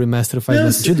nostalgia, o remaster faz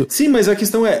mais sentido. Sim, mas a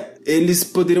questão é, eles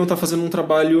poderiam estar fazendo um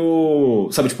trabalho...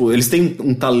 Sabe, tipo, eles têm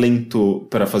um talento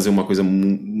para fazer uma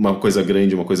coisa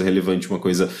grande, uma coisa relevante, uma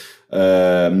coisa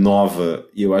nova.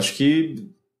 E eu acho que,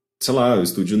 sei lá, o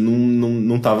estúdio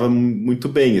não tava muito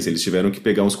bem. Assim, eles tiveram que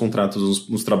pegar uns contratos,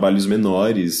 uns trabalhos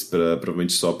menores,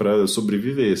 provavelmente só pra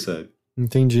sobreviver, sabe?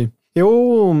 Entendi.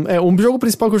 O jogo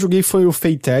principal que eu joguei foi o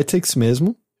Fate Tactics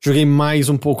mesmo. Joguei mais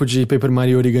um pouco de Paper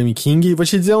Mario Origami King. E vou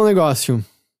te dizer um negócio.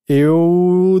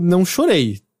 Eu não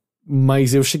chorei,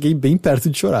 mas eu cheguei bem perto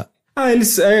de chorar.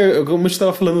 Como a gente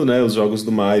tava falando, né? Os jogos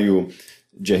do Mario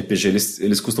de RPG,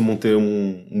 eles costumam ter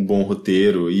um bom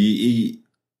roteiro. E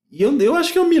eu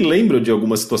acho que eu me lembro de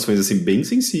algumas situações assim bem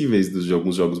sensíveis de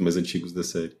alguns jogos mais antigos da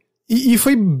série. E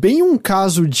foi bem um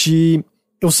caso de...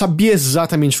 Eu sabia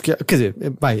exatamente o que... Quer dizer,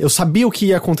 eu sabia o que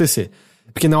ia acontecer.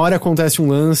 Porque na hora acontece um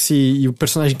lance e o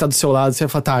personagem tá do seu lado, você vai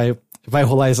falar, tá, vai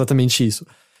rolar exatamente isso.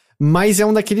 Mas é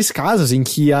um daqueles casos em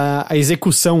que a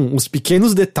execução, os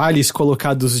pequenos detalhes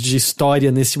colocados de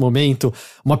história nesse momento,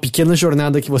 uma pequena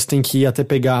jornada que você tem que ir até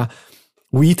pegar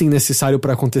o item necessário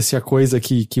pra acontecer a coisa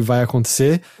que vai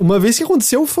acontecer. Uma vez que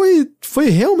aconteceu, foi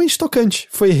realmente tocante.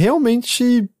 Foi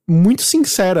realmente muito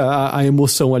sincera a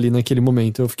emoção ali naquele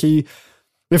momento. Eu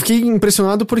fiquei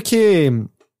impressionado porque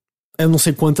eu não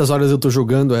sei quantas horas eu tô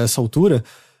jogando a essa altura,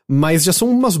 mas já são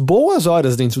umas boas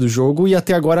horas dentro do jogo e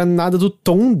até agora nada do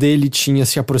tom dele tinha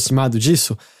se aproximado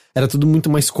disso. Era tudo muito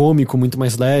mais cômico, muito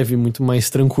mais leve, muito mais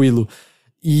tranquilo.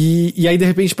 E aí, de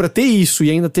repente, pra ter isso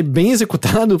e ainda ter bem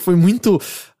executado, foi muito...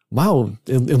 Uau,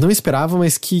 eu não esperava,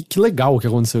 mas que legal que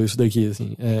aconteceu isso daqui,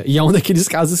 assim. E é um daqueles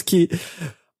casos que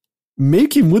meio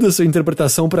que muda a sua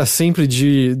interpretação pra sempre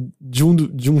de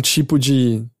um tipo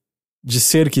de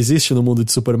ser que existe no mundo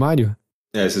de Super Mario.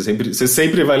 Você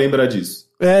sempre vai lembrar disso.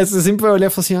 Você sempre vai olhar e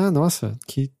falar assim, nossa,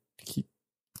 que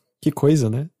coisa,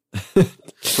 né?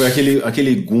 Foi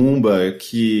aquele Goomba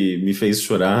que me fez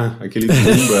chorar, aquele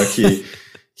Goomba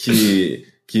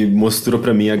que mostrou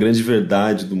pra mim a grande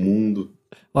verdade do mundo.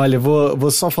 Olha,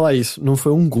 vou só falar isso, não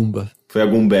foi um Goomba. Foi a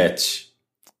Goombette.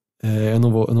 Eu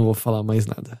não vou falar mais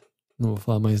nada. Não vou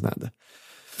falar mais nada.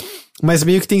 Mas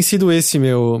meio que tem sido esse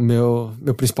meu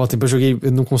principal tempo.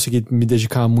 Eu não consegui me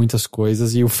dedicar a muitas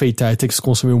coisas. E o Fate Tactics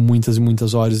consumiu muitas e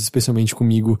muitas horas, especialmente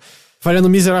comigo, falhando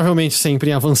miseravelmente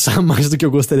sempre em avançar mais do que eu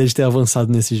gostaria de ter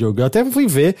avançado nesse jogo. Eu até fui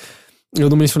ver,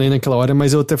 eu não mencionei naquela hora,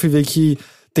 mas eu até fui ver que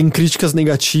tem críticas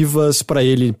negativas pra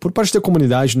ele por parte da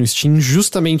comunidade no Steam,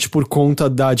 justamente por conta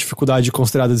da dificuldade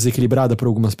considerada desequilibrada por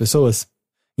algumas pessoas.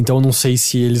 Então eu não sei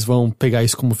se eles vão pegar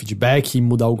isso como feedback e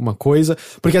mudar alguma coisa.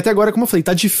 Porque até agora, como eu falei,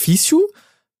 tá difícil,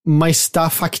 mas tá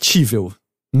factível.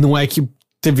 Não é que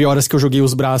teve horas que eu joguei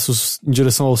os braços em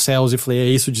direção aos céus e falei, é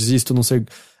isso, desisto, não sei,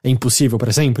 é impossível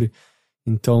pra sempre.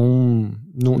 Então,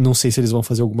 não sei se eles vão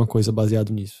fazer alguma coisa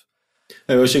baseado nisso.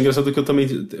 Eu achei engraçado que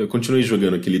eu continuei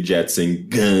jogando aquele Jets and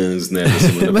Guns, né, na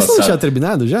semana Mas passada. você não tinha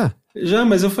terminado já? Já,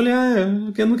 mas eu falei,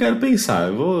 eu não quero pensar,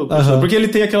 eu vou continuar. Porque ele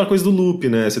tem aquela coisa do loop,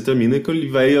 né, você termina que ele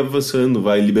vai avançando,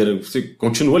 vai liberando, você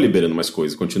continua liberando mais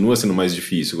coisas, continua sendo mais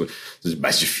difícil,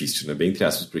 né, bem entre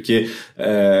aspas, porque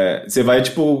você vai,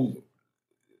 tipo...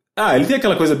 ele tem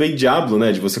aquela coisa bem Diablo,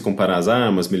 né, de você comparar as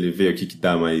armas, ver o que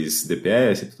dá mais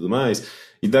DPS e tudo mais...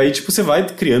 E daí, tipo, você vai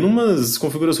criando umas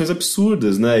configurações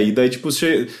absurdas, né? E daí, tipo,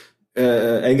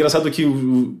 é engraçado que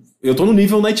eu tô no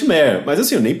nível Nightmare, mas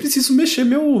assim, eu nem preciso mexer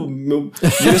meu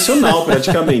direcional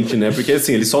praticamente, né? Porque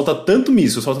assim, ele solta tanto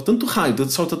míssil, solta tanto raio,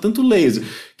 solta tanto laser,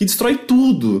 que destrói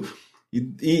tudo.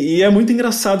 E é muito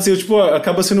engraçado, assim,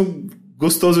 acaba sendo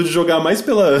gostoso de jogar mais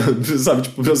pela, sabe,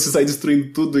 tipo, você sai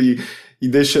destruindo tudo e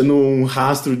deixando um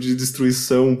rastro de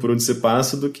destruição por onde você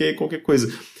passa do que qualquer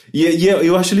coisa. E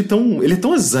eu acho ele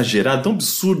tão exagerado, tão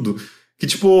absurdo, que,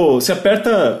 tipo, você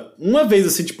aperta uma vez,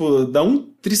 assim, tipo, dá um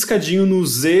triscadinho no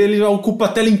Z, ele já ocupa a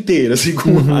tela inteira, assim,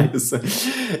 com raio, sabe?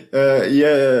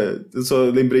 Eu só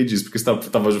lembrei disso, porque você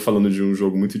tava falando de um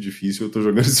jogo muito difícil, eu tô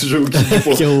jogando esse jogo que,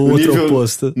 tipo, que é o outro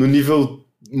oposto. No nível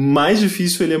mais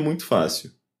difícil, ele é muito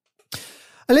fácil.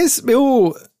 Aliás,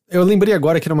 eu lembrei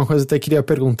agora que era uma coisa que eu até queria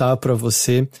perguntar pra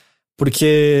você,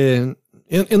 porque...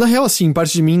 Eu, na real, assim,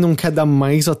 parte de mim não quer dar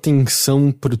mais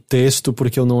atenção pro texto,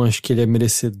 porque eu não acho que ele é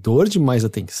merecedor de mais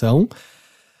atenção.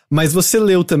 Mas você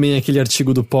leu também aquele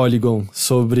artigo do Polygon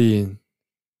sobre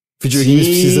videogames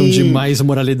precisam de mais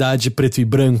moralidade preto e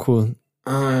branco?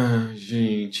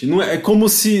 Gente, não é como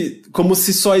se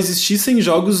só existissem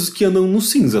jogos que andam no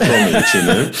cinza atualmente,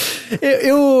 né?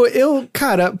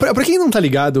 Cara, pra quem não tá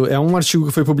ligado, é um artigo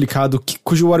que foi publicado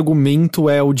cujo argumento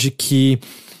é o de que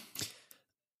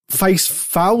faz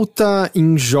falta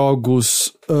em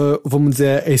jogos, vamos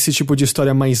dizer, esse tipo de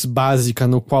história mais básica,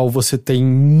 no qual você tem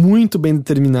muito bem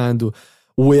determinado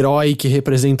o herói que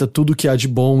representa tudo que há de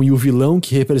bom e o vilão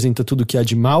que representa tudo que há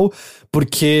de mal,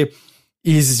 porque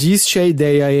existe a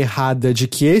ideia errada de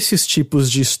que esses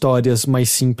tipos de histórias mais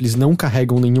simples não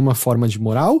carregam nenhuma forma de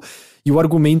moral, e o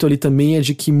argumento ali também é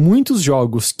de que muitos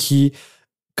jogos que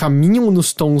caminham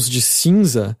nos tons de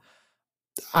cinza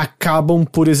acabam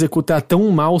por executar tão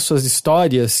mal suas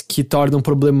histórias que tornam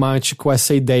problemático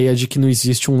essa ideia de que não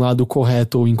existe um lado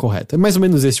correto ou incorreto. É mais ou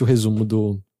menos esse o resumo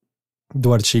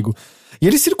do artigo. E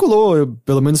ele circulou,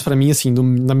 pelo menos pra mim, assim,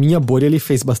 na minha bolha, ele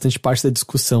fez bastante parte da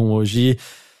discussão hoje.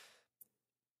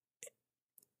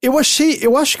 Eu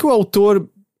acho que o autor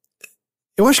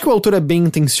é bem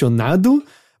intencionado,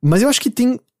 mas eu acho que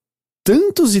tem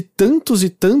tantos e tantos e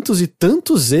tantos e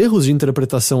tantos erros de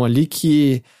interpretação ali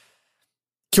que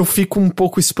eu fico um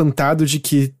pouco espantado de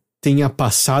que tenha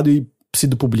passado e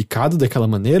sido publicado daquela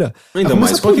maneira. Ainda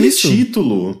mais com aquele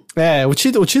título. O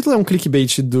título é um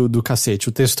clickbait do cacete.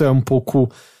 O texto é um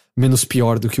pouco menos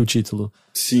pior do que o título.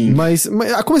 Sim. Mas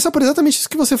a começar por exatamente isso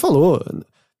que você falou.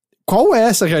 Qual é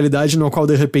essa realidade no qual,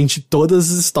 de repente,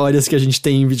 todas as histórias que a gente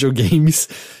tem em videogames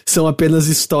são apenas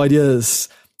histórias...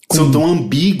 São tão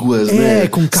ambíguas, né?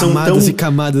 Com camadas e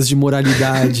camadas de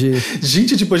moralidade.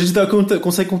 Gente, tipo, a gente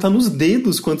consegue contar nos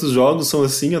dedos quantos jogos são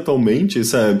assim atualmente,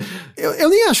 sabe? Eu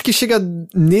nem acho que chega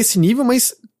nesse nível,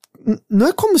 mas não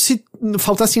é como se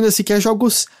faltassem ainda sequer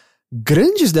jogos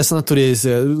grandes dessa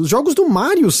natureza. Os jogos do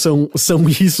Mario são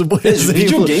isso, por exemplo.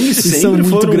 Videogames sempre são muito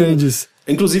foram grandes.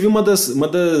 Inclusive, uma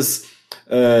das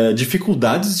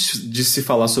dificuldades de se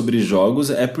falar sobre jogos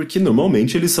é porque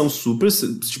normalmente eles são super,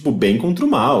 tipo, bem contra o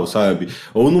mal, sabe?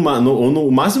 Ou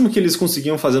no máximo que eles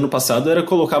conseguiam fazer no passado era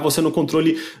colocar você no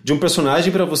controle de um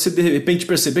personagem pra você de repente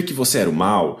perceber que você era o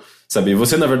mal, sabe?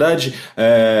 Você, na verdade,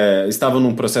 estava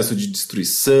num processo de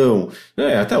destruição.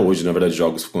 Até hoje, na verdade,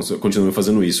 jogos continuam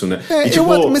fazendo isso, né?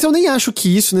 Mas eu nem acho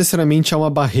que isso necessariamente é uma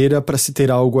barreira pra se ter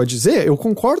algo a dizer. Eu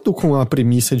concordo com a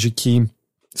premissa de que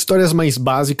histórias mais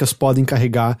básicas podem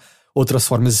carregar outras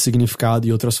formas de significado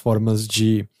e outras formas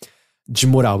de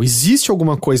moral. Existe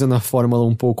alguma coisa na fórmula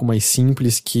um pouco mais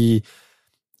simples que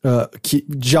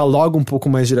dialoga um pouco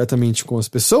mais diretamente com as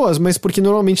pessoas, mas porque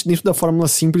normalmente dentro da fórmula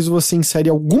simples você insere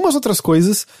algumas outras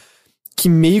coisas que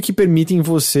meio que permitem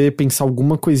você pensar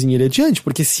alguma coisinha ali adiante,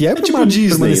 porque se é pra tipo Disney,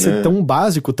 permanecer né? tão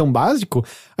básico,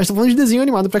 a gente tá falando de desenho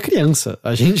animado pra criança.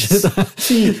 A gente tá...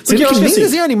 Sim, Sendo que nem assim,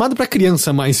 desenho animado pra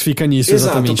criança mais fica nisso,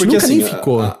 exato, exatamente. porque Nunca assim, nem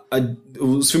ficou.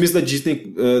 Os filmes da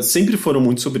Disney sempre foram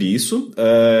muito sobre isso,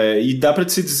 e dá pra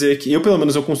se dizer que eu, pelo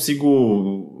menos, eu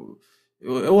consigo...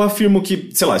 Eu afirmo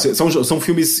que, sei lá, são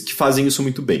filmes que fazem isso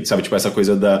muito bem, sabe? Tipo, essa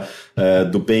coisa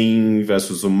do bem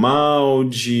versus o mal,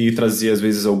 de trazer, às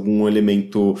vezes, algum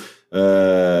elemento,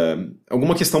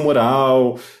 alguma questão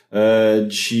moral,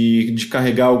 de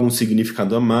carregar algum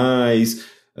significado a mais,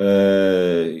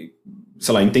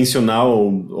 sei lá, intencional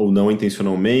ou não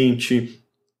intencionalmente.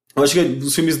 Eu acho que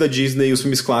os filmes da Disney, os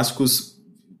filmes clássicos,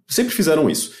 sempre fizeram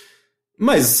isso.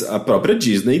 Mas a própria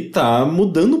Disney tá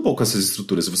mudando um pouco essas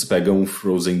estruturas. Se você pega um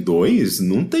Frozen 2,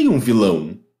 não tem um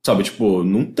vilão, sabe? Tipo,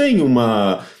 não tem o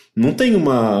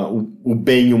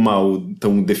bem e o mal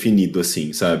tão definido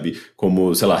assim, sabe?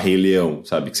 Como, sei lá, Rei Leão,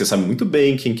 sabe? Que você sabe muito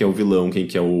bem quem que é o vilão, quem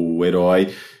que é o herói.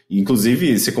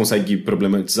 Inclusive, você consegue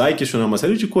problematizar e questionar uma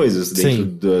série de coisas dentro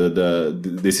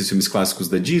desses filmes clássicos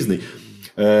da Disney.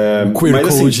 O queer mas,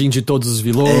 coding assim, de todos os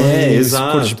vilões,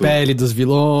 exato. cor de pele dos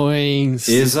vilões.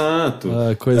 Exato.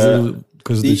 Coisa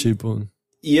do tipo.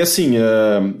 E assim,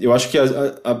 eu acho que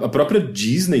a própria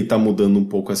Disney tá mudando um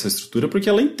pouco essa estrutura porque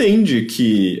ela entende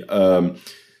que a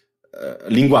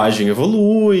linguagem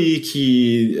evolui,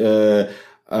 que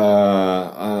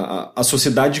a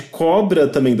sociedade cobra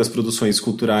também das produções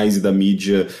culturais e da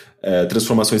mídia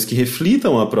transformações que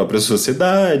reflitam a própria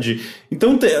sociedade.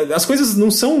 Então as coisas não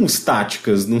são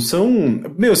estáticas, não são...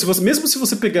 mesmo se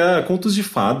você pegar contos de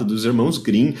fada dos irmãos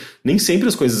Grimm, nem sempre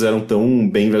as coisas eram tão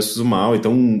bem versus o mal e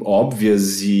tão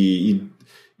óbvias e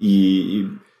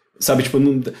sabe, tipo,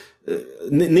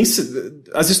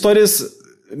 as histórias,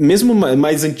 mesmo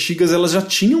mais antigas, elas já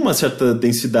tinham uma certa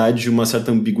densidade, uma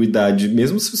certa ambiguidade.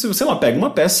 Mesmo se você, sei lá, pega uma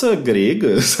peça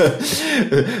grega,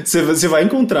 você vai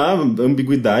encontrar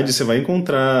ambiguidade, você vai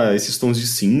encontrar esses tons de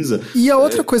cinza. E a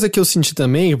outra coisa que eu senti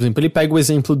também, por exemplo, ele pega o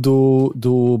exemplo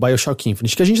do BioShock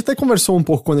Infinite, que a gente até conversou um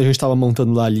pouco quando a gente estava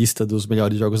montando lá a lista dos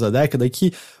melhores jogos da década, e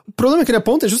que o problema que ele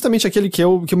aponta é justamente aquele que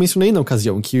eu mencionei na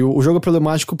ocasião, que o jogo é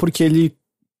problemático porque ele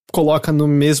coloca no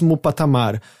mesmo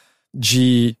patamar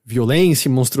de violência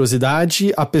e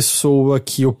monstruosidade a pessoa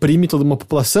que oprime toda uma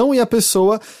população e a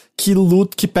pessoa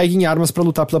que pega em armas pra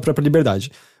lutar pela própria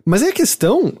liberdade. Mas aí a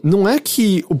questão não é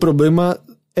que o problema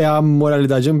é a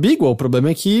moralidade ambígua, o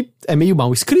problema é que é meio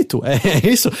mal escrito, é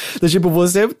isso. Então, tipo,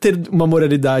 você ter uma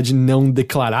moralidade não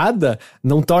declarada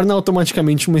não torna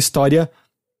automaticamente uma história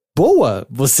boa.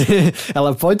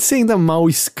 Ela pode ser ainda mal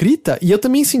escrita, e eu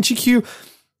também senti que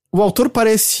o autor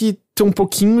parece ter um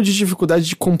pouquinho de dificuldade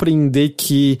de compreender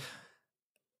que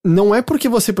não é porque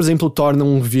você, por exemplo, torna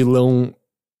um vilão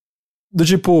do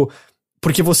tipo,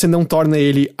 porque você não torna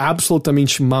ele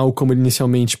absolutamente mal como ele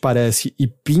inicialmente parece e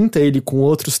pinta ele com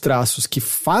outros traços que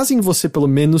fazem você pelo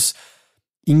menos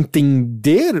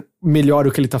entender melhor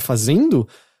o que ele tá fazendo,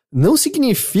 não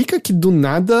significa que do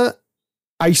nada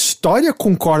a história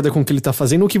concorda com o que ele tá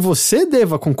fazendo ou que você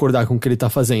deva concordar com o que ele tá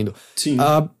fazendo. Sim.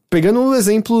 Pegando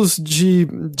exemplos de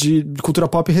cultura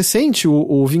pop recente,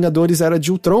 o Vingadores Era de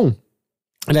Ultron.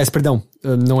 Aliás, perdão,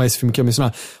 não é esse filme que eu ia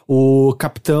mencionar. O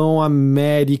Capitão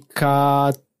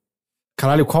América...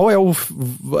 Caralho, qual é o...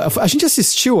 A gente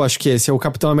assistiu, acho que esse, é o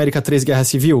Capitão América 3 Guerra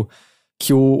Civil,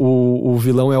 que o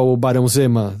vilão é o Barão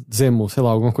Zemo, sei lá,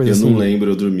 alguma coisa assim. Eu não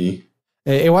lembro, eu dormi.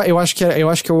 Eu acho que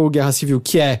é o Guerra Civil,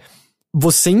 que é...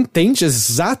 Você entende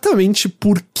exatamente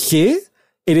por que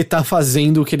ele tá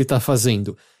fazendo o que ele tá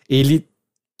fazendo. Ele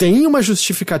tem uma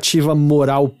justificativa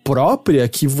moral própria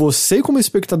que você, como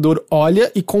espectador,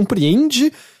 olha e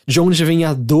compreende de onde vem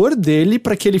a dor dele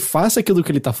para que ele faça aquilo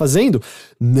que ele tá fazendo.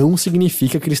 Não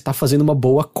significa que ele está fazendo uma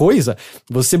boa coisa.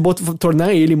 Você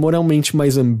tornar ele moralmente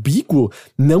mais ambíguo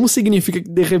não significa que,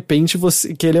 de repente,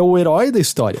 que ele é o herói da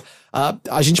história.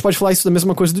 A gente pode falar isso da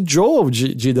mesma coisa do Joel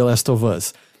de The Last of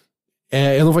Us.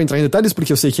 Eu não vou entrar em detalhes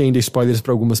porque eu sei que ainda é spoilers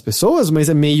pra algumas pessoas, mas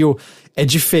é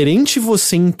diferente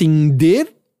você entender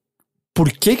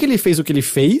por que ele fez o que ele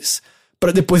fez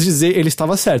pra depois dizer ele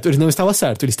estava certo. Ele não estava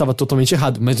certo, ele estava totalmente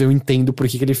errado, mas eu entendo por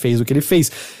que ele fez o que ele fez.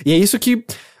 E é isso que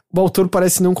o autor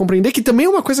parece não compreender, que também é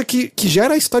uma coisa que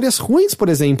gera histórias ruins, por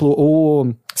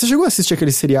exemplo. Você chegou a assistir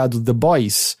aquele seriado The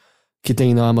Boys que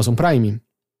tem na Amazon Prime?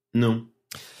 Não.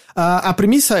 A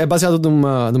premissa é baseada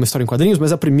numa história em quadrinhos,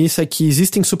 mas a premissa é que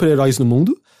existem super-heróis no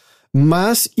mundo,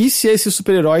 mas e se esses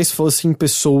super-heróis fossem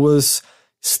pessoas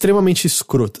extremamente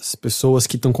escrotas? Pessoas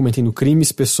que estão cometendo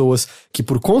crimes, pessoas que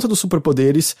por conta dos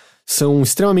superpoderes são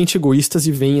extremamente egoístas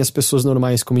e veem as pessoas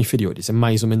normais como inferiores. É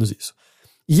mais ou menos isso.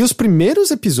 E os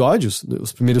primeiros episódios,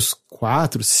 os primeiros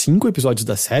 4, 5 episódios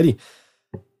da série,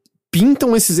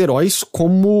 pintam esses heróis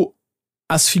como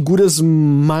as figuras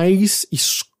mais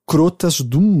escrotas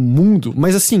do mundo.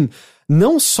 Mas assim,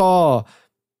 não só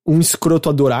um escroto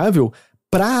adorável,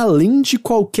 para além de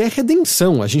qualquer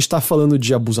redenção. A gente tá falando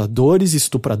de abusadores,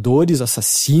 estupradores,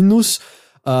 assassinos.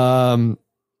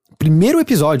 O primeiro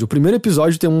episódio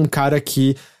tem um cara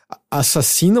que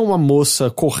assassina uma moça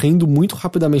correndo muito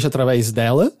rapidamente através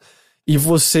dela, e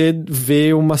você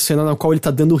vê uma cena na qual ele tá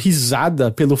dando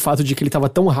risada pelo fato de que ele tava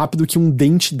tão rápido que um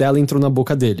dente dela entrou na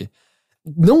boca dele.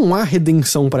 Não há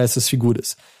redenção para essas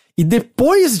figuras. E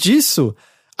depois disso,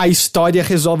 a história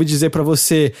resolve dizer pra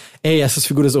você: ei, essas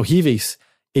figuras horríveis,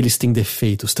 eles têm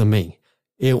defeitos também.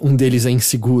 Um deles é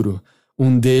inseguro.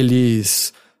 Um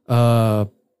deles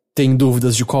tem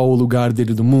dúvidas de qual é o lugar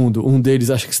dele do mundo. Um deles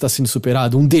acha que está sendo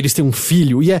superado. Um deles tem um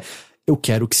filho. E eu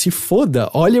quero que se foda.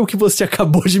 Olha o que você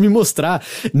acabou de me mostrar.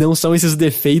 Não são esses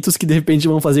defeitos que de repente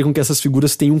vão fazer com que essas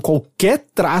figuras tenham qualquer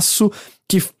traço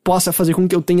que possa fazer com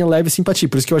que eu tenha leve simpatia.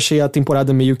 Por isso que eu achei a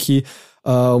temporada meio que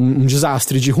um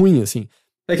desastre de ruim, assim.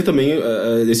 É que também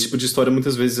esse tipo de história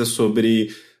muitas vezes é sobre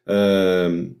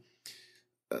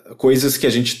coisas que a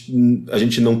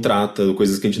gente não trata,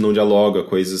 coisas que a gente não dialoga,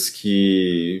 coisas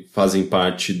que fazem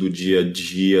parte do dia a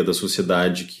dia da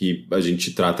sociedade que a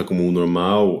gente trata como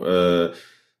normal,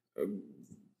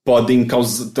 podem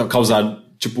causar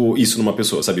tipo, isso numa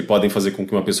pessoa, sabe? Podem fazer com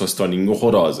que uma pessoa se torne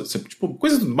horrorosa. Tipo,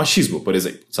 coisas do machismo, por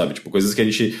exemplo, sabe? Tipo, coisas que a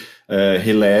gente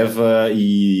releva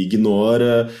e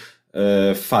ignora,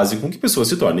 fazem com que pessoas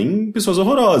se tornem pessoas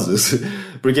horrorosas.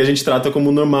 Porque a gente trata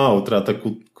como normal,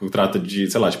 trata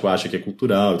de, sei lá, tipo, acha que é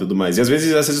cultural e tudo mais. E às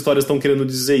vezes essas histórias estão querendo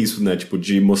dizer isso, né? Tipo,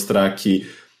 de mostrar que,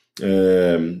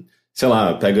 sei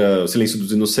lá, pega O Silêncio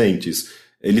dos Inocentes.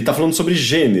 Ele tá falando sobre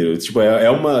gênero. Tipo,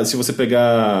 se você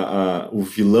pegar o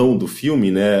vilão do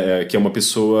filme, né? Que é uma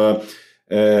pessoa...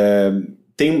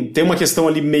 Tem uma questão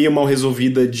ali meio mal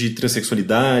resolvida de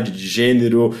transexualidade, de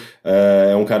gênero.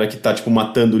 É um cara que tá, tipo,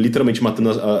 literalmente matando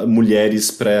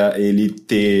mulheres pra ele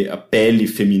ter a pele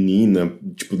feminina,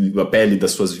 tipo, a pele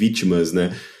das suas vítimas,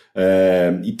 né?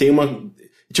 E tem uma...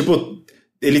 Tipo,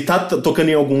 ele tá tocando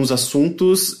em alguns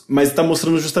assuntos, mas tá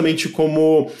mostrando justamente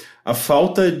como a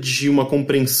falta de uma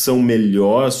compreensão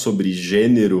melhor sobre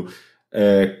gênero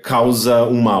causa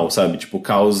um mal, sabe? Tipo,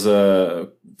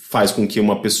 faz com que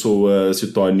uma pessoa se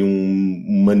torne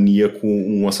um maníaco,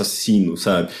 um assassino,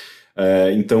 sabe?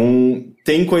 Então,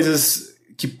 tem coisas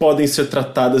que podem ser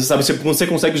tratadas, sabe? Você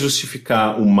consegue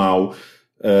justificar o mal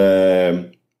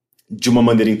de uma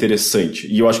maneira interessante.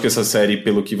 E eu acho que essa série,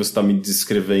 pelo que você está me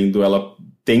descrevendo, ela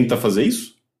tenta fazer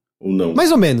isso? Ou não?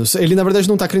 Mais ou menos. Ele, na verdade,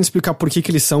 não tá querendo explicar por que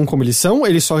eles são como eles são,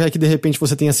 ele só quer que, de repente,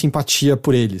 você tenha simpatia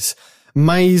por eles.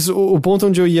 Mas o ponto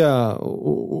onde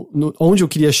onde eu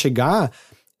queria chegar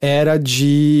era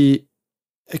de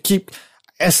que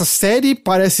essa série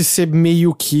parece ser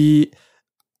meio que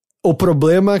o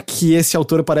problema que esse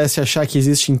autor parece achar que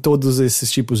existe em todos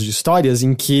esses tipos de histórias,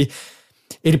 em que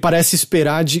ele parece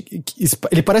esperar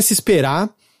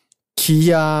que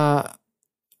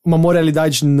uma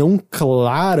moralidade não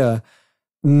clara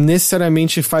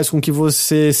necessariamente faz com que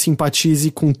você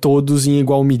simpatize com todos em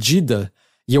igual medida.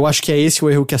 E eu acho que é esse o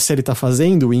erro que a série tá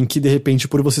fazendo, em que, de repente,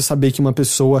 por você saber que uma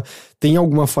pessoa tem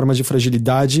alguma forma de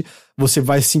fragilidade, você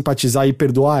vai simpatizar e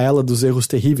perdoar ela dos erros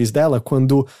terríveis dela,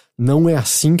 quando não é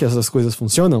assim que essas coisas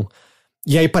funcionam.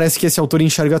 E aí parece que esse autor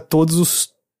enxerga todos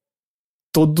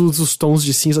os tons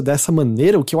de cinza dessa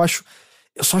maneira, o que eu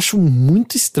só acho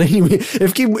muito estranho.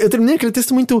 Eu terminei aquele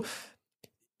texto muito...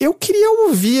 Eu queria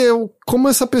ouvir como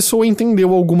essa pessoa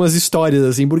entendeu algumas histórias,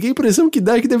 assim, porque a impressão que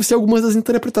dá é que deve ser algumas das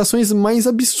interpretações mais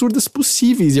absurdas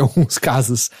possíveis em alguns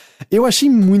casos. Eu achei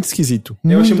muito esquisito.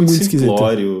 Eu achei muito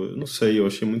simplório. Esquisito. Não sei, eu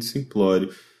achei muito simplório.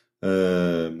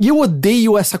 E eu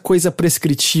odeio essa coisa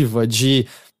prescritiva de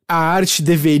a arte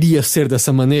deveria ser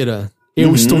dessa maneira.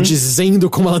 Eu estou dizendo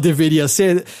como ela deveria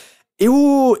ser.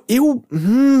 Eu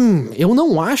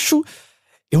não acho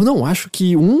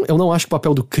que o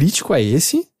papel do crítico é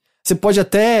esse. Você pode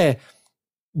até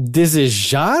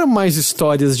desejar mais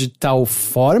histórias de tal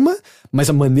forma, mas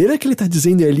a maneira que ele tá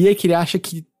dizendo ali é que ele acha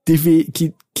que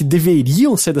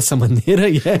deveriam ser dessa maneira.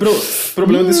 E O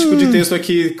problema desse tipo de texto é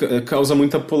que causa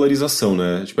muita polarização,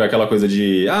 né? Tipo, é aquela coisa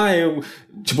de...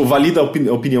 valida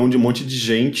a opinião de um monte de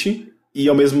gente e,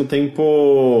 ao mesmo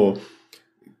tempo,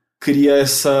 cria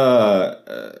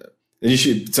A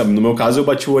gente, sabe, no meu caso eu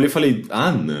bati o olho e falei,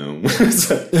 não,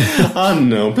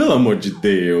 não, pelo amor de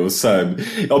Deus, sabe?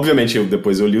 Obviamente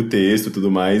depois eu li o texto e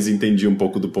tudo mais, entendi um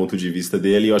pouco do ponto de vista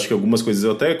dele, e eu acho que algumas coisas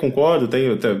eu até concordo,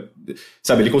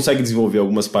 sabe, ele consegue desenvolver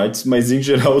algumas partes, mas em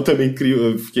geral eu também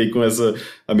eu fiquei com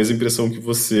a mesma impressão que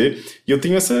você, e eu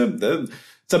tenho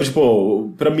sabe,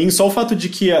 tipo, pra mim só o fato de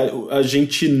que a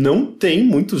gente não tem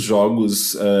muitos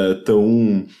jogos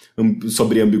tão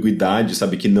sobre ambiguidade,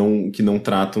 sabe, que não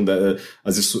tratam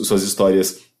suas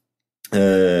histórias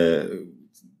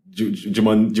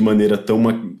de maneira tão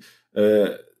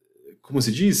como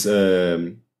se diz?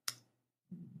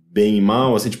 Bem e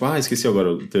mal, assim, tipo, esqueci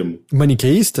agora o termo.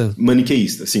 Maniqueísta?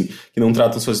 Maniqueísta, sim. Que não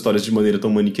tratam suas histórias de maneira tão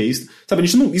maniqueísta. Sabe,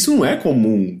 isso não é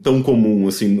tão comum,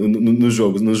 assim, nos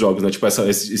jogos, né? Tipo,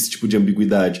 esse tipo de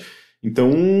ambiguidade.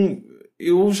 Então,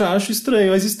 eu já acho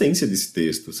estranho a existência desse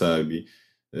texto, sabe?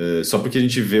 Só porque a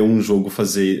gente vê um jogo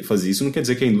fazer isso, não quer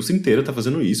dizer que a indústria inteira tá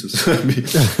fazendo isso, sabe?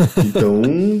 Então,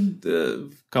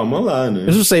 calma lá, né?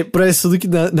 Eu não sei, parece tudo que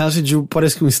nasce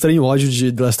parece que um estranho ódio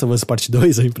de The Last of Us Part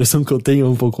 2, a impressão que eu tenho é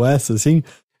um pouco essa, assim.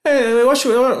 Eu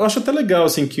acho até legal,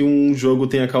 assim, que um jogo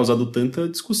tenha causado tanta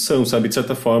discussão, sabe? De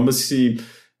certa forma, esse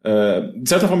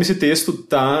texto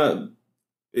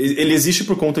ele existe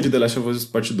por conta de The Last of Us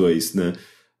Part 2, né?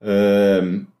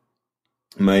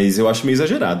 Mas eu acho meio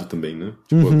exagerado também, né?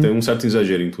 Tipo, tem um certo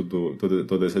exagero em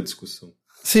toda essa discussão.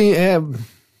 Sim,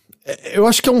 eu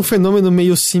acho que é um fenômeno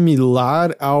meio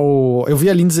similar ao... Eu vi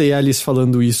a Lindsay Ellis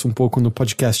falando isso um pouco no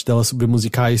podcast dela sobre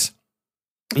musicais,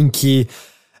 em que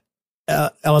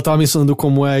ela tava mencionando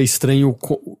como é estranho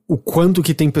o quanto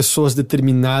que tem pessoas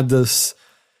determinadas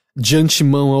de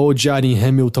antemão a odiarem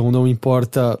Hamilton, não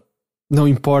importa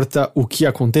o que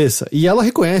aconteça. E ela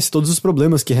reconhece todos os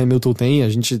problemas que Hamilton tem. A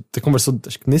gente conversou,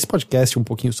 acho que nesse podcast um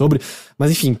pouquinho sobre,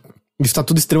 mas enfim, isso tá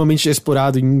tudo extremamente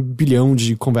explorado em 1 bilhão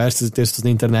de conversas e textos na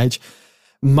internet.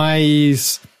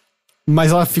 Mas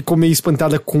ela ficou meio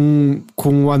espantada com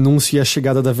o anúncio e a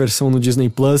chegada da versão no Disney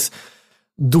Plus,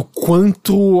 do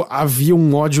quanto havia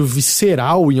um ódio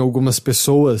visceral em algumas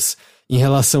pessoas em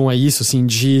relação a isso, assim,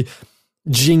 de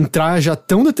entrar já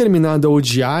tão determinado a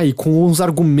odiar e com uns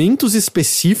argumentos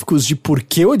específicos de por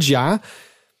que odiar,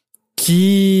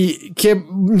 que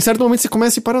em certo momento você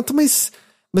começa a parar, mas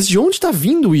de onde tá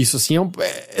vindo isso, assim?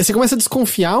 Você começa a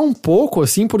desconfiar um pouco,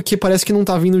 assim, porque parece que não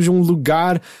tá vindo de um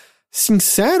lugar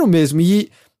sincero mesmo, e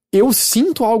eu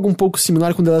sinto algo um pouco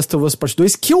similar com The Last of Us Part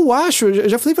 2, que eu acho, eu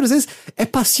já falei várias vezes, é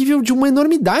passível de uma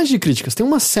enormidade de críticas, tem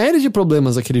uma série de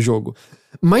problemas aquele jogo,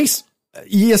 mas...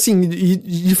 E assim,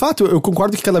 de fato, eu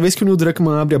concordo que cada vez que o Neil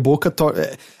Druckmann abre a boca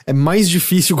é mais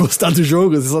difícil gostar do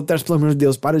jogo. Às vezes até, pelo amor de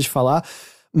Deus, para de falar.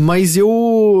 Mas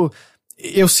eu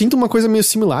sinto uma coisa meio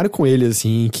similar com ele,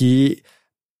 assim, que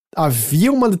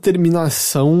havia uma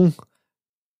determinação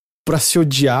pra se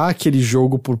odiar aquele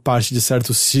jogo por parte de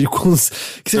certos círculos.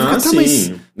 Que você fica, sim.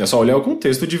 Mas... É só olhar o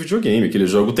contexto de videogame. Aquele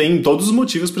jogo tem todos os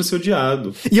motivos pra ser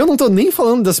odiado. E eu não tô nem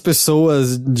falando das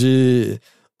pessoas de...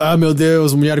 meu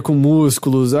Deus, mulher com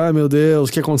músculos, meu Deus,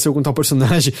 o que aconteceu com tal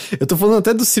personagem? Eu tô falando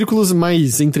até dos círculos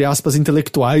mais, entre aspas,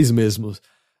 intelectuais mesmo.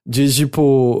 De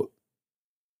tipo...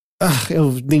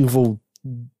 eu nem vou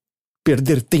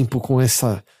perder tempo com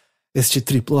este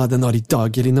triplo lá da Naughty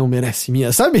Dog, ele não merece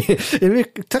minha... Sabe? Ele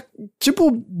tá...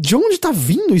 Tipo, de onde tá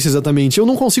vindo isso exatamente? Eu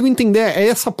não consigo entender, é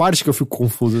essa parte que eu fico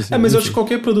confuso. Assim, mas eu acho que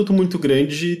qualquer produto muito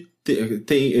grande...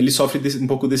 ele sofre um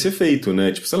pouco desse efeito,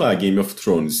 né? Tipo, sei lá, Game of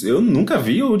Thrones. Eu nunca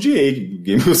vi, eu odiei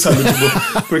Game of Thrones,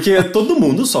 porque todo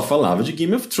mundo só falava de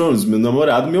Game of Thrones. Meu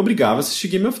namorado me obrigava a assistir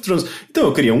Game of Thrones. Então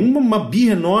eu queria uma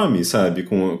birra enorme, sabe?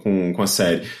 Com a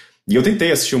série. E eu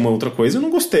tentei assistir uma outra coisa e não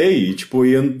gostei. E, tipo,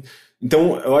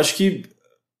 então eu acho que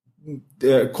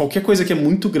qualquer coisa que é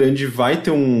muito grande vai ter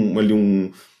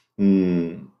um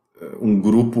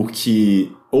grupo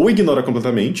que ou ignora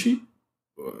completamente...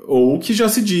 ou que já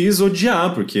se diz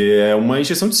odiar, porque é uma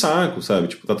encheção de saco, sabe?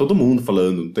 Tipo, tá todo mundo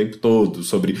falando o tempo todo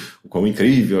sobre o quão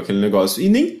incrível aquele negócio. E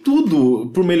nem tudo,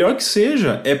 por melhor que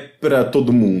seja, é pra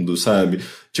todo mundo, sabe?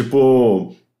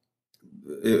 Tipo,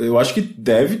 eu acho que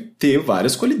deve ter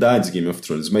várias qualidades Game of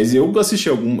Thrones, mas eu assisti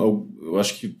eu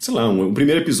acho que, sei lá, o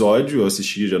primeiro episódio eu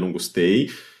assisti, já não gostei.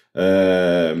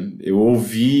 Eu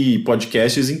ouvi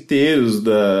podcasts inteiros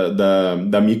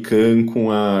da Mikan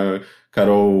com a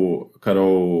Carol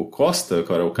Costa?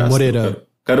 Moreira.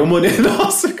 Carol Moreira,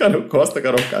 nossa, Carol Costa,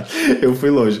 Carol Castro. Eu fui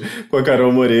longe com a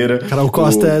Carol Moreira. Carol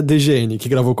Costa é DGN, que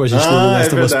gravou com a gente no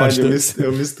Last of Us Part 2.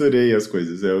 Eu misturei as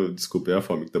coisas. Desculpa, é a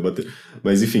fome que tá batendo.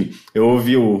 Mas enfim, eu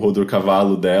ouvi o Rodor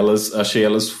Cavalo delas, achei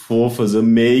elas fofas,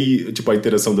 amei, tipo, a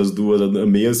interação das duas,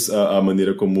 amei a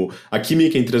maneira como... a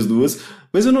química entre as duas,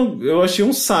 Mas eu achei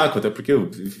um saco, até porque,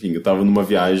 enfim, eu tava numa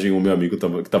viagem, o meu amigo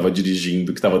que tava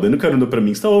dirigindo, que tava dando carona pra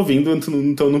mim, estava ouvindo,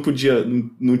 então não podia,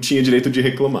 não tinha direito de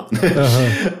reclamar.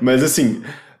 Uhum. Mas assim,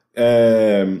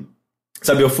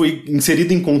 sabe, eu fui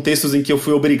inserido em contextos em que eu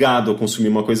fui obrigado a consumir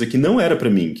uma coisa que não era pra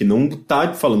mim, que não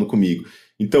tá falando comigo.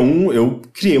 Então eu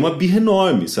criei uma birra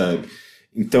enorme, sabe?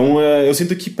 Então eu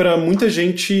sinto que pra muita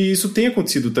gente isso tem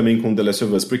acontecido também com The Last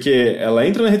of Us, porque ela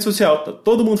entra na rede social, tá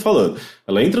todo mundo falando.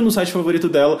 Ela entra no site favorito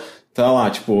dela, tá lá,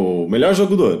 tipo, o melhor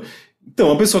jogo do ano.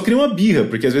 Então a pessoa cria uma birra,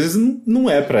 porque às vezes não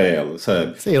é pra ela,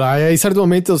 sabe? Sei lá, e aí em certo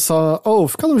momento eu só...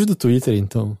 fica longe do Twitter,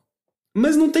 então.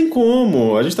 Mas não tem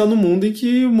como. A gente tá num mundo em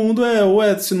que o mundo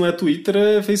se não é Twitter,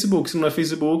 é Facebook. Se não é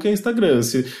Facebook, é Instagram.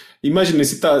 Imagina,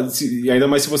 ainda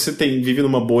mais se você vive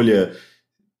numa bolha,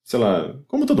 sei lá,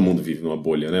 como todo mundo vive numa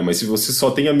bolha, né? Mas se você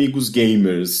só tem amigos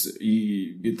gamers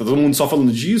e tá todo mundo só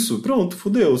falando disso, pronto,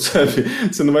 fudeu, sabe?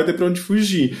 Você não vai ter pra onde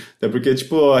fugir. Até porque,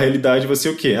 tipo, a realidade vai ser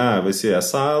o quê? Vai ser a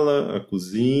sala, a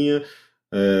cozinha...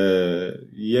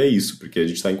 e é isso, porque a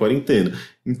gente tá em quarentena.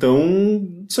 Então,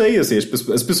 não sei, assim,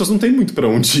 as pessoas não têm muito pra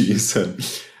onde ir, sabe?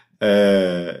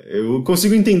 Eu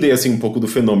consigo entender, assim, um pouco do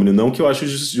fenômeno, não que eu acho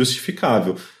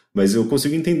justificável, mas eu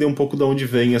consigo entender um pouco de onde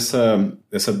vem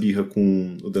essa birra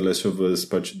com o The Last of Us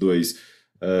Part 2.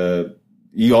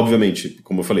 E, obviamente,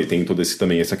 como eu falei, tem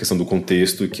também essa questão do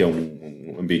contexto, que é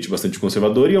um ambiente bastante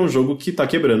conservador, e é um jogo que tá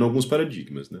quebrando alguns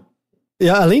paradigmas, né? E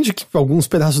além de que alguns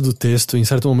pedaços do texto, em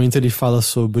certo momento ele fala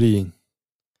sobre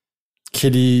que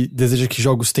ele deseja que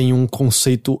jogos tenham um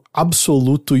conceito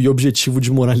absoluto e objetivo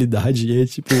de moralidade. E é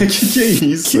tipo... que é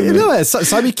isso? Né? Não,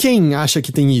 sabe quem acha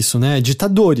que tem isso, né?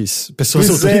 Ditadores. Pessoas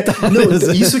autoritárias.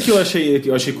 Não, isso que eu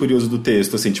achei curioso do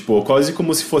texto, assim, tipo, quase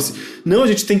como se fosse... Não, a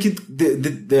gente tem que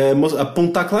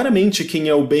apontar claramente quem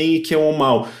é o bem e quem é o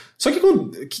mal. Só que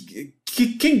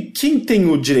quem tem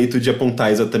o direito de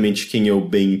apontar exatamente quem é o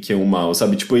bem e quem é o mal,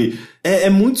 sabe? Tipo, é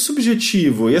muito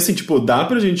subjetivo. E assim, tipo, dá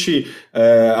pra gente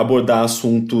abordar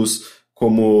assuntos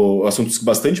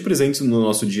bastante presentes no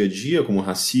nosso dia a dia, como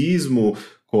racismo,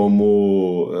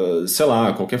 como, sei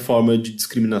lá, qualquer forma de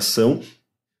discriminação.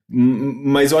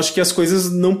 Mas eu acho que as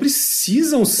coisas não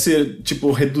precisam ser,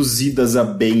 tipo, reduzidas a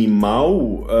bem e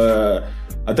mal...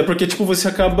 Até porque, tipo, você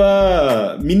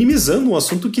acaba minimizando um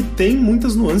assunto que tem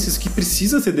muitas nuances, que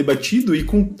precisa ser debatido e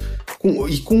com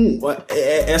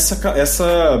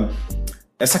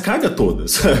essa carga toda,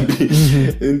 sabe?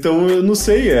 Uhum. Então, eu não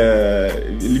sei,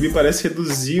 ele me parece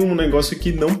reduzir um negócio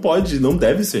que não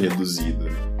deve ser reduzido.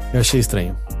 Eu achei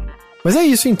estranho. Mas é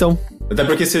isso, então. Até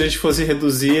porque se a gente fosse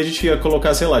reduzir, a gente ia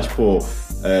colocar, sei lá, tipo...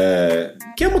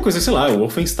 que é uma coisa, sei lá, o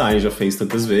Wolfenstein já fez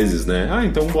tantas vezes, né?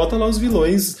 Então bota lá os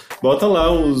vilões, bota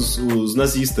lá os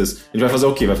nazistas. A gente vai fazer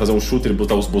o quê? Vai fazer um shooter e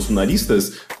botar os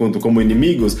bolsonaristas como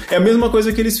inimigos? É a mesma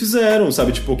coisa que eles fizeram,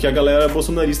 sabe? Tipo, que a galera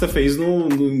bolsonarista fez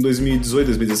em 2018,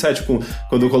 2017,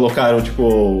 quando colocaram,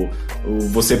 tipo,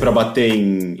 você pra bater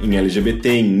em LGBT,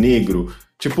 em negro...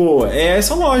 Tipo, é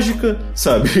essa lógica,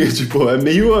 sabe? Tipo, é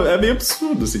meio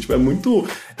absurdo, assim. Tipo, é muito...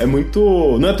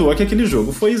 Não é à toa que aquele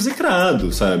jogo foi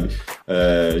execrado, sabe?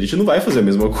 A gente não vai fazer a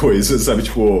mesma coisa, sabe?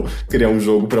 Tipo, criar um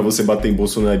jogo pra você bater em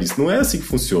bolsonarista. Não é assim que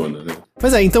funciona, né?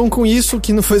 Mas então com isso,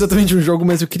 que não foi exatamente um jogo,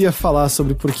 mas eu queria falar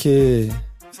sobre porque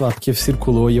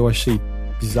circulou e eu achei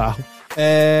bizarro.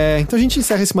 Então a gente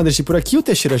encerra esse Mothership por aqui. O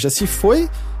Teixeira já se foi.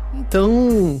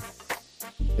 Então,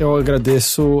 eu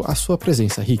agradeço a sua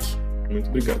presença, Rick. Muito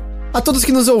obrigado. A todos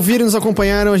que nos ouviram e nos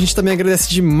acompanharam, a gente também agradece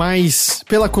demais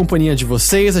pela companhia de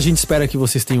vocês. A gente espera que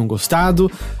vocês tenham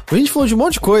gostado. A gente falou de um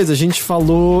monte de coisa. A gente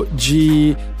falou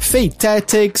de Fate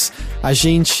Tactics, a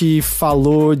gente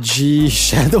falou de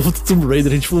Shadow of the Tomb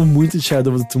Raider, a gente falou muito de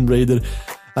Shadow of the Tomb Raider.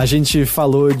 A gente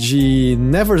falou de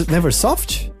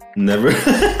Neversoft?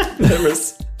 Neversong.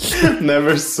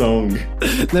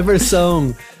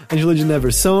 Neversong. A gente falou de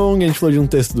Neversong, a gente falou de um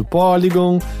texto do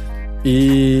Polygon.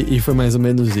 E foi mais ou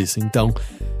menos isso.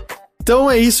 Então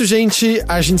é isso, gente.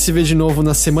 A gente se vê de novo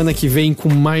na semana que vem com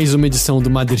mais uma edição do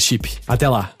Mothership. Até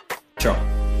lá. Tchau.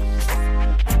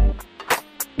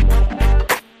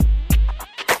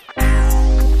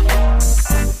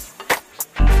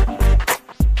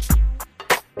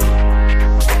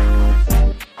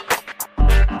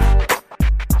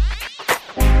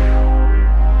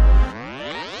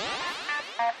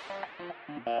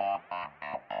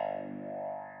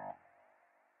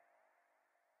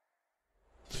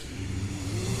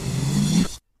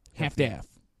 Half-Daff.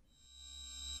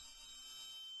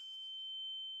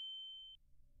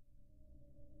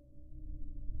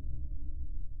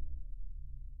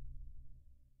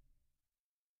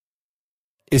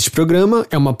 Este programa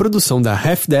é uma produção da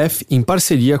Half-Death em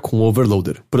parceria com o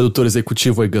Overloader. Produtor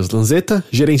executivo é Gus Lanzetta,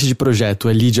 gerente de projeto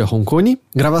é Lídia Ronconi,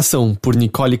 gravação por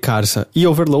Nicole Carça e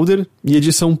Overloader e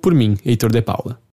edição por mim, Heitor de Paula.